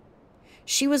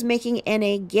 she was making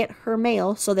NA get her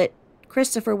mail so that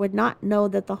Christopher would not know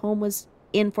that the home was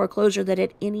in foreclosure, that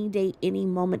at any day, any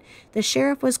moment, the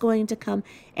sheriff was going to come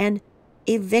and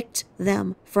evict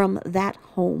them from that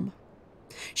home.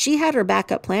 She had her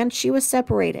backup plan. She was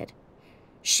separated.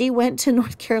 She went to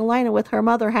North Carolina with her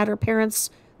mother, had her parents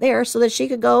there so that she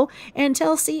could go and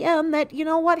tell CM that, you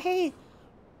know what, hey.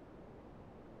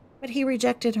 But he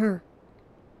rejected her.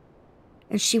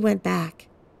 And she went back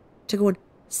to go and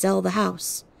sell the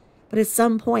house. But at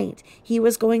some point, he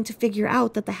was going to figure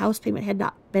out that the house payment had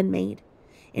not been made.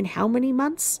 In how many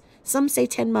months? Some say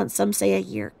 10 months, some say a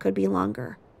year, could be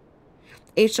longer.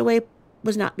 HOA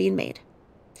was not being made.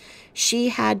 She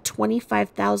had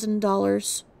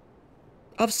 $25,000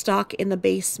 of stock in the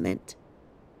basement.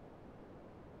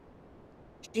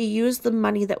 She used the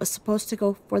money that was supposed to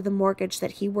go for the mortgage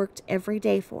that he worked every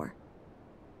day for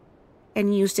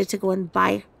and used it to go and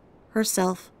buy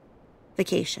herself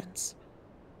vacations.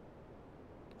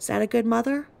 Is that a good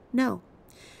mother? No.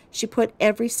 She put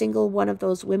every single one of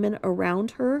those women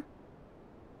around her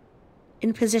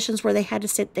in positions where they had to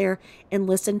sit there and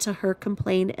listen to her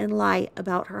complain and lie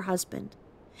about her husband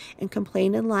and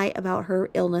complain and lie about her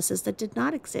illnesses that did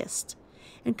not exist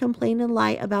and complain and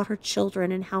lie about her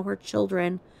children and how her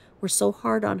children were so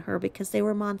hard on her because they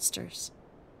were monsters.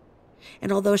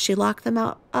 And although she locked them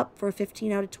up for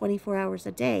 15 out of 24 hours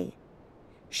a day,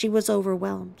 she was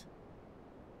overwhelmed.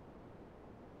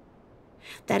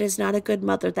 That is not a good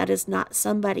mother. That is not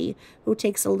somebody who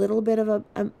takes a little bit of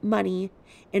a money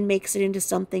and makes it into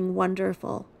something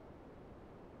wonderful.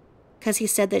 Because he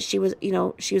said that she was,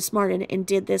 she was smart and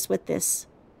did this with this.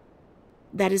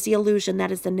 That is the illusion.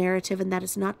 That is the narrative, and that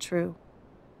is not true.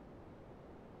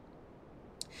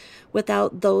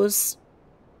 Without those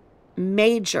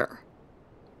major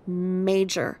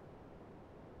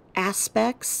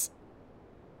aspects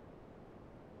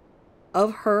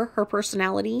of her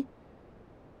personality,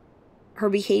 her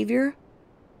behavior,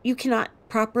 you cannot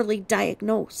properly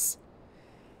diagnose.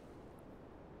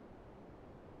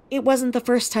 It wasn't the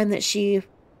first time that she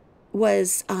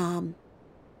was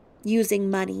using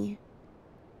money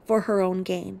for her own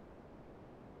gain.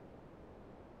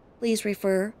 Please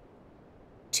refer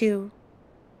to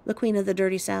the Queen of the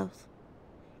Dirty South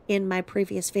in my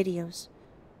previous videos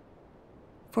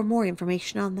for more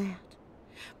information on that.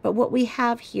 But what we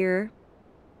have here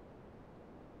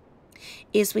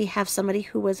is we have somebody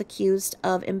who was accused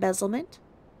of embezzlement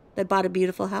that bought a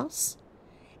beautiful house.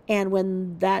 And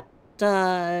when that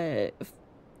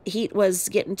heat was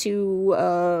getting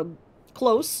too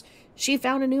close, she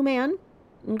found a new man,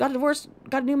 got a divorce,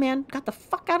 got a new man, got the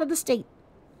fuck out of the state.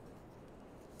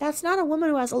 That's not a woman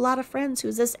who has a lot of friends,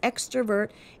 who's this extrovert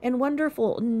and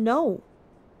wonderful. No.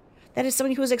 That is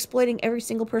somebody who is exploiting every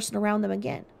single person around them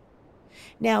again.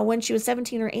 Now, when she was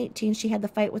 17 or 18, she had the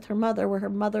fight with her mother where her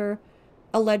mother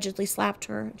allegedly slapped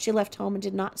her. She left home and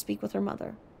did not speak with her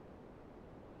mother.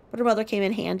 But her mother came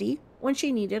in handy when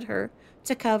she needed her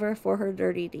to cover for her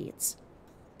dirty deeds.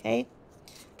 Okay?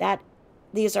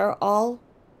 These are all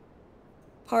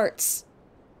parts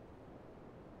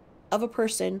of a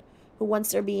person who,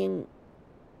 once they're being...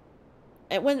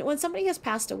 When somebody has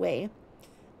passed away,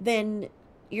 then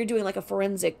you're doing like a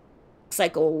forensic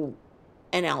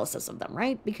psychoanalysis of them,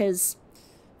 right? Because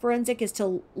forensic is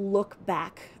to look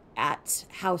back at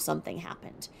how something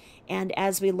happened. And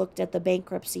as we looked at the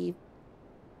bankruptcy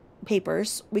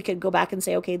papers, we could go back and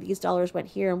say, okay, these dollars went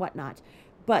here and whatnot.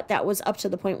 But that was up to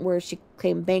the point where she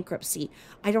claimed bankruptcy.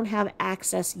 I don't have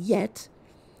access yet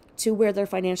to where their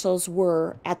financials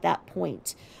were at that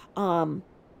point. A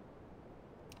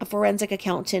forensic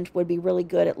accountant would be really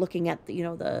good at looking at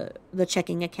the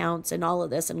checking accounts and all of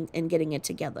this and getting it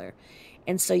together.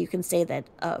 And so you can say that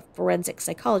a forensic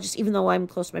psychologist, even though I'm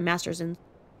close to my master's in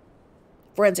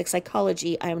forensic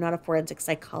psychology, I am not a forensic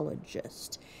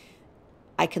psychologist.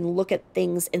 I can look at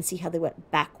things and see how they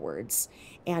went backwards.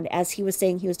 And as he was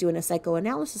saying, he was doing a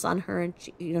psychoanalysis on her, and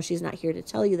she's not here to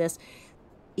tell you this.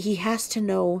 He has to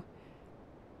know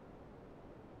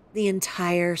the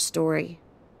entire story.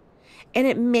 And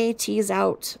it may tease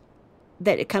out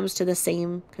that it comes to the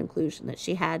same conclusion, that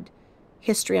she had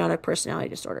histrionic personality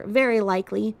disorder. Very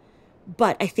likely,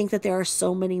 but I think that there are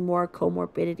so many more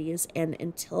comorbidities, and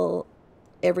until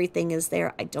everything is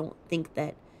there, I don't think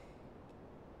that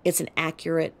it's an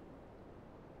accurate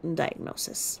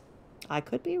diagnosis. I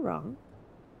could be wrong.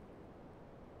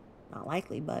 Not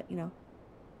likely, but,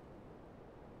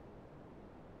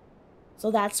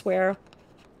 So that's where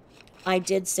I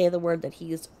did say the word that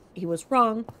he was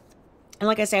wrong. And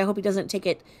like I say, I hope he doesn't take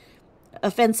it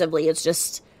offensively. It's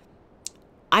just,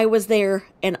 I was there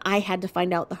and I had to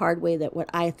find out the hard way that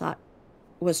what I thought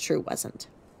was true wasn't.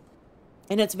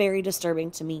 And it's very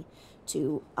disturbing to me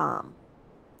to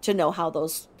know how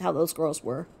those girls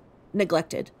were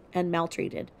neglected and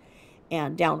maltreated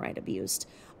and downright abused.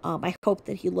 I hope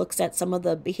that he looks at some of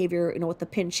the behavior, with the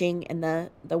pinching and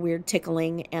the weird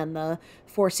tickling and the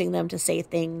forcing them to say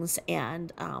things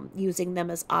and using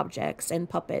them as objects and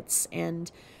puppets,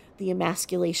 and the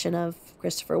emasculation of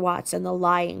Christopher Watts and the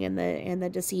lying and the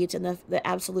deceit and the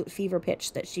absolute fever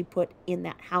pitch that she put in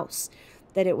that house.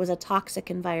 That it was a toxic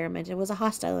environment. It was a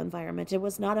hostile environment. It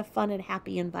was not a fun and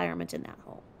happy environment in that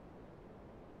home.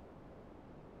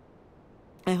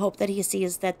 I hope that he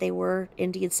sees that they were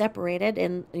indeed separated,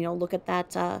 and, look at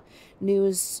that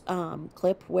news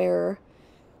clip where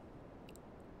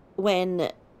when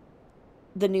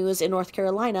the news in North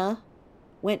Carolina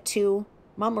went to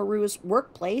Mama Rue's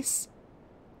workplace,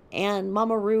 and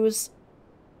Mama Rue's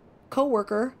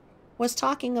co-worker was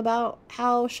talking about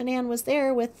how Shanann was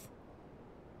there with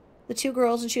the two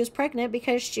girls and she was pregnant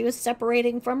because she was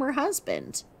separating from her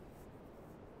husband.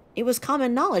 It was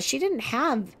common knowledge. She didn't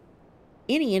have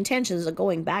any intentions of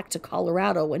going back to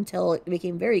Colorado until it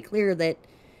became very clear that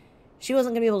she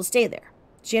wasn't going to be able to stay there.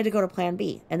 She had to go to Plan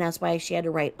B, and that's why she had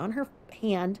to write on her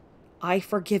hand I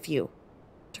forgive you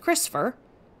to Christopher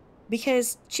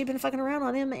because she'd been fucking around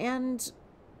on him and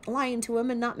lying to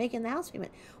him and not making the house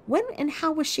payment. When and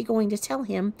how was she going to tell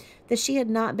him that she had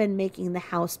not been making the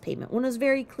house payment when it was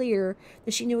very clear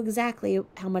that she knew exactly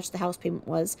how much the house payment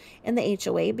was and the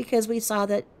HOA, because we saw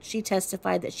that she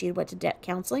testified that she had went to debt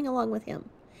counseling along with him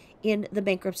in the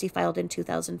bankruptcy filed in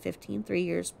 2015, 3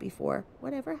 years before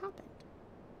whatever happened.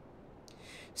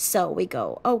 So we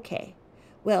go, okay,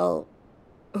 well,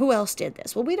 who else did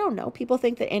this? Well, we don't know. People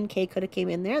think that NK could have came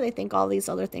in there. They think all these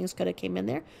other things could have came in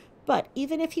there. But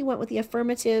even if he went with the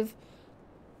affirmative,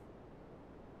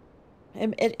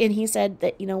 and he said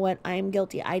that, you know what, I am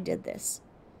guilty, I did this,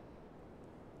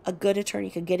 a good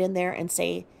attorney could get in there and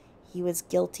say he was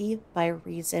guilty by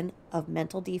reason of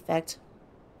mental defect,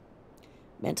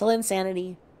 mental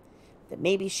insanity, that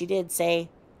maybe she did say,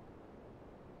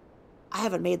 I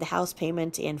haven't made the house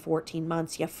payment in 14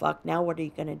 months, you fuck, now what are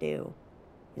you going to do?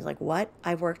 He's like, what?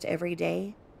 I've worked every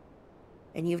day,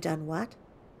 and you've done what?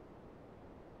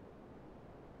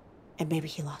 And maybe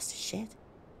he lost his shit.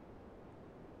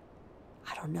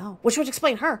 I don't know. Which would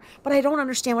explain her, but I don't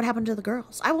understand what happened to the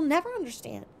girls. I will never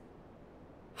understand.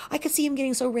 I could see him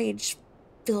getting so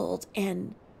rage-filled,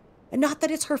 and not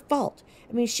that it's her fault.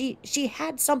 I mean, she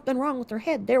had something wrong with her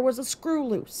head. There was a screw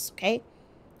loose, okay?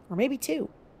 Or maybe two.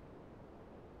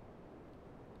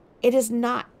 It is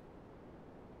not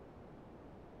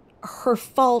her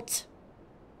fault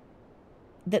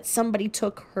that somebody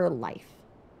took her life.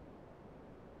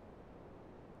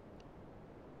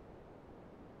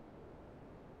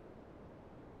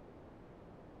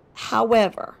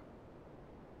 However,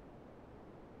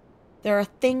 there are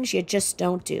things you just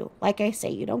don't do. Like I say,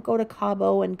 you don't go to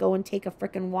Cabo and go and take a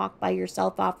frickin' walk by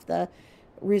yourself off the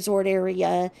resort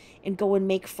area and go and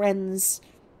make friends.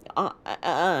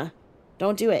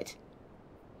 Don't do it.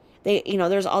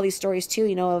 There's all these stories too,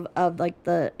 of like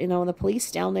the police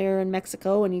down there in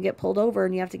Mexico, and you get pulled over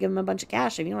and you have to give them a bunch of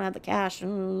cash. If you don't have the cash,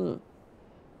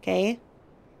 okay?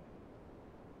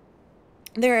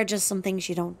 There are just some things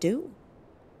you don't do.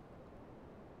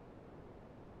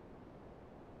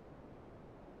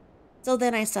 So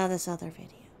then I saw this other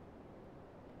video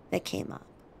that came up.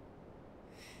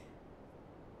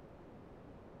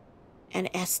 And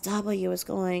SW was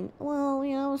going, well,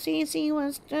 Cece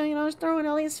was, throwing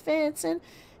all these fits, and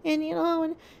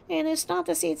it's not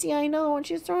the Cece I know, and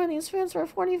she's throwing these fits for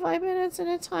 45 minutes at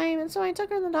a time, and so I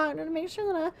took her to the doctor to make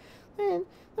sure that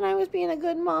I was being a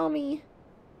good mommy.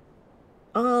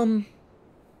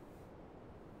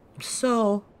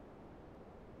 So,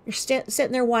 you're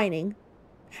sitting there whining.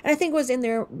 And I think it was in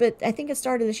there, but I think it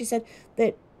started that she said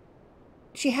that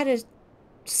she had to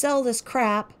sell this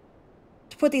crap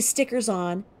to put these stickers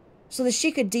on so that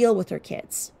she could deal with her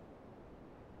kids.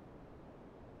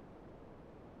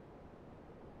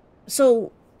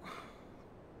 So,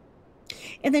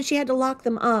 and then she had to lock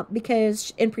them up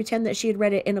and pretend that she had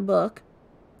read it in a book,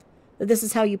 that this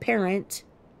is how you parent.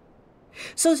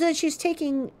 So then she's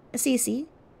taking Cece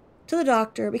to the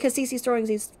doctor because Cece's throwing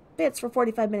these fits for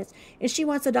 45 minutes, and she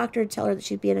wants the doctor to tell her that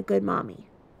she's being a good mommy.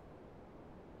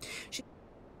 She's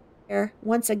there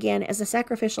once again as a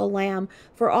sacrificial lamb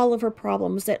for all of her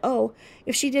problems, that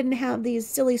if she didn't have these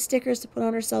silly stickers to put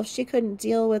on herself, she couldn't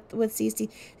deal with Cece.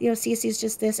 Cece's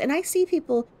just this. And I see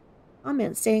people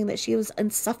comment saying that she was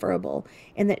insufferable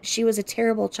and that she was a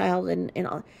terrible child, and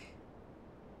all.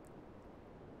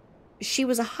 She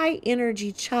was a high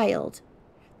energy child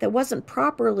that wasn't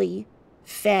properly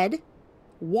fed,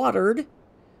 watered,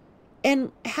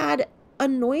 and had a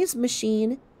noise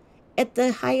machine at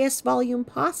the highest volume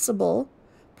possible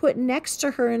put next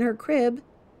to her in her crib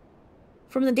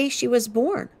from the day she was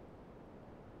born.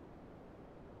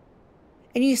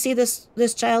 And you see this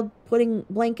child putting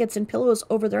blankets and pillows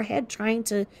over their head, trying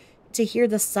to hear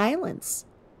the silence.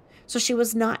 So she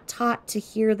was not taught to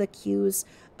hear the cues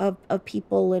of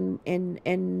people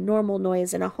and normal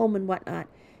noise in a home and whatnot.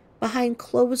 Behind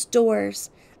closed doors,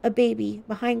 a baby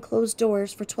behind closed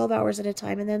doors for 12 hours at a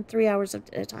time, and then 3 hours at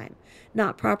a time.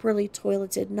 Not properly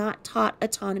toileted, not taught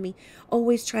autonomy,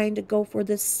 always trying to go for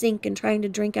the sink and trying to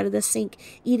drink out of the sink,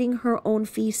 eating her own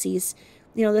feces,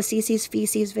 the Cece's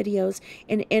feces videos,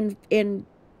 and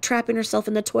trapping herself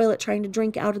in the toilet, trying to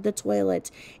drink out of the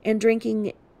toilet, and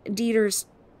drinking Dieter's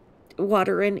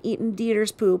water and eating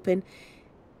Dieter's poop. And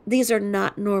these are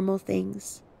not normal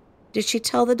things. Did she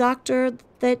tell the doctor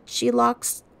that she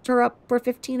locks her up for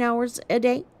 15 hours a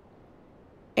day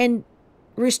and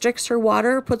restricts her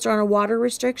water, puts her on a water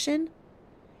restriction,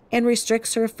 and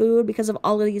restricts her food because of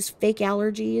all of these fake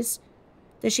allergies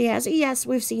that she has. Yes,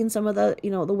 we've seen some of the,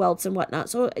 the welts and whatnot.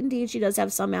 So indeed, she does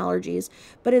have some allergies,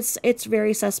 but it's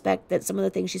very suspect that some of the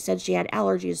things she said she had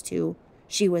allergies to,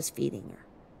 she was feeding her.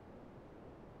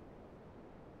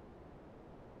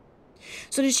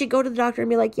 So did she go to the doctor and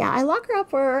be like, yeah, I lock her up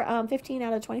for 15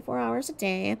 out of 24 hours a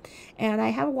day, and I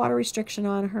have a water restriction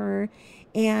on her,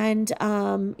 and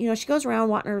she goes around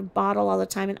wanting her bottle all the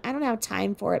time, and I don't have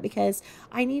time for it because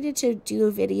I needed to do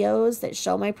videos that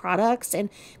show my products, and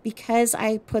because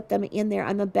I put them in there,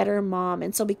 I'm a better mom,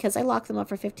 and so because I lock them up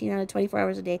for 15 out of 24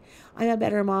 hours a day, I'm a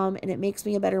better mom, and it makes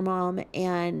me a better mom,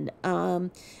 and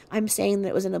I'm saying that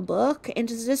it was in a book, and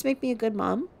does this make me a good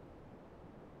mom?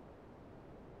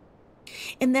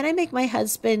 And then I make my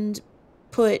husband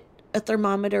put a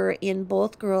thermometer in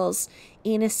both girls'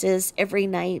 anuses every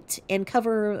night and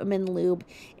cover them in lube.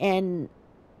 And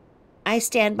I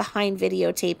stand behind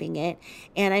videotaping it,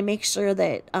 and I make sure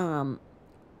that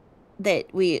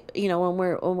that we, when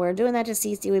we're doing that to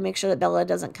Cece, we make sure that Bella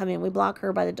doesn't come in. We block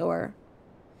her by the door,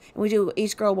 and we do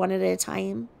each girl one at a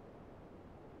time.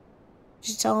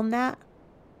 Did you tell him that?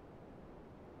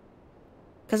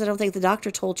 Because I don't think the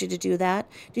doctor told you to do that.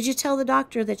 Did you tell the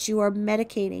doctor that you are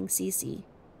medicating Cece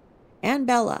and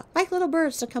Bella like little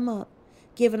birds to come up,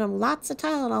 giving them lots of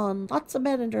Tylenol and lots of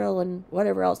Benadryl and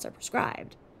whatever else they're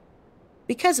prescribed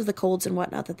because of the colds and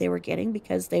whatnot that they were getting,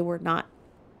 because they were not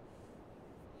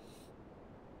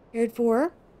cared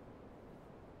for,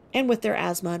 and with their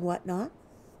asthma and whatnot,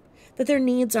 that their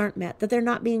needs aren't met, that they're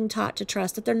not being taught to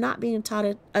trust, that they're not being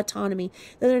taught autonomy,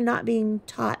 that they're not being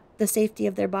taught the safety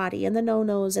of their body and the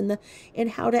no-nos and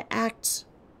how to act.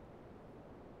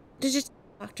 Did you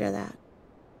doctor that?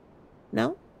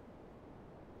 No?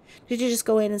 Did you just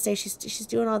go in and say she's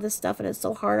doing all this stuff and it's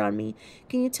so hard on me?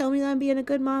 Can you tell me that I'm being a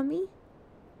good mommy?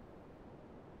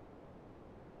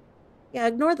 Yeah,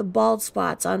 ignore the bald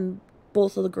spots on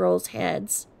both of the girls'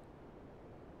 heads.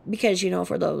 Because,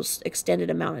 for those extended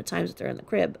amount of times that they're in the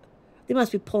crib, they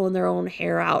must be pulling their own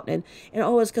hair out. And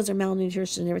oh, it's because they're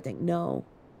malnutrition and everything. No.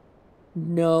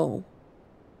 No.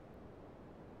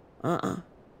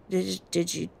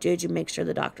 Did you make sure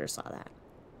the doctor saw that?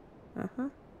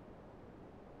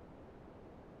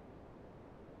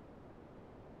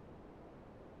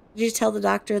 Did you tell the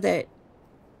doctor that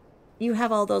you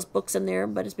have all those books in there,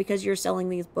 but it's because you're selling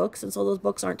these books, and so those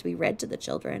books aren't to be read to the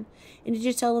children? And did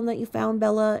you tell them that you found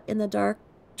Bella in the dark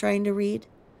trying to read,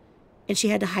 and she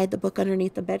had to hide the book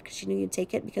underneath the bed because she knew you'd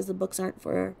take it, because the books aren't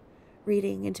for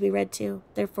reading and to be read to.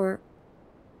 They're for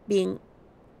being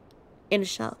in a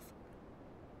shelf.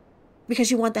 Because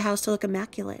you want the house to look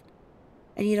immaculate,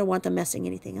 and you don't want them messing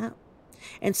anything up.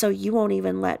 And so you won't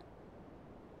even let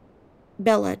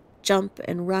Bella jump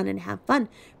and run and have fun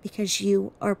because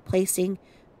you are placing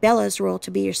Bella's role to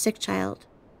be your sick child,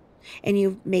 and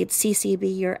you've made Cece be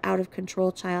your out of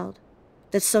control child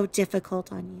that's so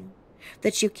difficult on you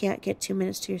that you can't get 2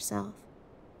 minutes to yourself,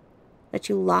 that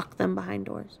you lock them behind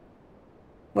doors.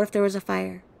 What if there was a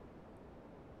fire?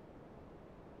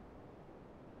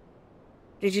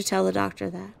 Did you tell the doctor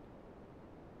that?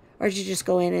 Or did you just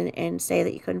go in and say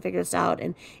that you couldn't figure this out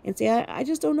and say, I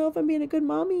just don't know if I'm being a good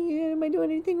mommy. Am I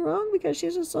doing anything wrong? Because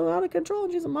she's just so out of control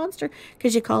and she's a monster.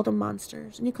 Because you called them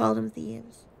monsters and you called them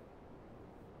thieves.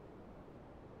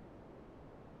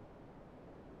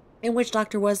 And which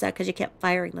doctor was that? Because you kept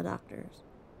firing the doctors.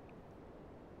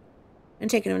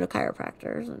 And taking them to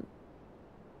chiropractors. And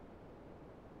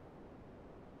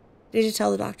did you tell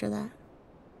the doctor that?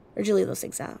 Or did you leave those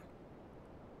things out?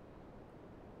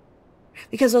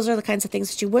 Because those are the kinds of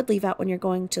things that you would leave out when you're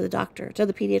going to the doctor, to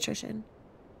the pediatrician,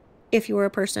 if you were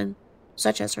a person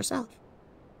such as herself.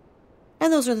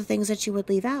 And those are the things that you would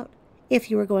leave out if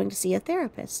you were going to see a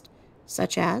therapist,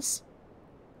 such as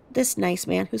this nice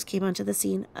man who's came onto the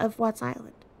scene of Watts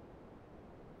Island.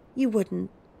 You wouldn't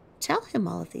tell him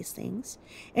all of these things,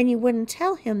 and you wouldn't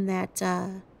tell him that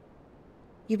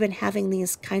you've been having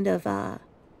these kind of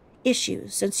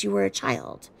issues since you were a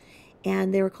child.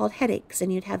 And they were called headaches,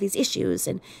 and you'd have these issues,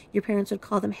 and your parents would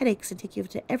call them headaches and take you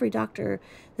to every doctor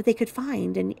that they could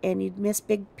find, and you'd miss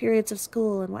big periods of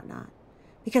school and whatnot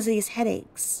because of these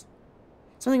headaches.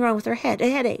 Something wrong with their head,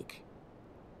 a headache.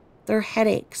 They're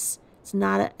headaches. It's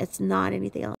not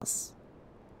anything else.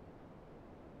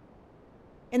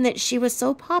 And that she was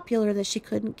so popular that she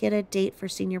couldn't get a date for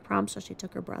senior prom, so she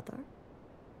took her brother.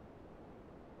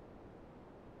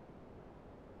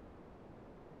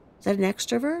 Is that an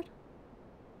extrovert?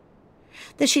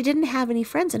 That she didn't have any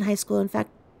friends in high school. In fact,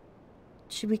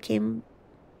 she became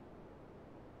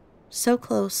so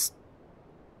close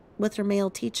with her male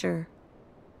teacher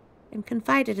and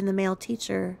confided in the male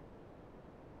teacher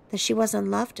that she wasn't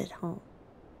loved at home.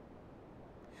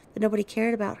 that nobody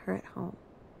cared about her at home,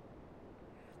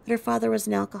 that her father was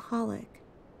an alcoholic,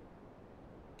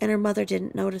 and her mother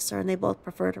didn't notice her, and they both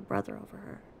preferred her brother over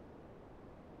her,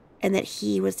 and that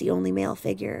he was the only male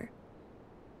figure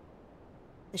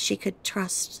that she could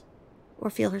trust or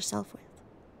feel herself with.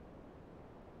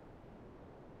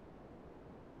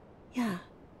 Yeah.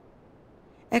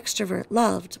 Extrovert,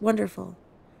 loved, wonderful.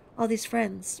 All these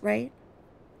friends, right?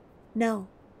 No.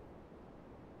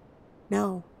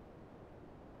 No.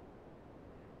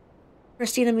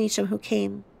 Christina Meacham, who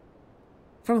came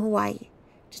from Hawaii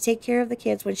to take care of the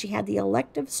kids when she had the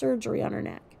elective surgery on her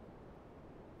neck.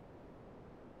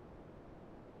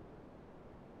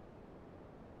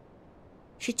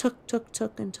 She took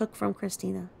from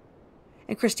Christina.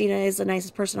 And Christina is the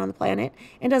nicest person on the planet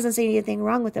and doesn't see anything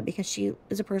wrong with it because she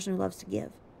is a person who loves to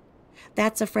give.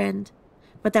 That's a friend,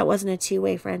 but that wasn't a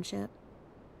two-way friendship.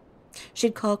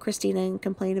 She'd call Christina and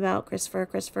complain about Christopher,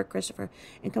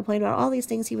 and complain about all these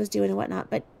things he was doing and whatnot.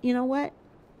 But you know what?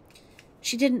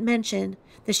 She didn't mention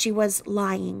that she was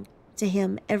lying to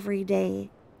him every day.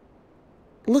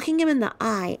 Looking him in the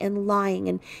eye and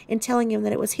lying and telling him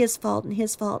that it was his fault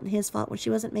when she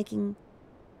wasn't making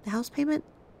the house payment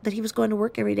that he was going to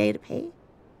work every day to pay.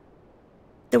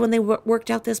 That when they worked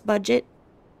out this budget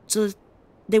so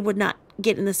they would not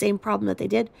get in the same problem that they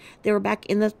did, they were back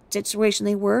in the situation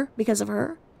they were because of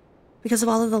her, because of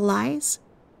all of the lies.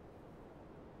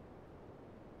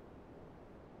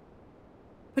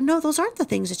 But no, those aren't the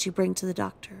things that you bring to the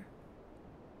doctor.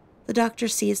 The doctor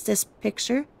sees this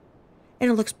picture, and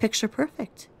it looks picture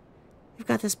perfect. You've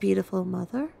got this beautiful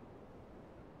mother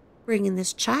bringing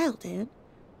this child in.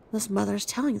 This mother's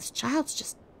telling this child's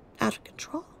just out of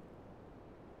control.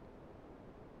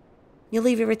 You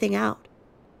leave everything out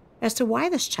as to why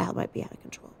this child might be out of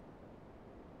control.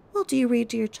 Well, do you read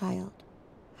to your child?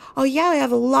 Oh, yeah, I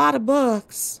have a lot of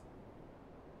books.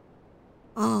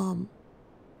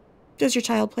 Does your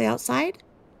child play outside?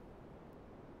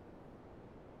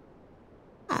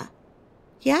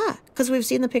 Yeah, because we've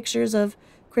seen the pictures of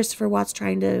Christopher Watts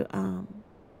trying to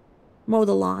mow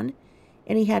the lawn,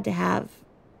 and he had to have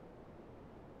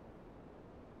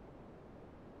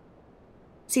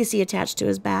Cece attached to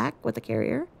his back with a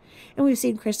carrier. And we've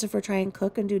seen Christopher try and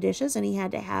cook and do dishes, and he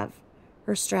had to have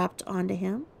her strapped onto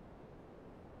him.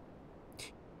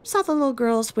 Saw the little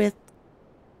girls with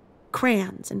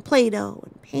crayons and Play-Doh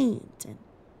and paint and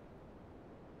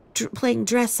playing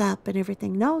dress up and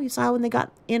everything. No, you saw when they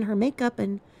got in her makeup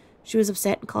and she was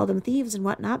upset and called them thieves and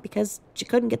whatnot because she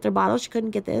couldn't get their bottle, she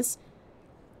couldn't get this.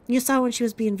 You saw when she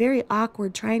was being very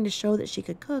awkward trying to show that she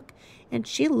could cook, and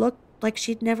she looked like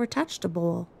she'd never touched a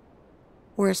bowl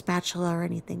or a spatula or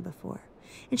anything before.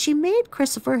 And she made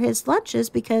Christopher his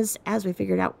lunches because, as we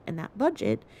figured out in that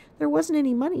budget, there wasn't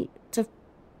any money to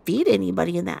feed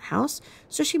anybody in that house.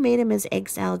 So she made him his egg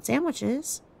salad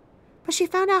sandwiches. But she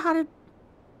found out how to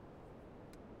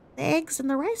the eggs in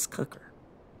the rice cooker.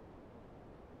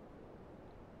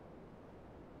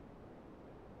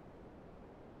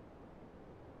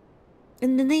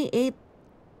 And then they ate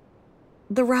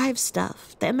the Rive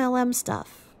stuff, the MLM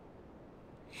stuff.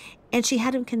 And she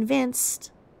had him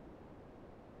convinced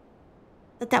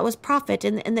that that was profit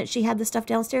and that she had the stuff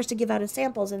downstairs to give out as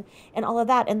samples and all of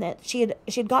that, and that she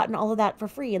had gotten all of that for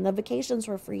free, and the vacations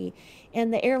were free,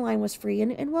 and the airline was free,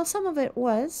 and well, some of it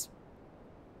was.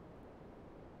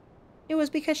 It was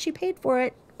because she paid for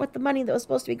it with the money that was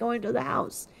supposed to be going to the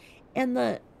house and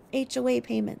the HOA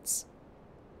payments.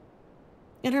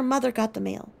 And her mother got the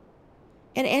mail.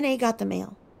 And NA got the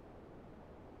mail.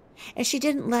 And she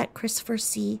didn't let Christopher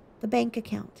see the bank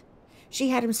account. She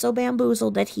had him so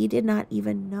bamboozled that he did not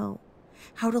even know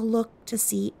how to look to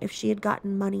see if she had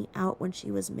gotten money out when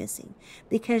she was missing.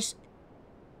 Because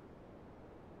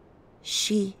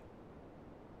she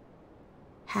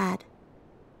had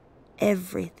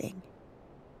everything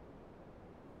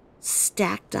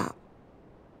stacked up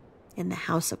in the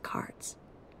house of cards,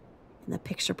 in the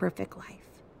picture-perfect life.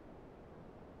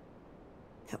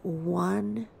 That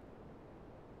one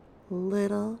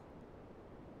little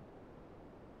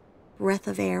breath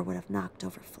of air would have knocked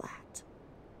over flat.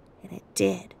 And it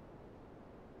did.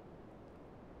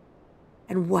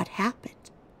 And what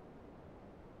happened?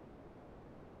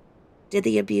 Did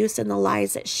the abuse and the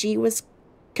lies that she was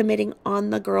committing on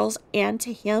the girls and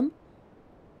to him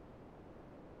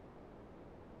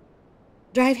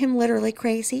drive him literally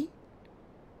crazy?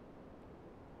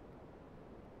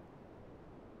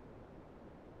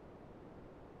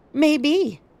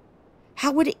 Maybe.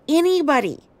 How would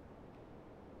anybody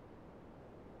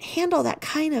handle that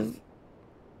kind of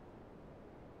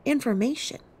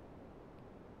information?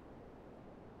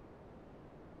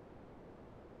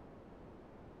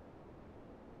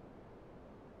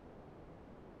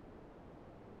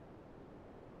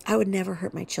 I would never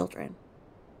hurt my children.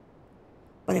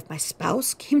 But if my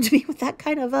spouse came to me with that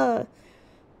kind of a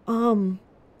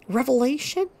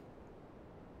revelation,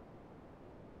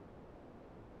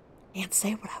 can't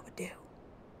say what I would do.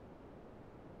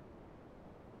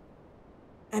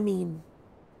 I mean,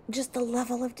 just the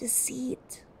level of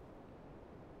deceit.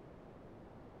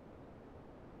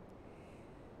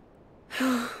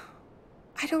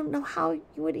 I don't know how you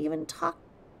would even talk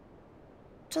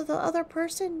to the other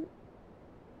person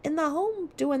in the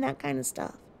home doing that kind of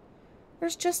stuff.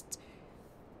 There's just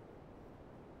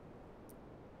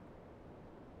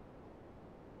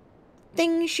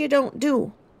things you don't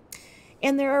do.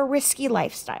 And there are risky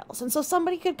lifestyles. And so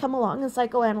somebody could come along and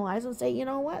psychoanalyze and say, you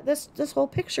know what, this whole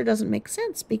picture doesn't make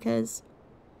sense, because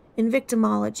in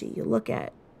victimology, you look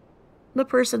at the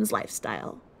person's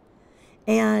lifestyle.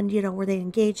 And, were they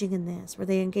engaging in this? Were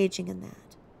they engaging in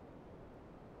that?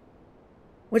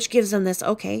 Which gives them this,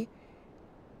 okay,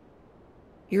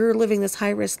 you're living this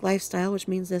high-risk lifestyle, which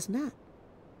means this and that.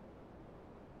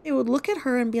 They would look at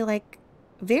her and be like,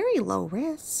 very low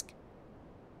risk.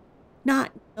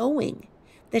 Not knowing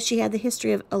that she had the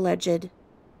history of alleged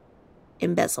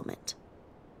embezzlement.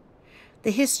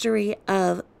 The history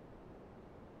of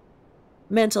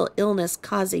mental illness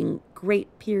causing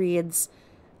great periods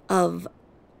of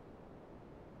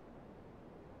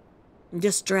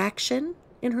distraction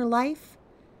in her life,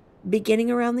 beginning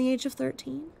around the age of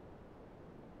 13.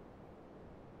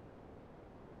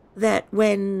 That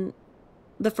when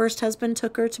the first husband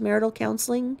took her to marital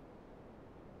counseling,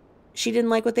 she didn't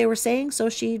like what they were saying, so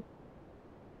she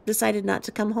decided not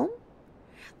to come home.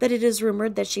 That it is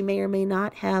rumored that she may or may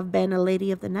not have been a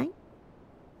lady of the night.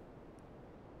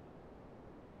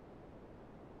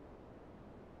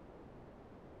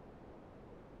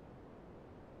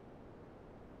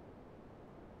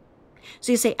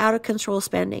 So you say out of control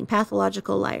spending,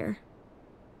 pathological liar.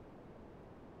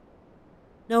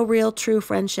 No real true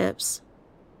friendships.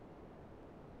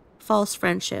 False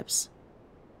friendships.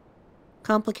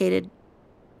 Complicated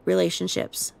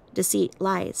relationships. Deceit,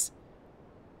 lies.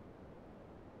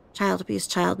 Child abuse,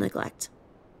 child neglect.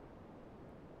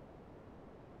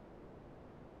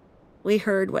 We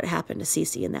heard what happened to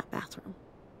Cece in that bathroom.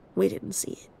 We didn't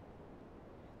see it.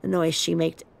 The noise she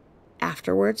made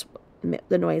afterwards,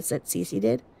 the noise that Cece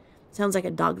did, sounds like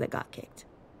a dog that got kicked.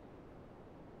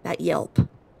 That yelp.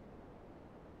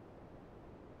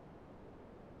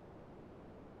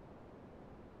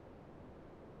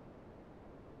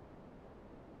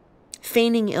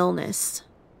 Feigning illness.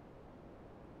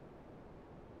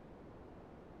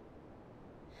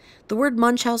 The word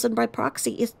Munchausen by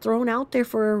proxy is thrown out there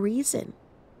for a reason.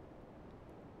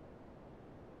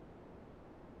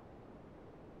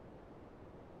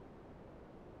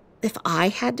 If I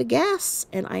had to guess,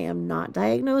 and I am not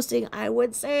diagnosing, I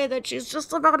would say that she's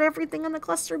just about everything in the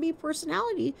cluster B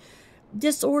personality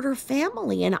disorder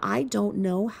family. And I don't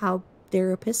know how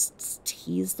therapists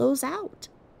tease those out,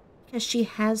 because she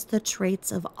has the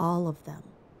traits of all of them.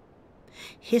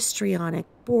 Histrionic,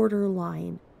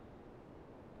 borderline,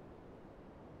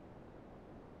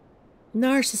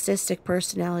 narcissistic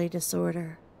personality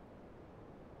disorder.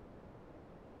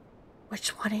 Which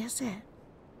one is it?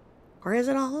 Or is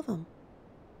it all of them?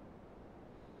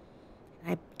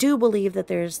 I do believe that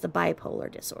there's the bipolar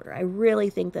disorder. I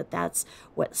really think that that's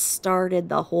what started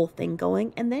the whole thing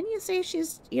going. And then you say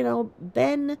she's,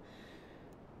 been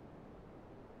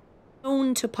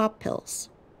known to pop pills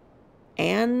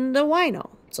and a wino.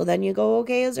 So then you go,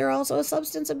 okay, is there also a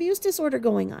substance abuse disorder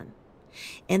going on?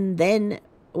 And then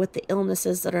with the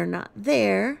illnesses that are not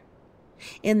there,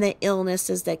 and the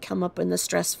illnesses that come up in the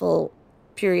stressful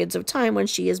periods of time when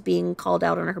she is being called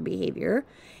out on her behavior,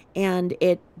 and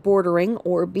it bordering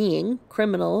or being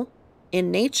criminal in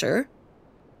nature,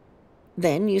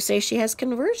 then you say she has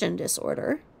conversion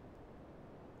disorder.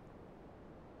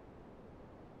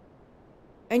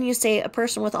 And you say a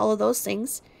person with all of those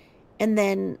things, and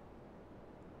then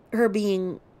her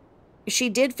being, she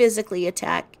did physically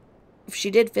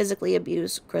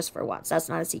abuse Christopher Watts. That's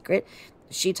not a secret.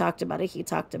 She talked about it. He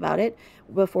talked about it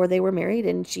before they were married,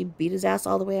 and she beat his ass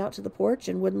all the way out to the porch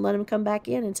and wouldn't let him come back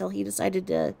in until he decided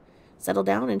to settle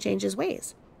down and change his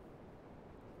ways.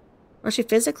 Or she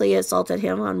physically assaulted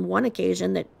him on one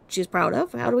occasion that she's proud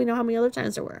of. How do we know how many other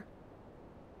times there were?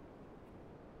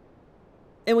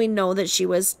 And we know that she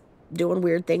was doing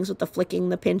weird things with the flicking,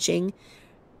 the pinching,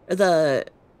 the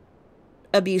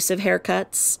abusive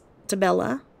haircuts to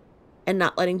Bella, and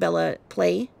not letting Bella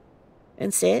play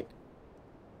and sit.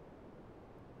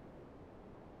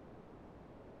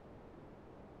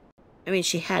 I mean,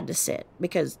 she had to sit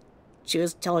because she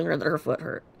was telling her that her foot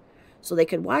hurt. so they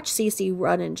could watch Cece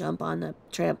run and jump on the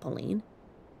trampoline.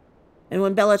 And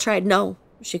when Bella tried, no,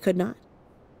 she could not.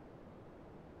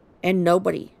 And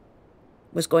nobody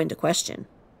was going to question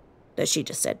that she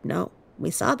just said no. We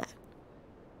saw that.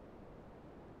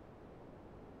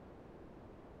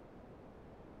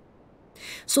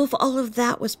 So if all of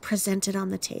that was presented on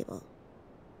the table,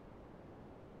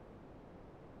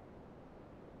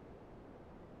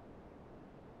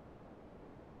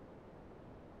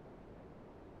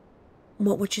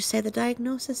 what would you say the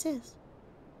diagnosis is?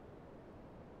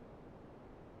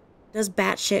 Does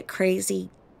batshit crazy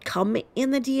come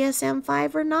in the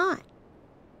DSM-5 or not?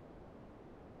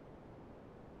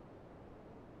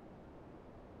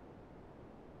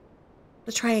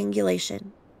 The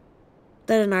triangulation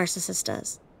that a narcissist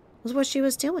does was what she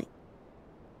was doing.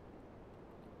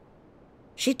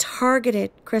 She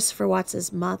targeted Christopher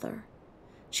Watts' mother.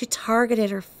 She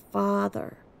targeted her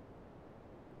father.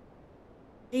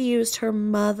 She used her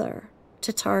mother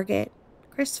to target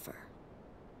Christopher.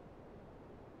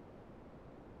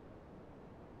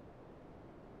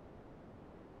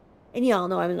 And y'all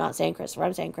know I'm not saying Christopher.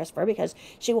 I'm saying Christopher because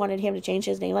she wanted him to change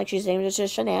his name. Like she's named it to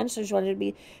Shanann, so she wanted it to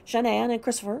be Shanann and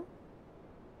Christopher.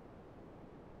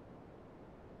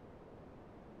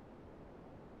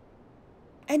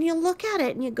 And you look at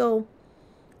it and you go,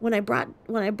 when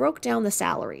I broke down the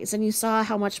salaries and you saw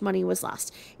how much money was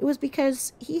lost, it was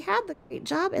because he had the great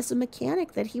job as a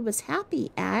mechanic that he was happy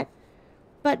at,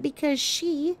 but because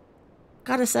she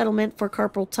got a settlement for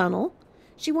carpal tunnel,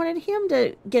 she wanted him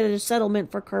to get a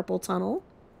settlement for carpal tunnel,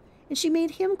 and she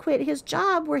made him quit his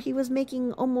job where he was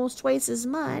making almost twice as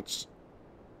much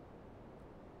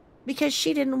because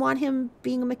she didn't want him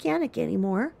being a mechanic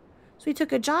anymore. So he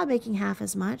took a job making half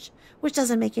as much, which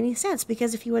doesn't make any sense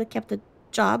because if he would have kept the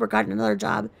job or gotten another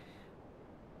job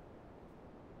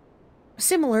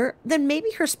similar, then maybe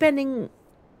her spending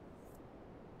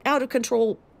out of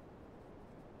control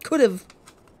could have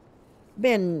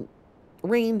been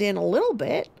reined in a little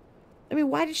bit. I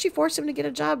mean, why did she force him to get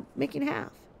a job making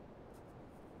half?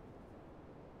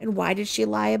 And why did she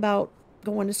lie about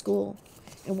going to school?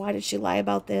 And why did she lie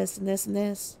about this and this and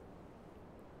this?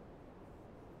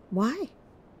 Why?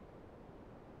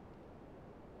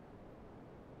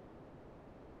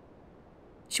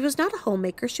 She was not a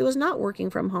homemaker. She was not working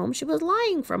from home. She was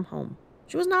lying from home.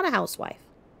 She was not a housewife.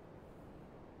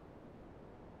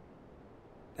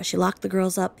 But she locked the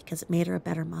girls up because it made her a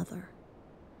better mother.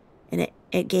 And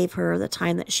it gave her the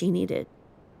time that she needed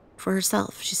for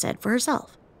herself, she said, for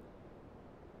herself.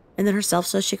 And then herself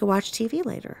so she could watch TV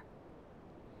later.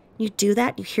 You do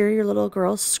that, you hear your little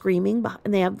girls screaming,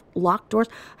 and they have locked doors.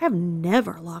 I have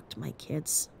never locked my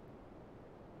kids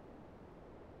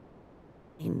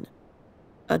in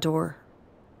a door,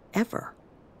 ever.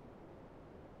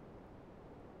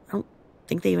 I don't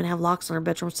think they even have locks on our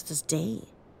bedrooms to this day.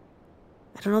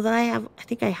 I don't know that I have. I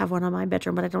think I have one on my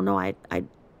bedroom, but I don't know. I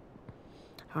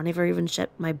don't ever even shut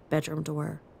my bedroom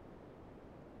door.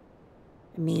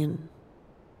 I mean,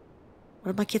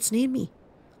 what if my kids need me?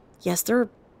 Yes, they're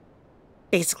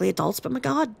basically adults, but my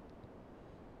God.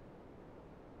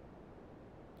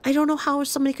 I don't know how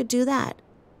somebody could do that.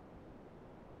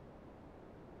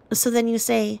 So then you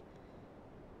say,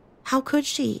 how could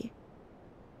she?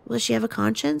 Well, does she have a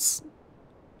conscience?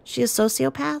 Is she a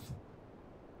sociopath?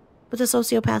 But the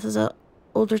sociopath is an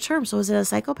older term, so is it a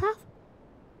psychopath?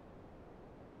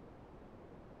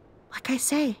 Like I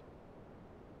say,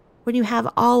 when you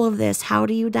have all of this, how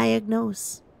do you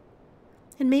diagnose?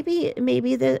 And maybe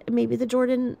the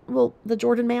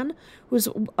Jordan man, who's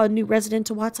a new resident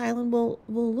to Watts Island, will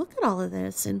look at all of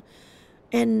this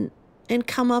and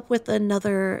come up with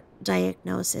another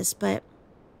diagnosis. But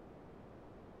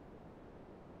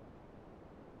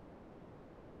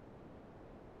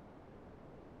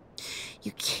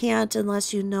you can't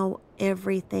unless you know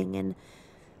everything. And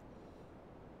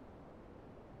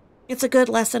it's a good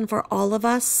lesson for all of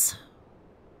us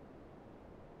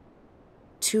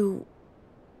to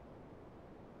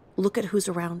look at who's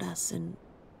around us and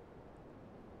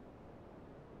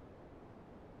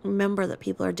remember that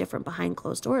people are different behind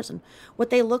closed doors, and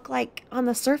what they look like on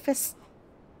the surface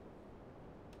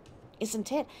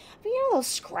isn't it. I mean, you know those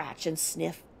scratch and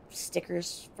sniff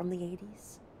stickers from the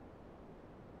 80s?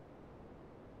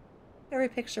 Every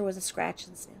picture was a scratch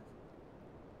and sniff.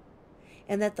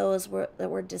 And that those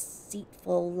were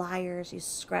deceitful liars. You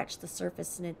scratch the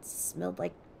surface and it smelled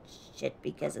like shit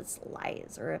because it's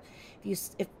lies. Or if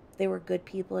they were good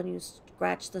people and you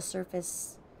scratch the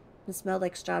surface and smelled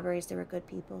like strawberries, they were good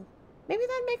people. Maybe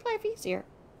that'd make life easier.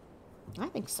 I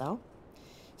think so.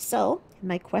 So, in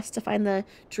my quest to find the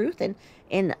truth and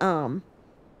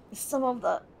some of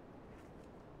the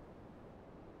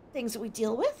things that we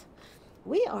deal with.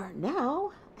 We are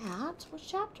now at, what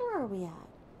chapter are we at?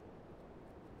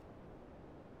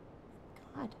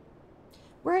 God.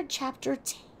 We're at chapter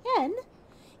 10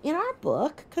 in our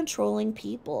book, Controlling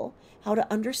People, How to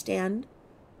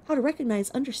Recognize,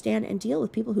 Understand, and Deal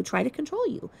with People Who Try to Control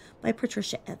You by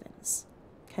Patricia Evans.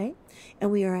 Okay?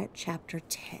 And we are at chapter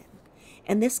 10.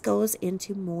 And this goes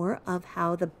into more of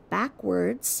how the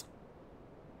backwards...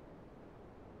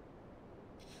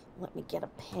 Let me get a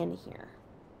pen here.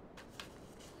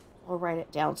 I'll write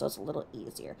it down so it's a little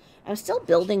easier. I'm still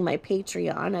building my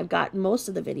Patreon. I've got most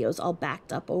of the videos all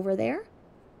backed up over there.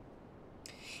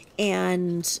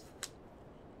 And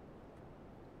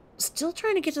still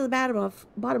trying to get to the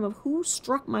bottom of who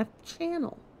struck my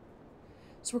channel.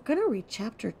 So we're going to read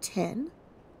chapter 10.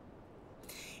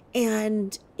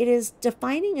 And it is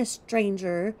defining a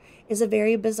stranger is a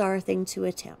very bizarre thing to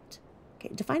attempt.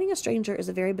 Okay, defining a stranger is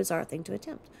a very bizarre thing to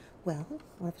attempt. Well,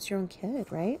 what if it's your own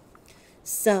kid, right?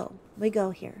 So we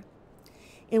go here.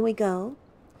 And we go,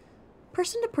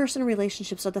 person-to-person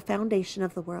relationships are the foundation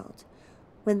of the world.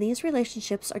 When these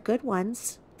relationships are good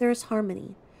ones, there is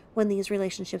harmony. When these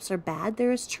relationships are bad,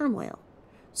 there is turmoil.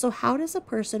 So how does a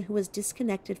person who is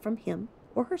disconnected from him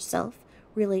or herself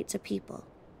relate to people?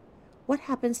 What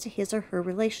happens to his or her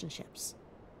relationships?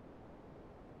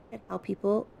 And how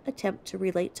people attempt to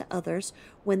relate to others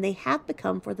when they have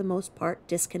become, for the most part,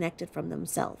 disconnected from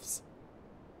themselves.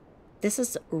 This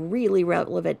is really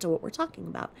relevant to what we're talking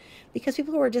about, because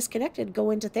people who are disconnected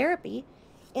go into therapy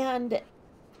and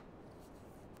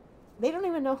they don't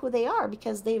even know who they are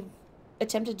because they've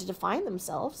attempted to define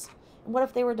themselves. And what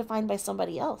if they were defined by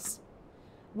somebody else?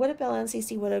 What if Bella and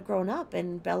Cece would have grown up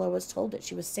and Bella was told that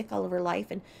she was sick all of her life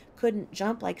and couldn't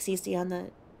jump like Cece on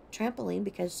the trampoline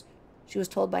because she was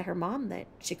told by her mom that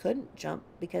she couldn't jump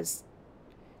because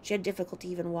she had difficulty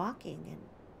even walking? And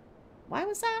why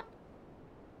was that?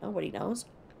 Nobody knows.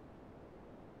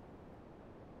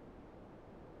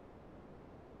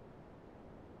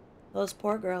 Those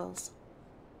poor girls.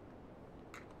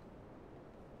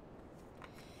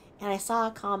 And I saw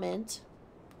a comment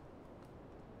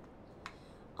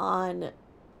on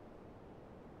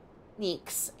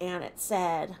Neeks, and it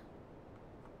said,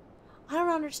 I don't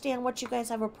understand what you guys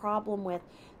have a problem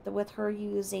with her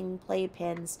using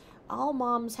playpens. All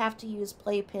moms have to use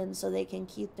playpens so they can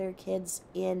keep their kids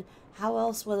in. How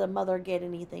else would a mother get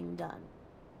anything done?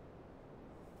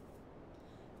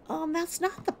 That's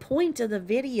not the point of the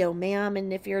video, ma'am.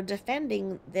 And if you're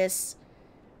defending this,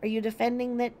 are you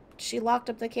defending that she locked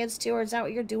up the kids too? Or is that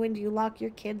what you're doing? Do you lock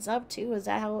your kids up too? Is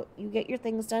that how you get your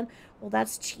things done? Well,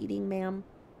 that's cheating, ma'am.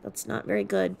 That's not very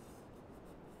good.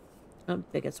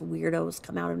 Biggest weirdos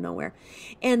come out of nowhere.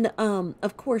 And,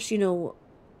 of course, you know,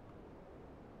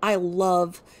 I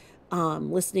love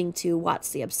listening to What's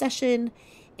the Obsession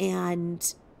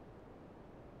and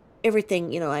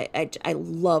everything. You know, I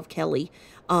love Kelly.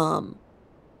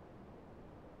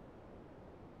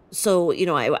 So, you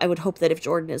know, I would hope that if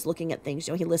Jordan is looking at things,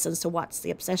 you know, he listens to What's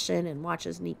the Obsession and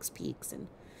watches Neeks Peaks and,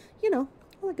 you know,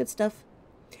 all the good stuff.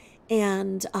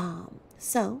 And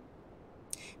so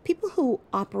people who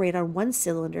operate on one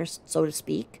cylinder, so to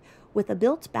speak, with a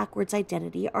built backwards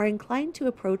identity are inclined to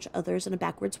approach others in a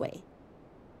backwards way.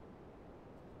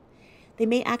 They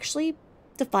may actually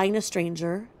define a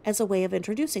stranger as a way of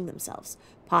introducing themselves,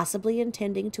 possibly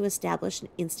intending to establish an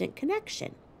instant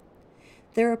connection.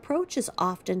 Their approach is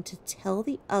often to tell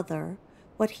the other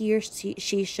what he or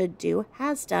she should do,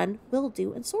 has done, will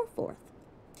do, and so forth.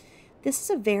 This is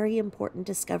a very important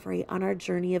discovery on our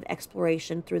journey of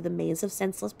exploration through the maze of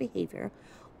senseless behavior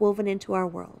woven into our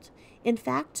world. In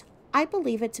fact, I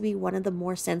believe it to be one of the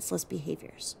more senseless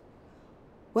behaviors,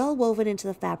 well woven into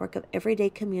the fabric of everyday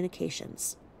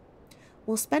communications.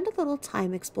 We'll spend a little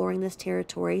time exploring this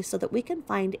territory so that we can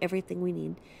find everything we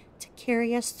need to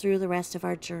carry us through the rest of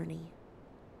our journey.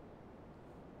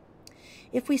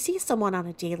 If we see someone on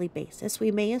a daily basis,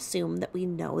 we may assume that we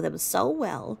know them so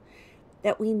well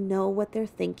that we know what they're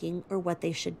thinking or what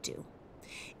they should do.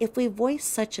 If we voice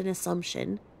such an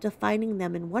assumption, defining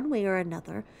them in one way or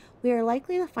another, we are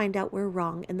likely to find out we're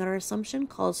wrong and that our assumption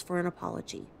calls for an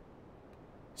apology.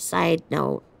 Side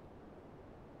note.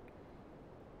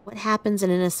 What happens in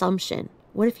an assumption?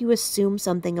 What if you assume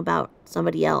something about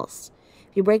somebody else?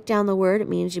 If you break down the word, it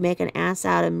means you make an ass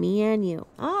out of me and you.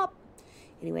 Oh,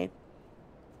 anyway.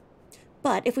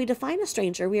 But if we define a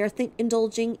stranger, we are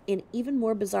indulging in even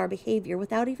more bizarre behavior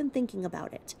without even thinking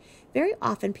about it. Very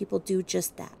often people do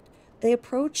just that. They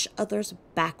approach others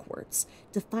backwards,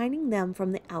 defining them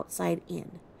from the outside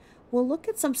in. We'll look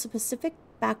at some specific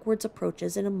backwards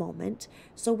approaches in a moment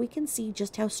so we can see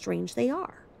just how strange they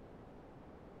are.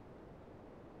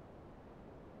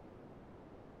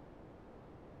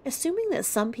 Assuming that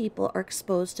some people are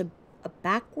exposed to a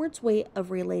backwards way of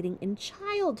relating in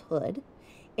childhood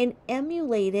and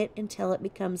emulate it until it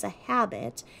becomes a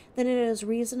habit, then it is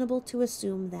reasonable to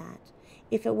assume that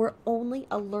if it were only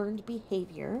a learned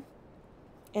behavior,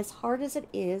 as hard as it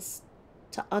is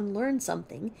to unlearn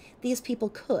something, these people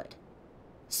could.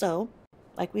 So,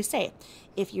 like we say,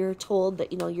 if you're told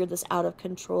that, you're this out of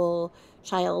control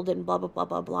child and blah, blah, blah,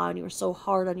 blah, blah, and you were so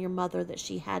hard on your mother that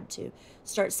she had to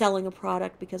start selling a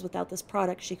product because without this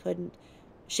product, she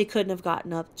couldn't have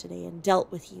gotten up today and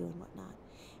dealt with you and whatnot.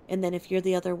 And then if you're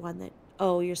the other one that,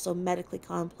 oh, you're so medically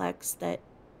complex that,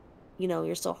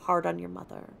 you're so hard on your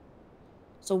mother.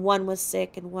 So one was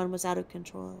sick and one was out of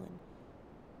control, and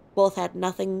both had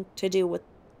nothing to do with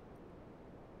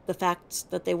the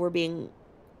fact that they were being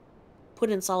put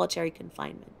in solitary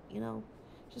confinement,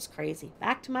 Just crazy.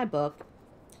 Back to my book.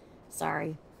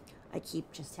 Sorry. I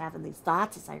keep just having these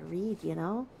thoughts as I read,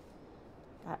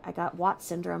 I got Watt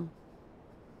syndrome.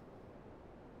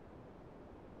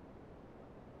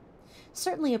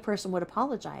 Certainly a person would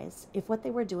apologize if what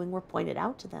they were doing were pointed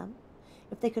out to them,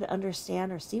 if they could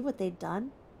understand or see what they'd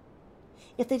done,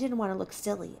 if they didn't want to look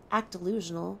silly, act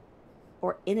delusional,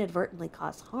 or inadvertently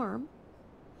cause harm.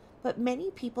 But many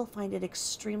people find it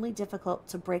extremely difficult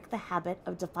to break the habit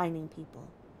of defining people,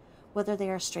 whether they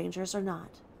are strangers or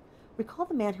not. Recall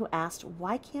the man who asked,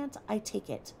 "Why can't I take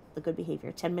it," the good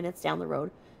behavior, 10 minutes down the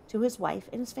road, to his wife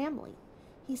and his family.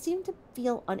 He seemed to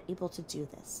feel unable to do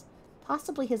this.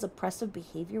 Possibly his oppressive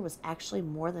behavior was actually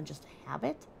more than just a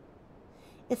habit.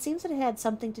 It seems that it had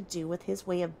something to do with his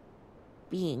way of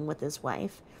being with his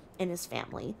wife and his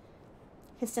family,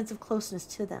 his sense of closeness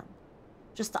to them,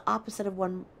 just the opposite of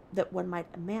one that one might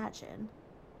imagine.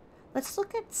 Let's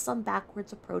look at some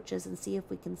backwards approaches and see if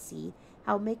we can see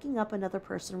how making up another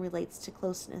person relates to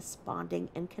closeness, bonding,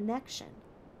 and connection.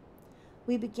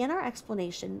 We begin our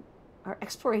exploration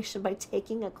by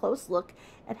taking a close look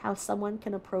at how someone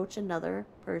can approach another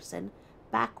person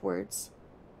backwards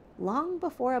long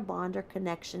before a bond or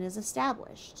connection is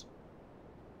established.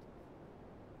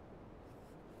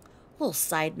 A little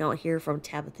side note here from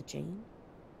Tabitha Jane.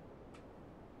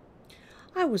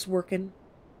 I was working,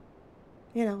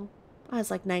 I was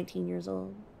like 19 years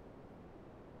old.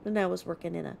 And I was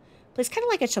working in a place kind of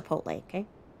like a Chipotle, okay?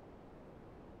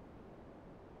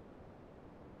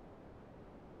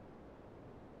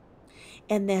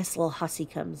 And this little hussy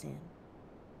comes in.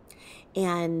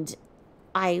 And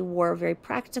I wore very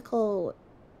practical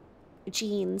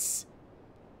jeans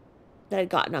that I'd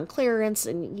gotten on clearance.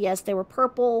 And yes, they were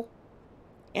purple.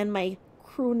 And my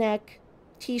crew neck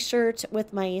t-shirt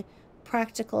with my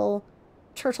practical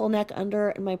turtleneck under,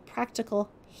 and my practical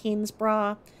Hanes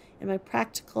bra, and my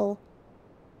practical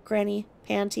granny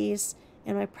panties,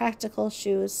 and my practical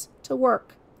shoes to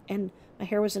work. And my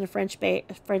hair was in a French braid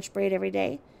every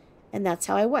day. And that's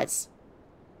how I was.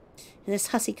 And this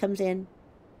hussy comes in.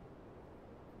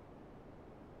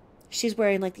 She's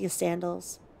wearing like these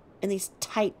sandals and these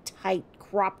tight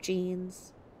crop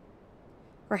jeans.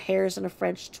 Her hair's in a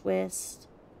French twist.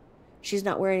 She's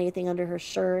not wearing anything under her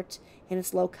shirt, and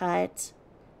it's low cut.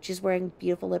 She's wearing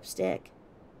beautiful lipstick,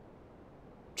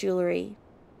 jewelry.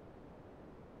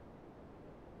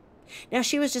 Now,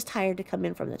 she was just hired to come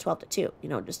in from the 12 to 2,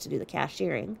 just to do the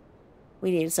cashiering.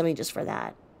 We needed somebody just for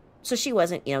that. So she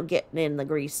wasn't, getting in the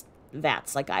grease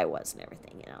vats like I was and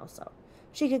everything, So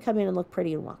she could come in and look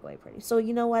pretty and walk away pretty. So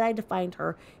you know what? I defined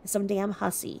her as some damn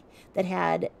hussy that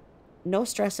had no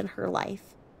stress in her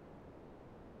life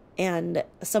and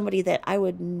somebody that I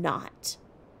would not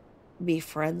be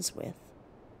friends with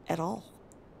at all.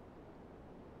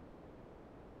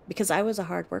 Because I was a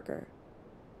hard worker.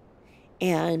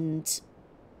 And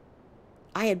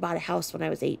I had bought a house when I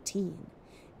was 18.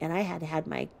 And I had had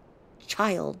my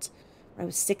child when I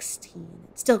was 16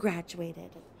 and still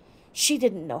graduated. And she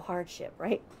didn't know hardship,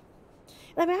 right?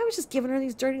 And I was just giving her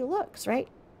these dirty looks, right?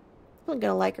 I wasn't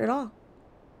going to like her at all.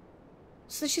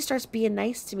 So she starts being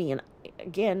nice to me. And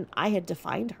again, I had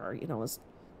defined her, as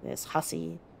this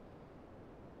hussy.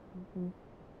 Mm-hmm.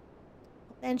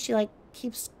 Then she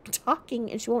keeps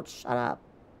talking and she won't shut up.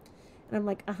 And I'm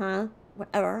like,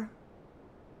 whatever.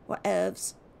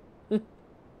 Whatevs. And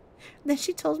then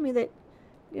she tells me that,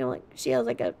 she has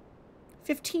a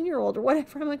 15-year-old or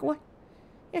whatever. I'm like, what?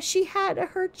 Yeah, she had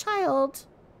her child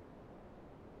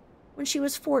when she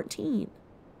was 14.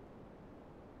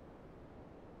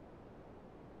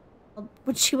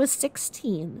 When she was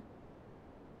 16.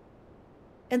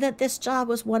 And that this job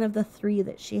was one of the 3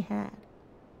 that she had.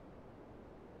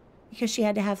 Because she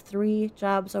had to have 3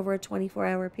 jobs over a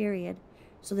 24-hour period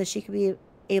so that she could be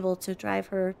able to drive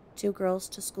her 2 girls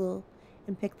to school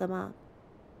and pick them up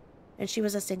and she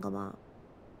was a single mom.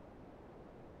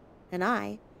 And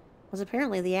I was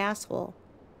apparently the asshole.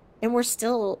 And we're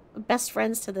still best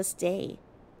friends to this day.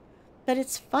 But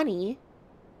it's funny,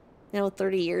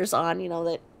 30 years on,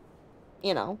 that,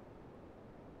 you know,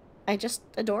 I just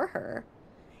adore her.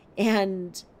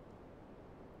 And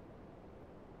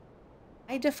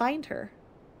I defined her.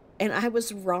 And I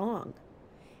was wrong.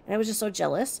 And I was just so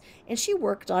jealous. And she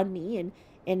worked on me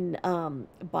and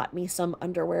bought me some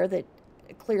underwear that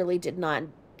clearly did not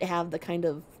have the kind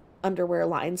of underwear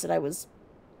lines that I was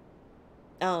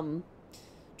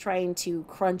trying to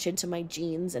crunch into my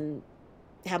jeans and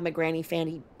have my granny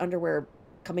fanny underwear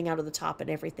coming out of the top and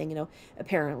everything.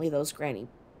 Apparently those granny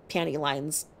panty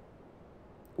lines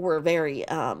were very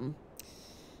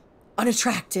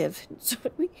unattractive. So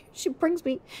she buys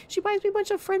me a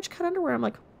bunch of French cut underwear. I'm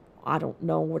like, I don't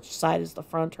know which side is the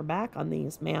front or back on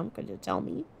these, ma'am. Could you tell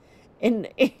me? And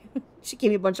she gave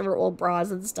me a bunch of her old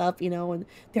bras and stuff, and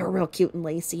they were real cute and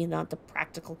lacy and not the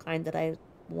practical kind that I had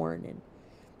worn. And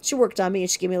she worked on me and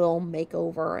she gave me a little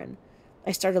makeover, and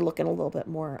I started looking a little bit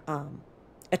more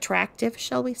attractive,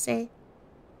 shall we say.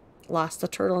 Lost the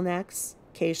turtlenecks,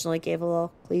 occasionally gave a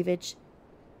little cleavage.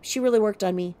 She really worked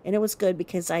on me, and it was good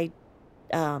because I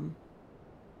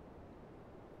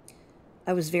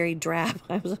was very drab.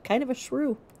 I was kind of a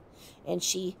shrew, and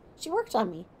she worked on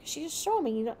me. She just showed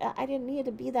me, I didn't need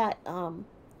to be that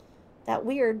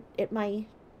weird at my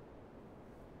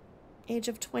age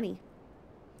of 20.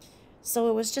 So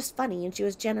it was just funny, and she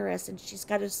was generous, and she's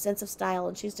got a sense of style,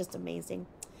 and she's just amazing.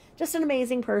 Just an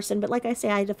amazing person. But like I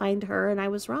say, I defined her, and I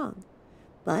was wrong.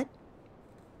 But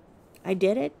I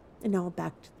did it, and now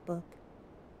back to the book.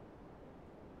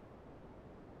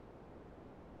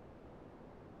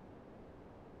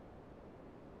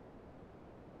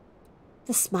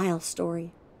 The smile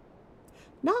story.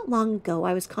 Not long ago,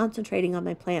 I was concentrating on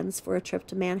my plans for a trip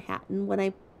to Manhattan when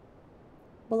I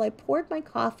poured my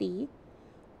coffee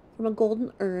from a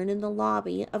golden urn in the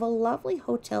lobby of a lovely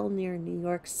hotel near New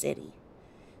York City.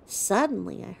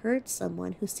 Suddenly, I heard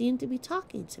someone who seemed to be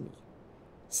talking to me.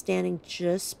 Standing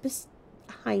just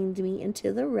behind me and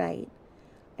to the right,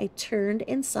 I turned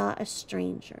and saw a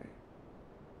stranger.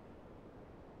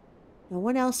 No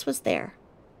one else was there.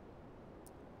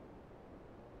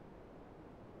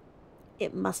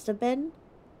 It must have been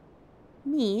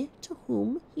me to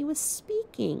whom he was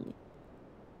speaking.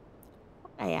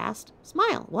 I asked.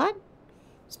 Smile. What?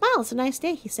 Smile. It's a nice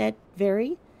day, he said,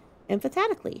 very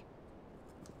emphatically.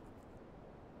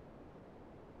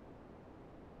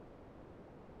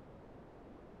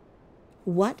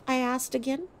 What? I asked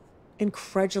again,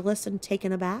 incredulous and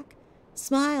taken aback.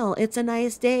 Smile. It's a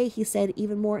nice day, he said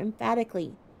even more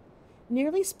emphatically.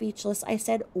 Nearly speechless, I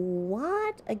said,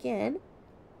 what? Again.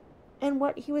 And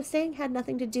what he was saying had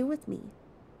nothing to do with me.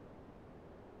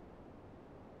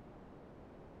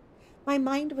 My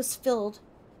mind was filled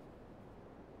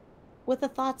with the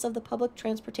thoughts of the public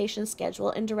transportation schedule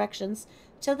and directions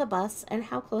to the bus and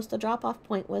how close the drop-off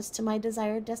point was to my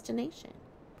desired destination.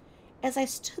 As I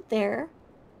stood there,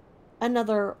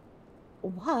 another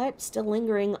what still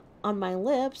lingering on my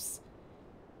lips,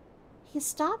 he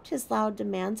stopped his loud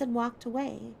demands and walked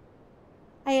away.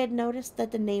 I had noticed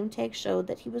that the name tag showed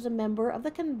that he was a member of the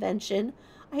convention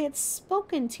I had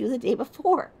spoken to the day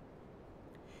before.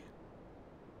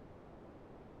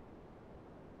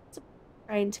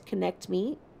 Trying to connect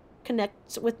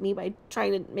with me by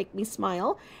trying to make me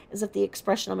smile, as if the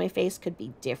expression on my face could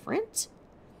be different,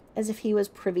 as if he was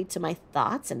privy to my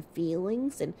thoughts and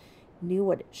feelings and knew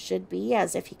what it should be,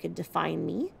 as if he could define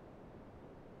me,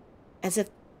 as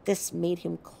if this made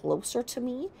him closer to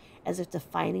me, as if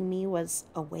defining me was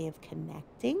a way of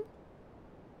connecting.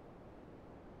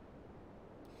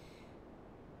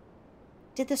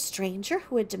 Did the stranger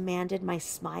who had demanded my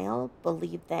smile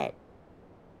believe that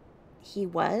he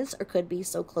was or could be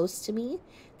so close to me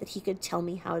that he could tell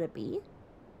me how to be?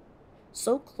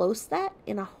 So close that,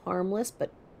 in a harmless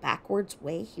but backwards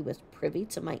way, he was privy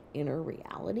to my inner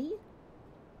reality?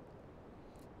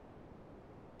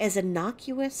 As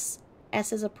innocuous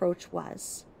as his approach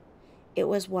was, it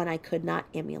was one I could not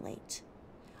emulate.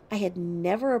 I had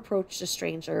never approached a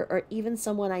stranger or even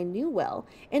someone I knew well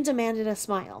and demanded a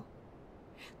smile.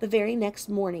 The very next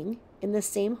morning, in the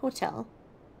same hotel,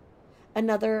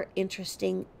 another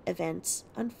interesting event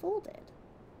unfolded.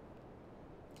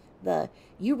 The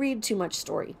you read too much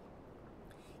story.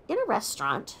 In a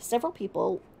restaurant, several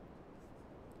people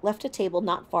left a table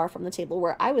not far from the table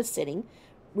where I was sitting,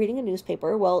 reading a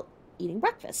newspaper while eating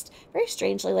breakfast. Very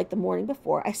strangely, like the morning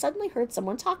before, I suddenly heard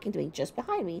someone talking to me just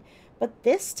behind me, but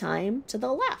this time to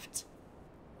the left.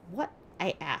 What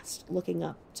I asked, looking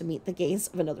up to meet the gaze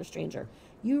of another stranger.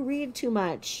 You read too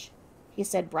much, he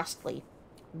said brusquely.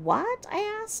 What? I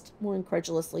asked, more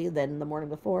incredulously than the morning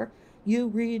before. You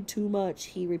read too much,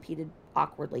 he repeated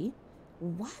awkwardly.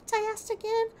 What? I asked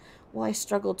again, while I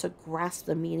struggled to grasp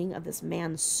the meaning of this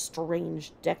man's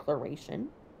strange declaration.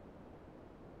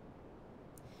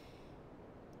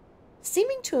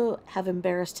 Seeming to have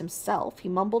embarrassed himself, he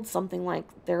mumbled something like,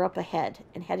 they're up ahead,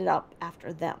 and headed up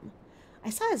after them. I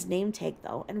saw his name tag,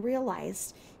 though, and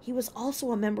realized he was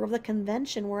also a member of the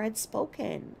convention where I'd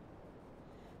spoken.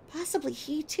 Possibly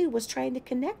he, too, was trying to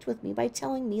connect with me by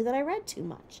telling me that I read too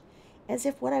much, as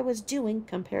if what I was doing,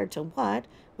 compared to what,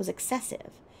 was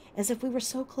excessive, as if we were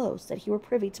so close that he were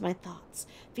privy to my thoughts,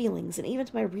 feelings, and even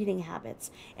to my reading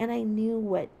habits, and I knew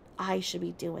what I should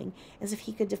be doing, as if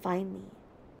he could define me,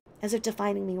 as if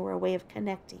defining me were a way of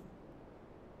connecting.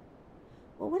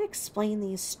 What would explain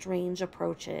these strange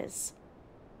approaches?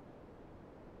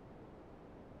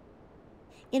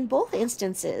 In both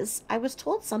instances, I was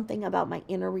told something about my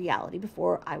inner reality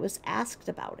before I was asked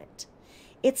about it.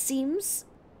 It seems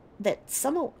that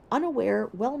some unaware,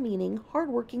 well-meaning,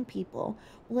 hard-working people,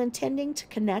 while intending to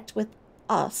connect with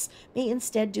us, may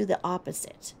instead do the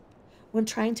opposite. When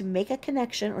trying to make a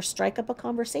connection or strike up a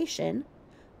conversation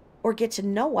or get to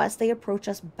know us, they approach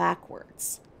us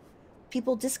backwards.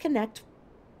 People disconnect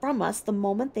from us the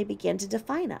moment they begin to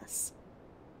define us.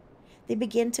 They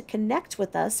begin to connect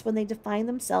with us when they define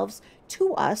themselves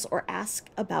to us or ask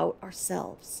about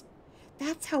ourselves.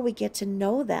 That's how we get to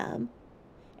know them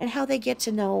and how they get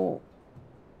to know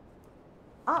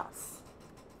us.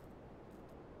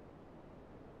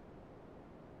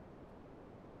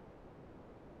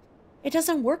 It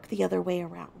doesn't work the other way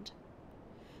around.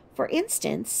 For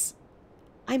instance,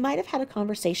 I might have had a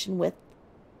conversation with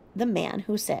the man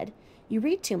who said, "You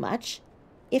read too much,"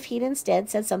 if he'd instead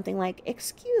said something like,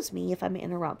 "Excuse me if I'm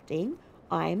interrupting,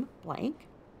 I'm blank.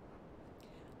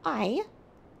 I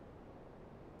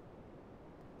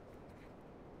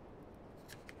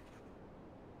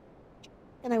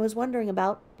and I was wondering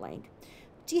about blank.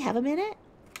 Do you have a minute?"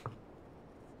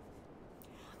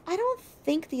 I don't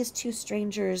think these two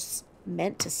strangers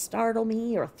meant to startle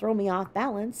me or throw me off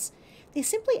balance. They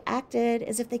simply acted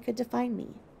as if they could define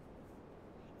me.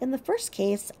 In the first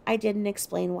case, I didn't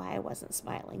explain why I wasn't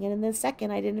smiling, and in the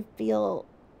second, I didn't feel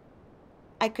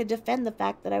I could defend the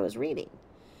fact that I was reading.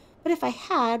 But if I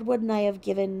had, wouldn't I have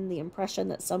given the impression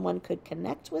that someone could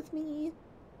connect with me?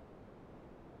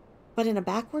 But in a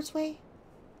backwards way?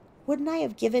 Wouldn't I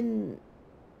have given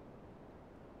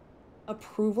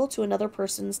approval to another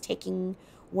person's taking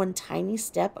one tiny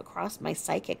step across my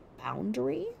psychic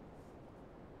boundary?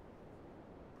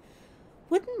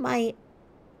 Wouldn't my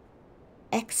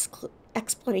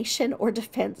explanation or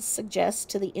defense suggest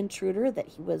to the intruder that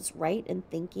he was right in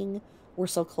thinking we're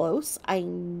so close? I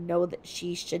know that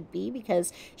she should be,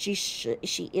 because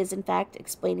she is in fact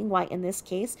explaining why in this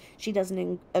case she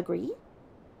doesn't agree.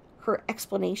 Her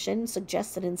explanation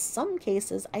suggests that in some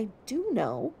cases I do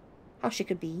know how she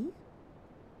could be.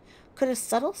 Could a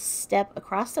subtle step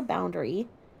across the boundary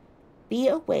be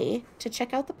a way to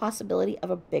check out the possibility of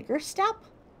a bigger step?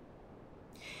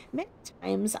 Many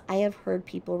times I have heard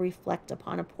people reflect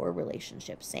upon a poor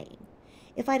relationship, saying,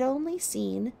 if I'd only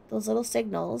seen those little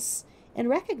signals and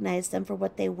recognized them for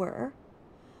what they were,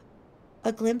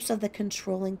 a glimpse of the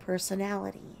controlling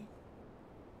personality.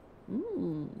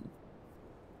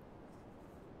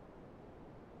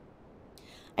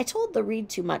 I told the read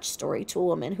too much story to a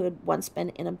woman who had once been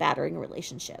in a battering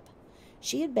relationship.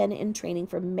 She had been in training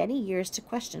for many years to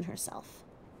question herself.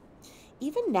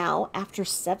 Even now, after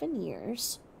 7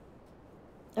 years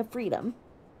of freedom,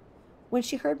 when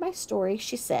she heard my story,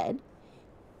 she said,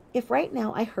 if right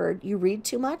now I heard you read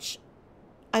too much,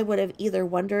 I would have either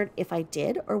wondered if I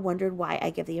did or wondered why I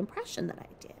give the impression that I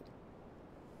did.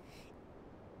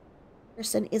 If a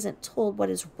person isn't told what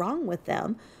is wrong with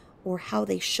them or how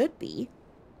they should be,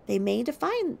 they may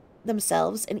define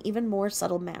themselves in even more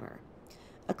subtle manner.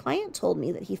 A client told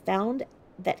me that he found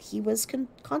that he was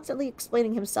constantly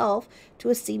explaining himself to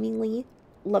a seemingly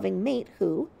loving mate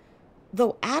who,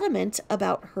 though adamant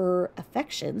about her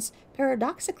affections,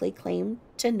 paradoxically claimed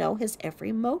to know his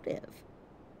every motive.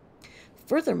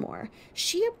 Furthermore,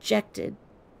 she objected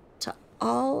to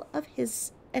all of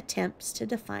his attempts to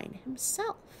define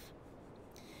himself.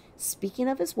 Speaking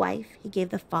of his wife, he gave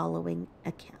the following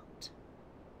account.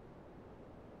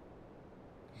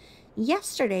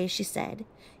 Yesterday, she said,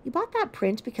 you bought that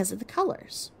print because of the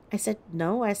colors. I said,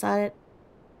 no, I saw it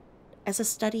as a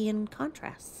study in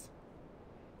contrasts.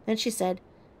 Then she said,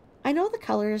 I know the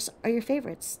colors are your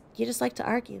favorites. You just like to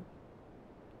argue.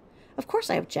 Of course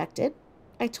I objected.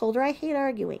 I told her I hate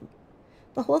arguing.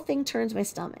 The whole thing turns my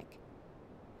stomach.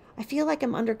 I feel like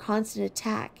I'm under constant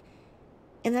attack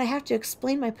and that I have to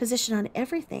explain my position on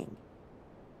everything.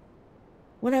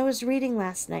 When I was reading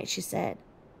last night, she said,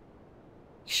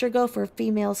 "You sure go for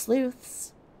female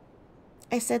sleuths."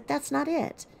 I said, "That's not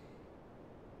it."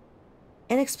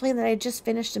 And explained that I just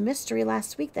finished a mystery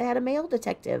last week that had a male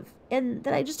detective and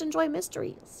that I just enjoy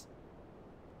mysteries.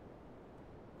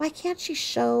 Why can't she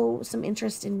show some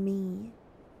interest in me?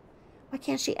 Why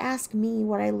can't she ask me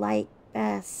what I like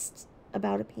best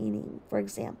about a painting, for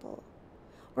example,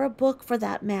 or a book for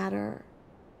that matter?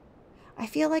 I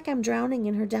feel like I'm drowning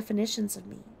in her definitions of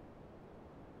me.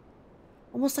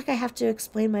 Almost like I have to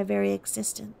explain my very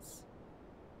existence.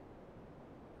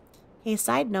 Hey,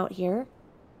 side note here.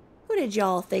 Who did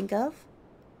y'all think of?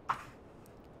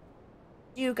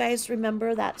 Do you guys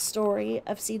remember that story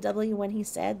of CW when he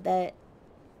said that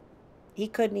he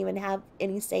couldn't even have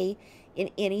any say in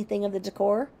anything of the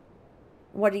decor?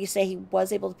 What did he say? He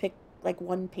was able to pick like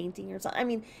one painting or something. I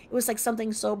mean, it was like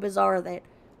something so bizarre that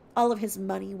all of his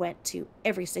money went to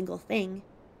every single thing,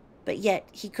 but yet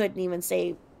he couldn't even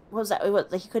say, what was that?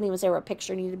 He couldn't even say where a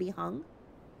picture needed to be hung.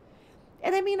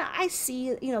 And I mean, I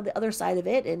see, the other side of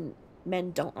it, and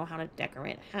men don't know how to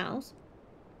decorate a house.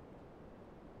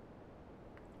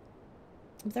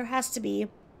 There has to be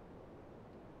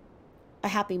a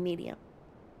happy medium.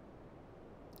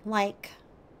 Like,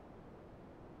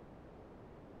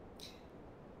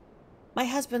 my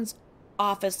husband's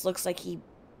office looks like he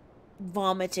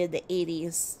vomited the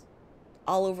 80s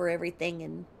all over everything,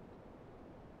 and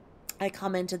I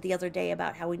commented the other day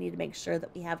about how we need to make sure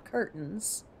that we have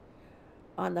curtains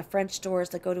on the French doors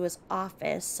that go to his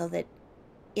office so that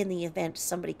in the event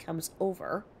somebody comes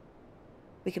over,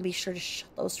 we can be sure to shut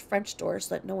those French doors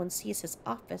so that no one sees his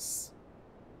office.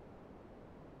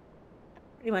 I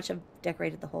pretty much have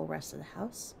decorated the whole rest of the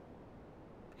house.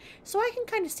 So I can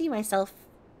kind of see myself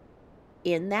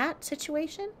in that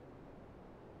situation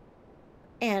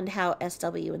and how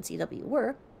SW and CW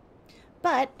were.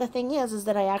 But the thing is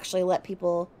that I actually let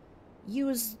people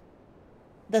use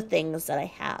the things that I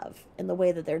have and the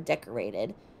way that they're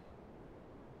decorated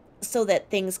so that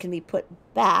things can be put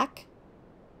back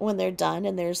when they're done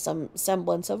and there's some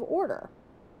semblance of order.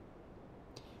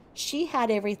 She had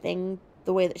everything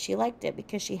the way that she liked it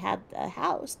because she had the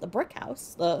house, the brick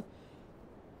house, the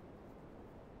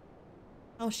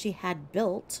house she had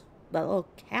built, the little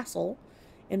castle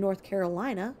in North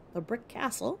Carolina, the brick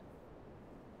castle.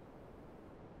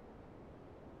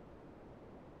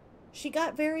 She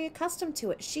got very accustomed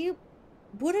to it. She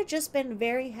would have just been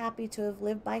very happy to have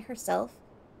lived by herself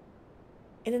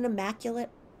in an immaculate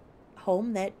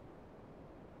home that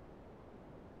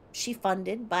she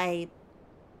funded by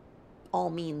all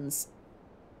means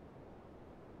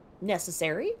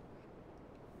necessary.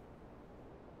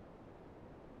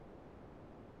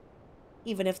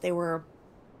 Even if they were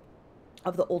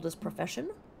of the oldest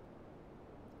profession.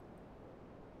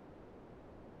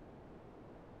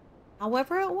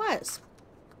 However it was.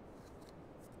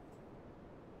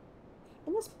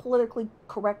 In this politically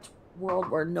correct world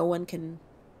where no one can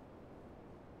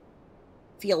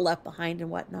feel left behind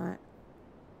and whatnot,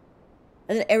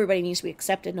 and that everybody needs to be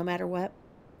accepted no matter what,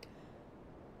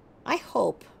 I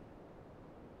hope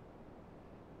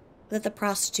that the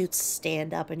prostitutes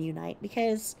stand up and unite,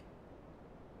 because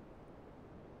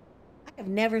I've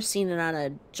never seen it on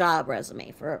a job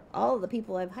resume. For all of the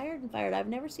people I've hired and fired, I've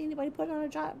never seen anybody put it on a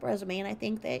job resume, and I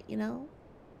think that,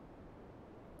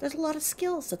 there's a lot of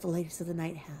skills that the ladies of the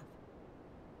night have.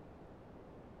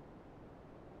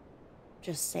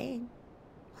 Just saying.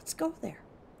 Let's go there.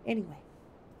 Anyway.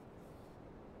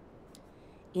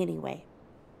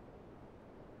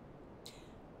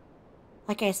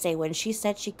 Like I say, when she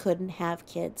said she couldn't have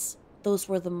kids, those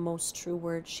were the most true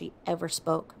words she ever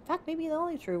spoke. In fact, maybe the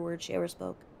only true words she ever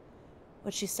spoke.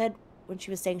 What she said when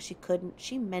she was saying she couldn't,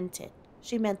 she meant it.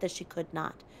 She meant that she could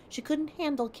not. She couldn't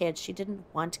handle kids. She didn't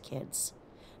want kids.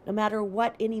 No matter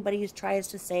what anybody tries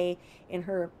to say, and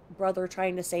her brother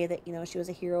trying to say that, she was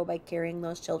a hero by carrying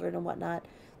those children and whatnot,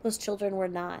 those children were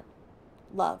not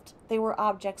loved. They were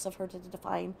objects of her to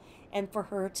define and for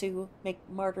her to make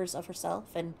martyrs of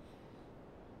herself. And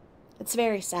it's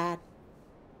very sad.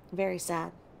 Very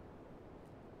sad.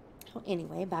 Well,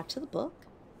 anyway, back to the book.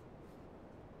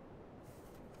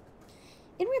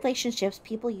 In relationships,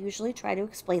 people usually try to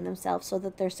explain themselves so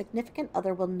that their significant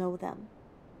other will know them.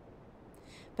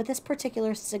 But this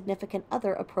particular significant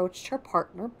other approached her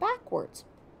partner backwards.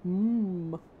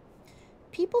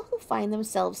 People who find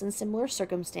themselves in similar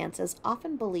circumstances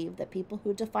often believe that people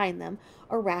who define them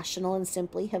are rational and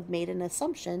simply have made an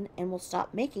assumption and will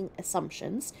stop making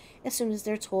assumptions as soon as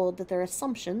they're told that their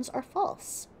assumptions are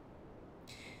false.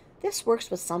 This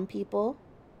works with some people,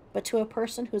 but to a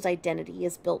person whose identity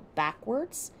is built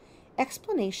backwards,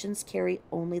 explanations carry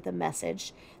only the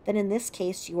message that in this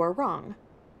case you are wrong.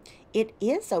 It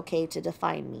is okay to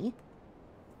define me,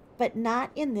 but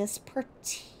not in this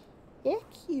particular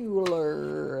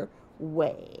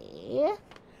way.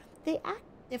 The act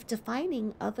of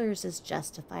defining others is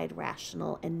justified,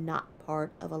 rational, and not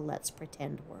part of a let's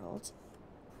pretend world.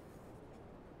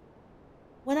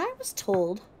 When I was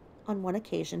told on one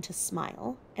occasion to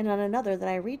smile, and on another that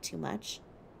I read too much,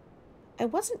 I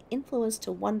wasn't influenced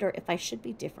to wonder if I should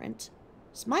be different,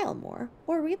 smile more,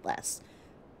 or read less.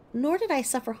 Nor did I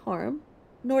suffer harm,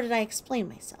 nor did I explain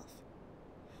myself.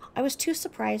 I was too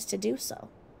surprised to do so.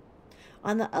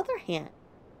 On the other hand,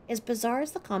 as bizarre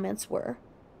as the comments were,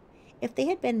 if they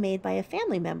had been made by a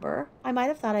family member, I might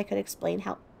have thought I could explain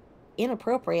how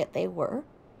inappropriate they were,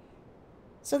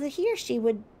 so that he or she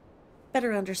would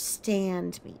better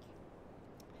understand me.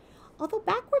 Although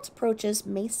backwards approaches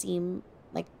may seem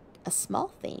like a small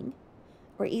thing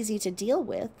or easy to deal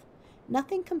with,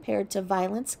 nothing compared to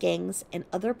violence, gangs, and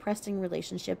other pressing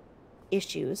relationship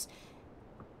issues.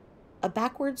 A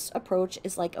backwards approach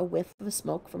is like a whiff of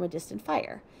smoke from a distant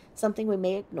fire, something we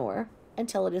may ignore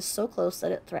until it is so close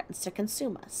that it threatens to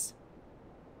consume us.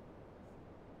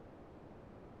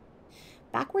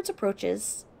 Backwards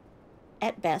approaches,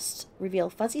 at best,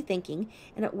 reveal fuzzy thinking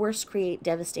and at worst create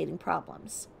devastating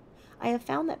problems. I have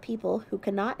found that people who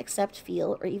cannot accept,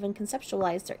 feel, or even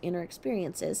conceptualize their inner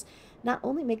experiences not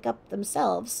only make up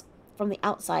themselves from the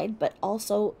outside, but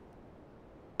also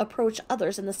approach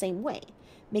others in the same way,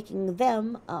 making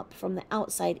them up from the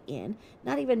outside in,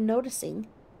 not even noticing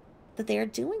that they are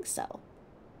doing so.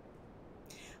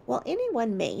 While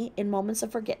anyone may, in moments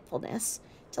of forgetfulness,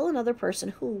 tell another person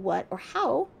who, what, or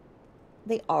how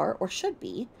they are or should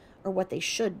be, or what they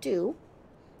should do,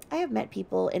 I have met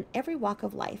people in every walk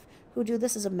of life who do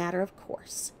this as a matter of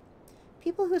course.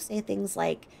 People who say things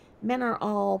like, men are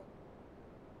all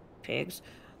pigs,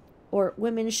 or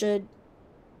women should,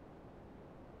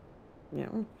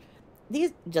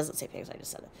 these doesn't say pigs, I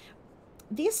just said it.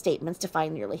 These statements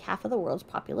define nearly half of the world's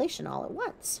population all at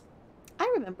once. I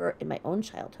remember in my own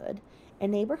childhood a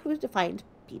neighbor who defined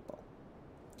people.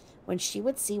 When she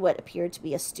would see what appeared to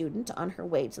be a student on her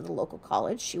way to the local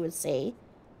college, she would say,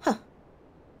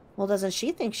 well, doesn't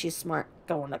she think she's smart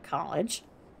going to college?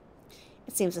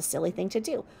 It seems a silly thing to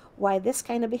do. Why this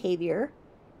kind of behavior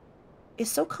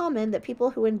is so common that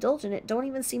people who indulge in it don't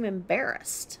even seem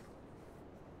embarrassed.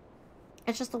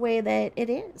 It's just the way that it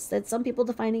is, that some people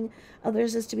defining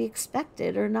others as to be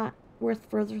expected or not worth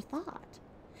further thought.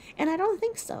 And I don't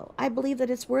think so. I believe that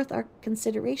it's worth our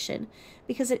consideration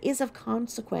because it is of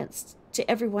consequence to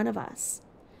every one of us.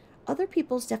 Other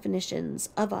people's definitions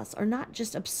of us are not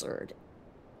just absurd.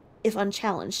 If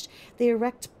unchallenged, they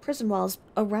erect prison walls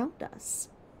around us.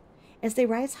 As they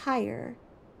rise higher,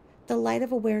 the light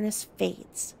of awareness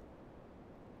fades.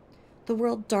 The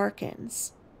world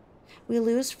darkens. We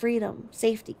lose freedom,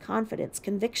 safety, confidence,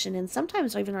 conviction, and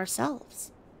sometimes even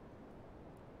ourselves.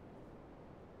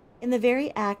 In the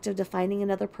very act of defining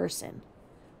another person,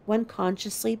 one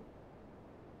unconsciously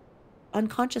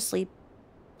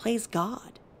plays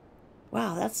God.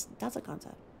 Wow, that's a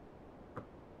concept.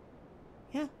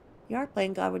 Yeah, you are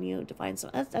playing God when you define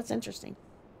someone. That's interesting.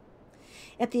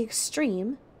 At the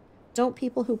extreme, don't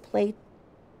people who play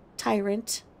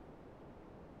tyrant,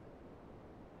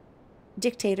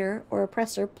 dictator, or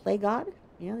oppressor play God?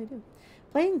 Yeah, they do.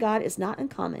 Playing God is not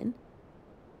uncommon,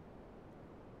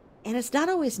 and it's not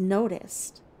always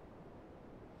noticed.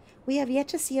 We have yet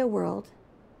to see a world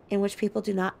in which people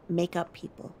do not make up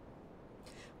people.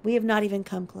 We have not even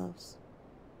come close.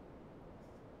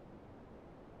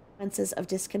 Consequences of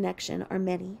disconnection are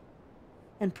many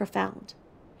and profound.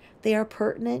 They are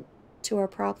pertinent to our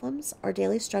problems, our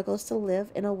daily struggles to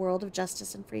live in a world of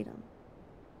justice and freedom.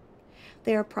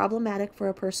 They are problematic for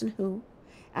a person who,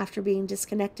 after being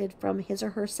disconnected from his or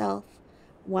herself,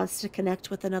 wants to connect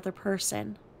with another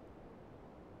person.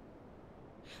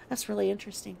 That's really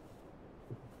interesting.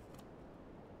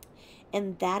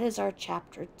 And that is our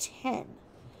chapter 10.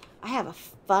 I have a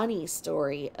funny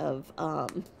story of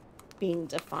being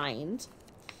defined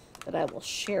that I will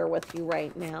share with you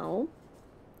right now.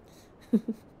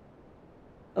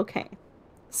 Okay,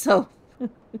 so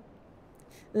this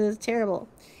is terrible.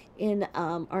 In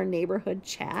our neighborhood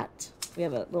chat, we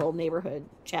have a little neighborhood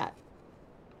chat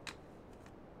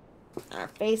on our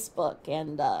Facebook,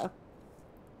 and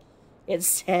It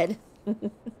said,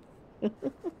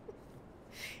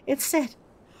 it said,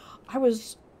 I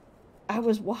was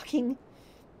walking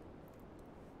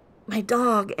my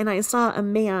dog and I saw a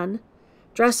man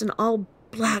dressed in all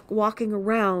black walking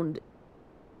around,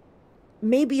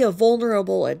 maybe a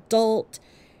vulnerable adult,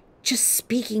 just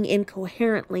speaking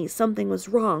incoherently. Something was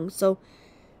wrong. So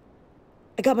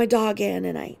I got my dog in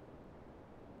and I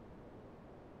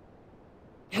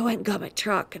went and got my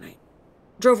truck and I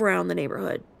drove around the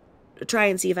neighborhood to try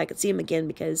and see if I could see him again,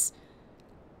 because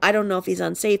I don't know if he's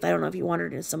unsafe. I don't know if he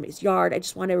wandered into somebody's yard. I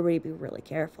just want everybody to be really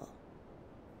careful.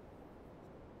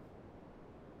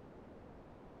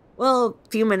 Well, a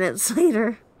few minutes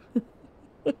later,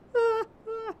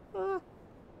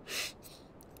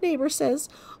 neighbor says,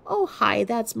 "Oh, hi,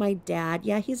 that's my dad.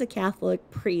 Yeah, he's a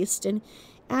Catholic priest, and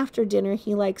after dinner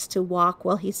he likes to walk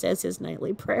while he says his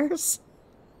nightly prayers."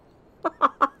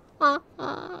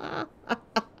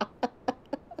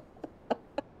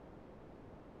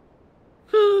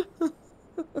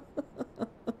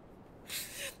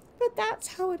 But that's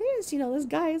how it is. This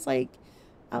guy's like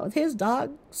out with his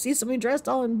dog, sees somebody dressed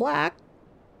all in black,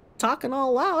 talking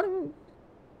all loud, and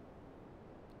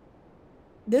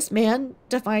this man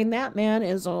defined that man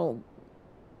as all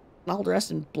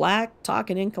dressed in black,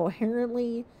 talking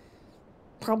incoherently,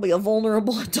 probably a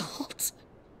vulnerable adult.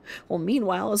 Well,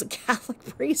 meanwhile, as a Catholic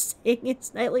priest saying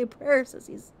his nightly prayers as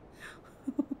he's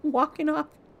walking off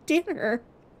dinner.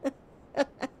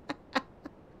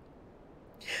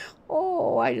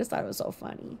 Oh, I just thought it was so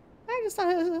funny. I just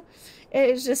thought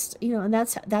it's just, and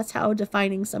that's how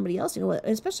defining somebody else,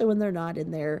 especially when they're not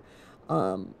in their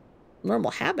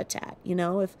normal habitat.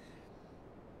 If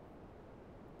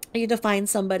you define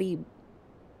somebody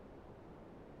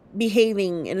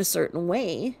behaving in a certain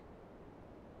way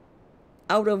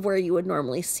out of where you would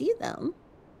normally see them,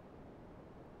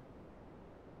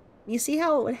 you see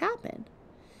how it would happen.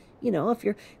 If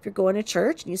you're going to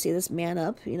church and you see this man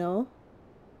up,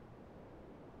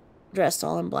 dressed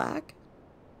all in black,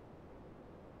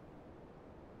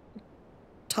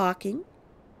 talking,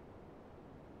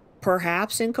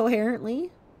 perhaps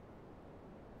incoherently,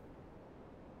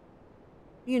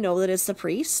 that it's the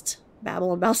priest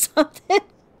babbling about something.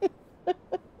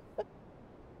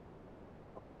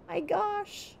 My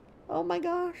gosh. Oh my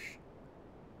gosh.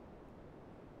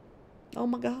 Oh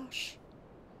my gosh.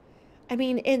 I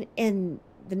mean, and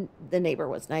the neighbor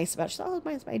was nice about it. She thought, "Oh,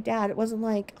 it's my dad." It wasn't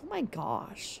like, "Oh my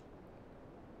gosh."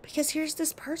 Because here's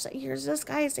this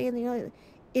guy saying,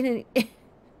 in an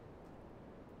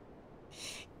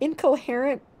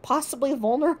incoherent, possibly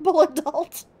vulnerable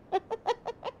adult.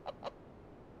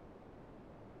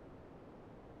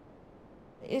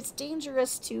 It's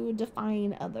dangerous to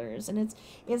define others, and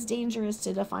it's dangerous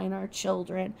to define our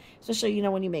children, especially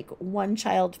when you make one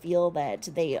child feel that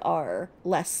they are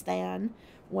less than,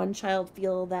 one child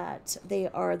feel that they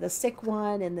are the sick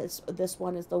one, and this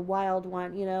one is the wild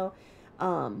one.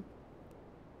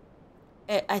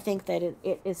 I think that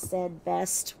it is said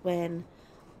best when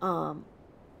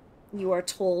you are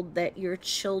told that your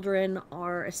children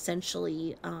are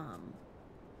essentially a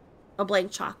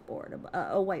blank chalkboard,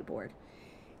 a whiteboard,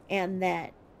 and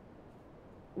that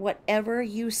whatever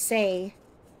you say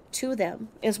to them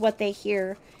is what they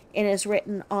hear and is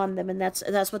written on them, and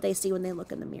that's what they see when they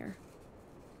look in the mirror.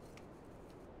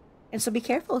 And so be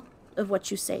careful of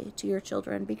what you say to your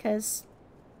children, because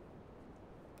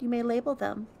you may label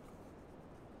them.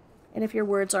 And if your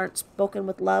words aren't spoken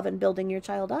with love and building your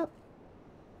child up,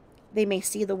 they may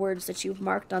see the words that you've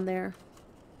marked on their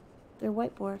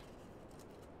whiteboard.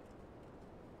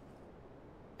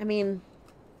 I mean,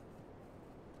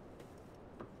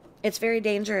 it's very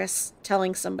dangerous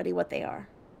telling somebody what they are.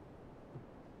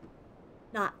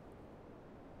 Not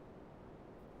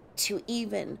to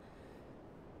even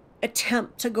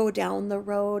attempt to go down the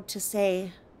road to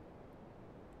say,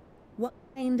 what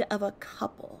kind of a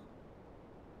couple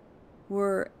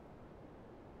were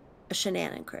a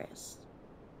shenanigans?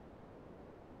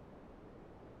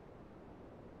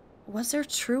 Was there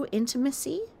true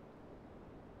intimacy?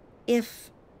 If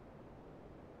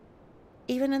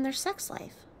even in their sex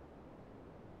life,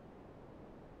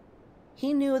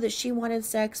 he knew that she wanted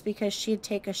sex because she'd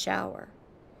take a shower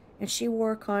and she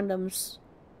wore condoms,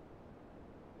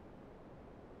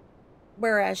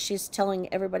 whereas she's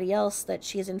telling everybody else that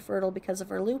she's infertile because of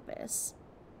her lupus.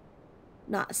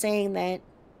 Not saying that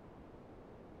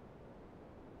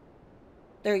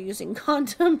they're using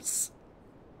condoms.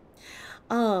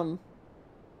 Because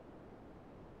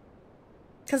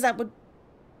that would,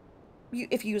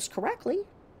 if used correctly,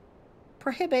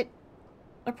 prohibit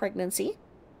a pregnancy.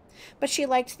 But she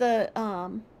liked the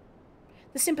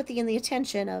sympathy and the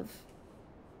attention of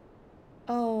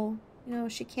oh,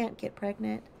 she can't get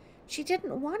pregnant. She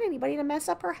didn't want anybody to mess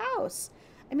up her house.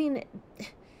 I mean,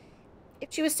 if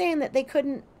she was saying that they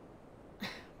couldn't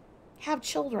have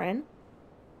children,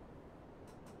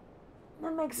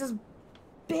 that makes this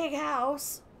big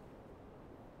house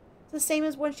the same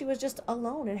as when she was just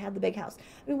alone and had the big house.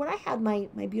 I mean, when I had my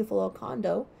beautiful little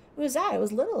condo, it was that. It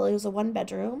was little. It was a 1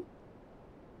 bedroom.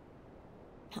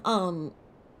 Um,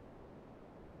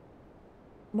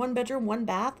 1 bedroom, 1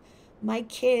 bath. My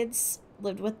kids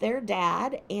lived with their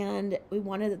dad, and we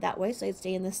wanted it that way, so I'd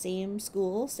stay in the same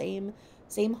school, same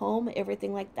home,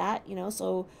 everything like that.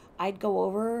 So I'd go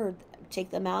over or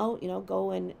take them out,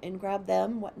 go and grab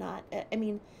them, whatnot. I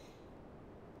mean,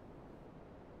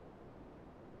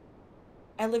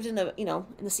 I lived in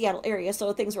the Seattle area,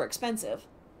 so things were expensive.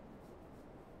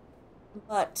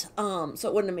 But so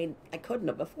it wouldn't have made I couldn't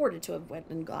have afforded to have went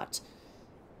and got,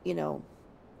 you know,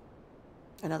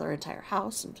 another entire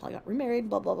house until I got remarried,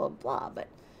 blah blah blah blah. But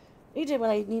I did what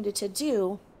I needed to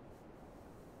do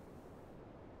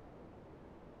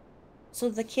so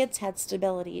the kids had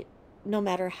stability no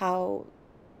matter how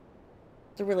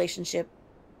the relationship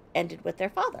ended with their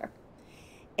father.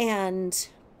 And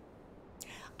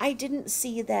I didn't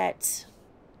see that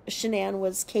Shanann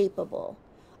was capable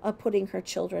of putting her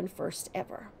children first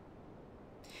ever.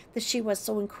 That she was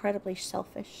so incredibly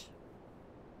selfish.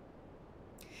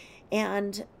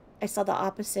 And I saw the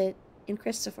opposite in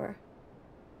Christopher.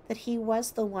 That he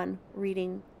was the one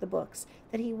reading the books.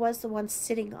 That he was the one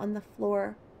sitting on the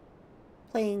floor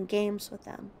playing games with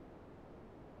them.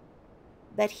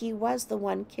 That he was the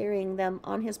one carrying them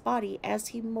on his body as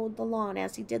he mowed the lawn,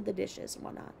 as he did the dishes and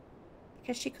whatnot.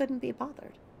 Because she couldn't be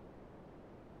bothered.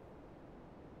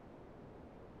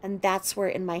 And that's where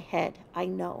in my head I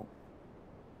know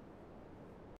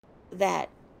that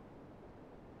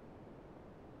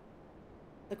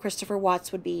the Christopher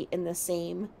Watts would be in the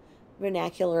same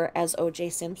vernacular as O.J.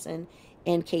 Simpson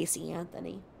and Casey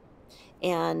Anthony.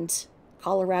 And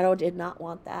Colorado did not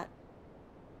want that.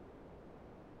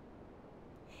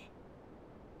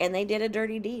 And they did a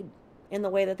dirty deed in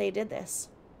the way that they did this.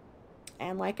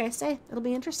 And like I say, it'll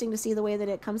be interesting to see the way that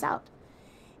it comes out.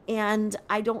 And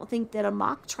I don't think that a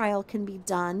mock trial can be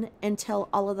done until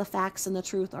all of the facts and the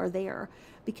truth are there.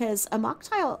 Because a mock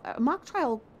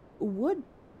trial would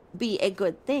be a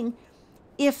good thing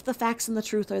if the facts and the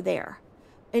truth are there.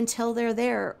 Until they're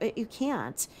there, you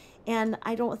can't. And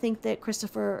I don't think that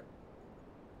Christopher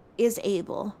is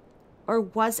able or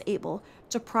was able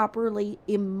to properly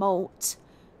emote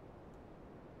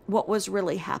what was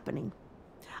really happening.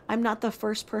 I'm not the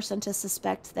first person to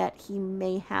suspect that he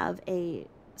may have a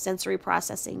sensory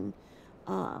processing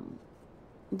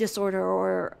disorder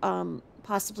or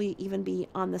possibly even be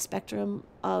on the spectrum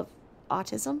of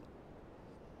autism.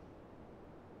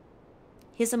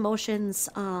 His emotions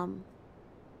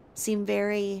seem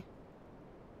very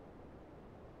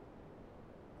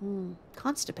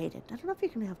constipated. I don't know if you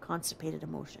can have constipated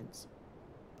emotions,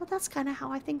 but that's kind of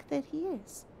how I think that he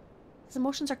is. His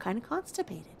emotions are kind of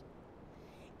constipated.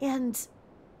 And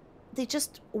they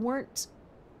just weren't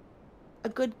a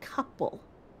good couple.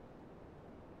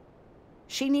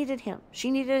 She needed him. She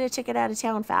needed a ticket out of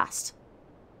town fast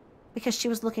because she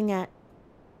was looking at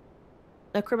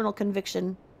a criminal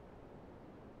conviction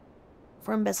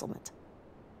for embezzlement.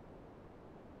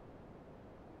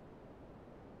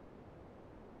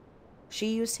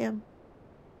 She used him.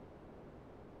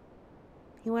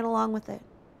 He went along with it.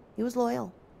 He was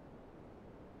loyal.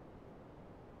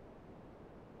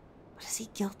 But is he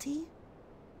guilty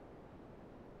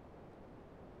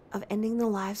of ending the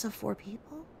lives of 4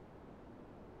 people?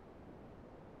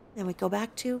 Then we go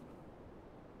back to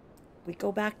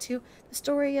the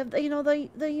story of the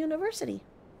university.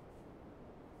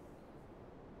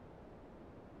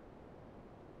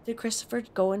 Did Christopher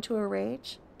go into a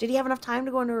rage? Did he have enough time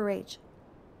to go into a rage?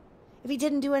 If he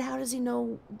didn't do it, how does he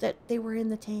know that they were in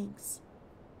the tanks?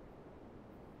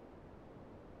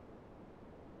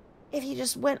 If he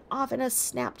just went off in a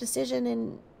snap decision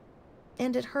and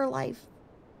ended her life.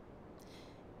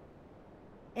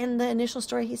 In the initial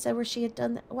story he said where she had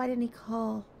done that, why didn't he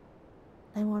call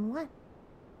 911?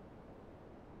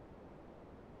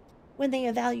 When they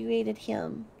evaluated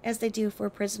him, as they do for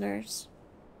prisoners,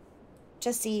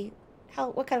 to see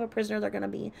what kind of a prisoner they're going to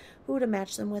be, who to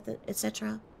match them with,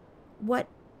 etc. What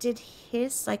did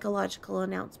his psychological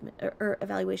announcement or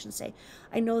evaluation say?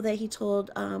 I know that he told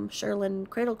Sherlyn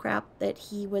Cradlecrap that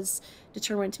he was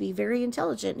determined to be very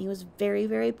intelligent. And he was very,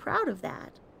 very proud of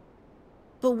that.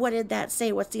 But what did that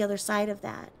say? What's the other side of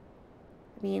that?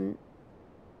 I mean,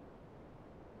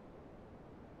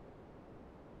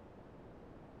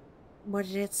 what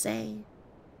did it say?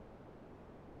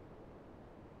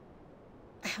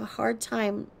 have a hard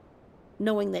time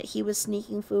knowing that he was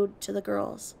sneaking food to the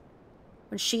girls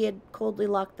when she had coldly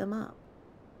locked them up.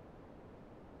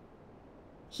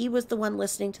 He was the one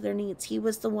listening to their needs. He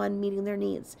was the one meeting their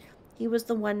needs. He was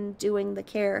the one doing the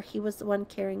care. He was the one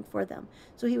caring for them.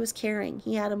 So he was caring.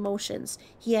 He had emotions.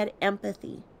 He had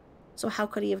empathy. So how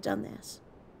could he have done this?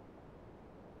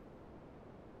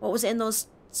 What was in those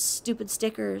stupid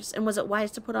stickers? And was it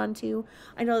wise to put on two?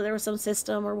 I know there was some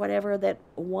system or whatever that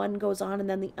one goes on and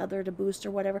then the other to boost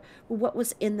or whatever. But what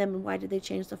was in them and why did they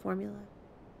change the formula?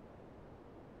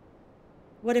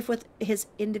 What if with his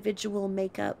individual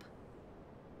makeup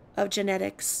of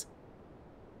genetics,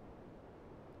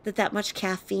 that much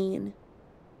caffeine,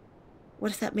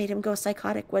 what if that made him go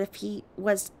psychotic? What if he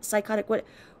was psychotic? What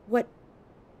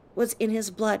was in his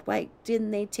blood? Why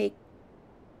didn't they take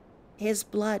his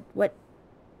blood? What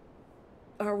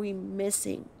are we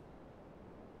missing?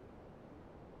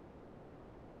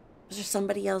 Was there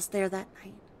somebody else there that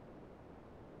night?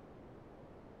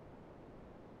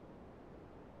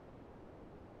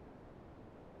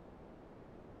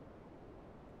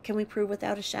 Can we prove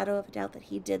without a shadow of a doubt that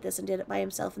he did this and did it by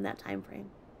himself in that time frame?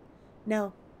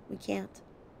 No, we can't.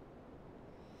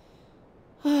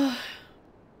 I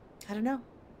don't know.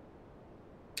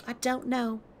 I don't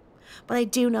know. But I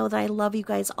do know that I love you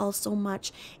guys all so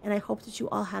much, and I hope that you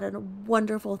all had a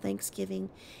wonderful Thanksgiving,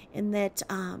 and that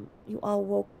you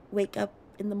all wake up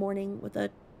in the morning with a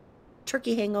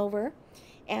turkey hangover,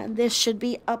 and this should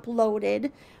be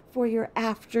uploaded for your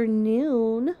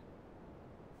afternoon.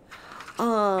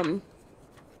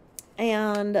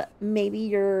 And maybe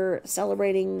you're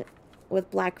celebrating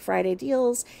with Black Friday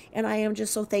deals, and I am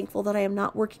just so thankful that I am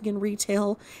not working in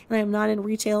retail, and I am not in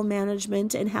retail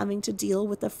management and having to deal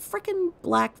with the frickin'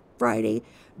 Black Friday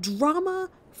drama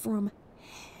from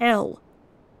hell.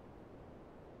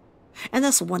 And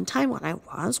this one time when I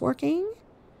was working,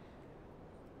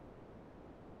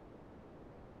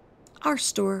 our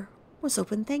store was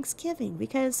open Thanksgiving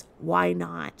because why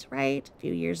not, right? A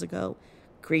few years ago,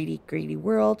 greedy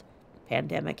world, the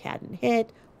pandemic hadn't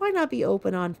hit. Why not be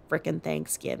open on frickin'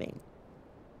 Thanksgiving?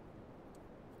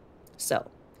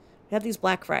 So, we have these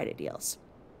Black Friday deals.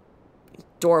 These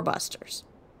doorbusters.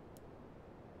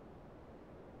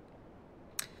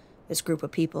 This group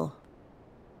of people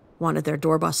wanted their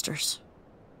doorbusters.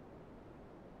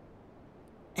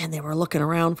 And they were looking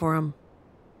around for them.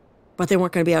 But they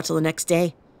weren't going to be out till the next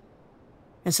day.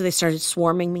 And so they started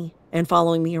swarming me and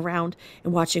following me around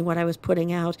and watching what I was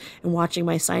putting out and watching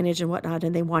my signage and whatnot.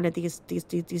 And they wanted these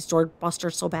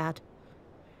doorbusters so bad.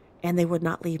 And they would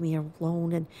not leave me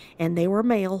alone. And they were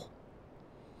male.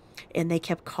 And they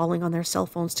kept calling on their cell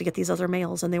phones to get these other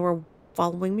males. And they were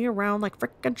following me around like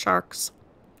frickin' sharks.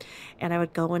 And I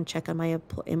would go and check on my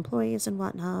employees and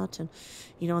whatnot. And,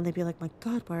 and they'd be like, my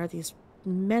God, why are these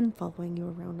men following you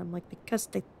around? I'm like, because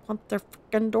they want their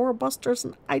freaking doorbusters,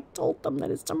 and I told them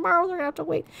that it's tomorrow, they're gonna have to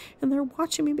wait, and they're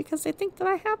watching me because they think that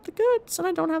I have the goods and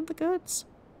I don't have the goods.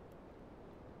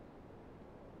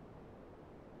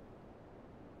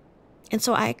 And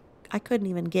so I couldn't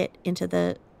even get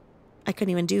into I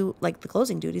couldn't even do like the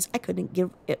closing duties. I couldn't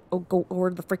go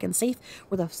over the freaking safe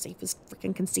where the safe is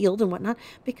freaking concealed and whatnot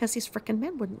because these freaking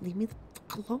men wouldn't leave me the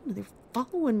fuck alone. They were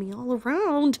following me all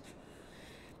around.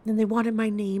 And they wanted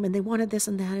my name, and they wanted this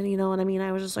and that, and what I mean?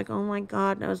 I was just like, oh my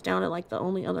God. And I was down at like the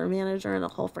only other manager in the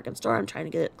whole freaking store. I'm trying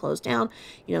to get it closed down,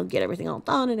 get everything all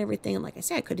done and everything. And like I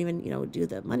said, I couldn't even, do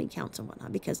the money counts and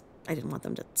whatnot because I didn't want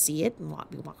them to see it and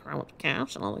be walking around with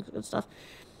cash and all that good stuff.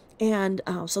 And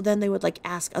so then they would like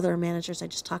ask other managers I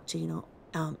just talked to,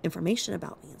 information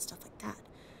about me and stuff like that.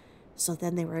 So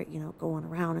then they were, going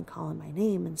around and calling my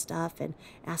name and stuff and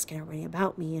asking everybody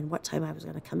about me and what time I was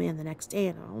going to come in the next day.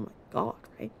 And oh my God,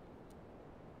 right?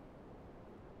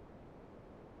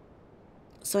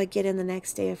 So I get in the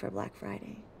next day for Black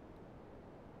Friday.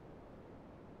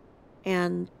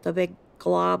 And the big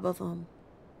glob of them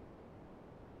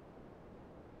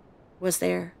was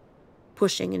there,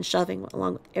 pushing and shoving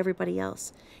along with everybody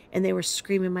else. And they were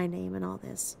screaming my name and all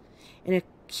this. And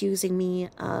accusing me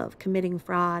of committing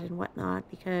fraud and whatnot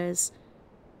because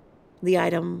the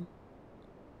item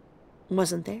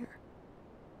wasn't there.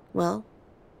 Well,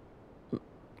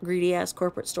 greedy ass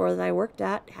corporate store that I worked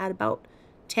at had about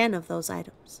 10 of those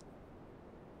items.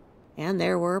 And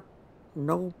there were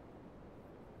no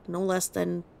less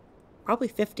than probably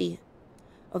 50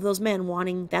 of those men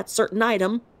wanting that certain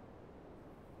item.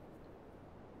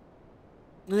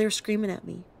 And they were screaming at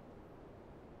me.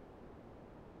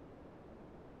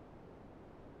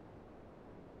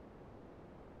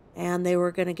 And they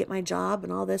were going to get my job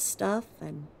and all this stuff.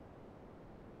 And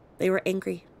they were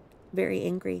angry. Very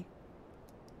angry.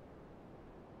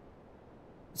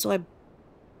 So I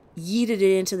yeeted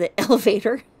it into the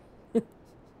elevator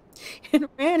and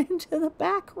ran into the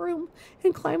back room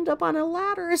and climbed up on a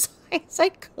ladder as high as I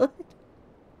could.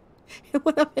 And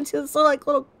went up into this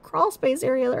little crawl space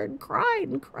area there and cried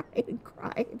and cried and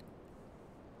cried.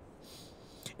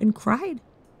 And cried.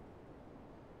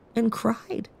 And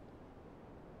cried.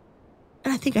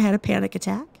 And I think I had a panic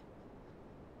attack.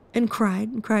 And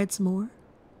cried some more.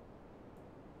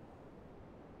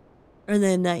 And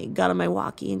then I got on my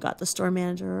walkie and got the store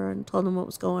manager and told him what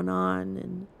was going on.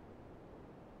 And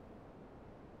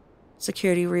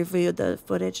security reviewed the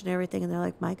footage and everything. And they're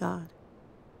like, my God,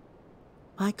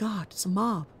 it's a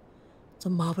mob. It's a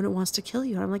mob and it wants to kill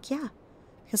you. And I'm like, yeah,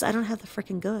 because I don't have the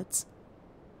freaking goods.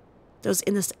 That was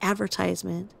in this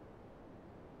advertisement.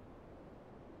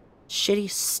 Shitty,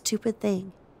 stupid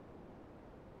thing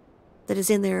that is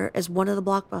in there as one of the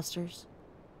blockbusters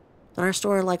that our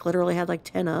store literally had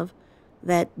 10 of,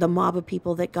 that the mob of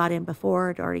people that got in before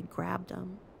had already grabbed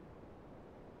them.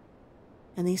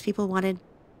 And these people wanted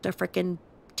to frickin'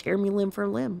 tear me limb for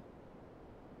limb.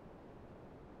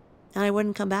 And I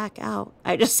wouldn't come back out.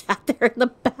 I just sat there in the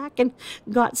back and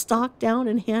got stocked down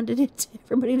and handed it to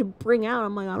everybody to bring out.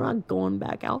 I'm like, I'm not going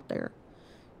back out there.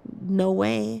 No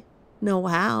way. No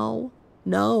how.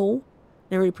 No.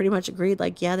 And everybody pretty much agreed,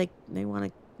 yeah, they want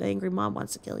to, the angry mob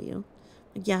wants to kill you.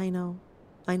 Like, yeah, I know.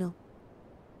 And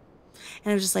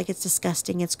I was just like, it's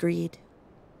disgusting. It's greed.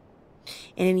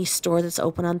 And any store that's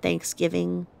open on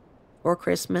Thanksgiving or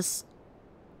Christmas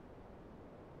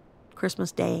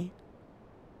Day,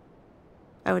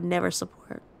 I would never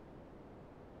support.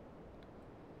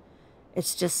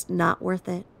 It's just not worth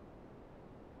it.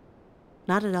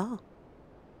 Not at all.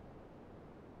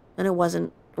 And it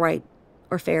wasn't right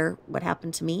or fair what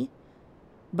happened to me,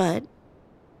 but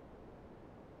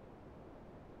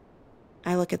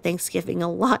I look at Thanksgiving a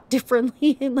lot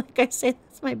differently. And like I say,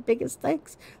 that's my biggest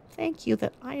thanks. Thank you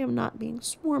that I am not being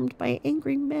swarmed by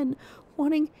angry men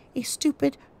wanting a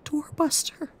stupid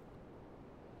doorbuster. It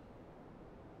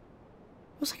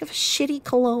was like a shitty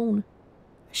cologne.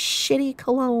 A shitty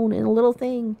cologne and a little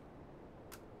thing.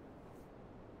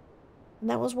 And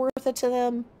that was worth it to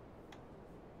them.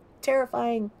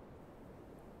 Terrifying.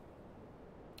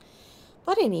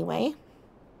 But anyway,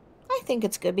 I think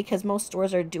it's good because most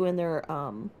stores are doing their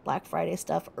Black Friday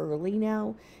stuff early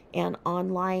now and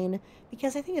online,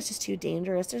 because I think it's just too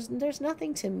dangerous. There's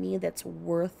nothing to me that's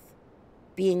worth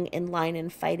being in line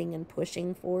and fighting and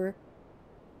pushing for.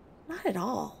 Not at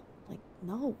all.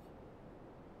 No.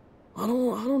 I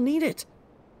don't need it.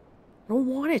 I don't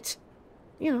want it.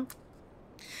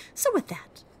 So with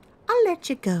that, I'll let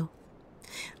you go.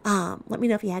 Let me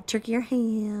know if you had turkey or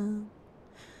ham.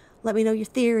 Let me know your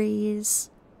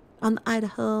theories on the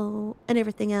Idaho and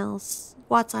everything else.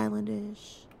 Watts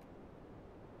Islandish.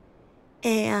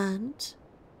 And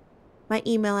my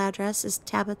email address is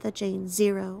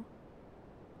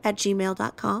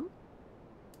tabithajane0@gmail.com.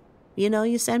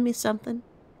 You send me something.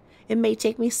 It may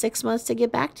take me 6 months to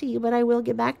get back to you, but I will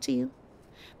get back to you.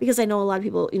 Because I know a lot of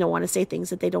people, want to say things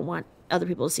that they don't want other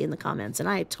people to see in the comments. And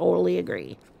I totally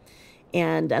agree.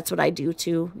 And that's what I do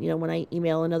too. When I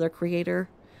email another creator,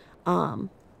 I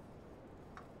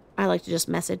like to just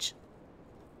message,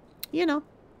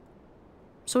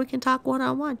 so we can talk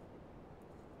one-on-one.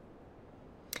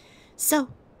 So,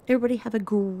 everybody have a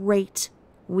great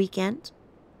weekend.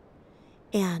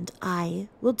 And I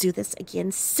will do this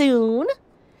again soon.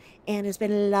 And it's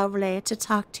been lovely to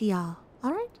talk to y'all.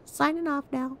 All right, signing off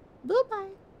now. Bye-bye.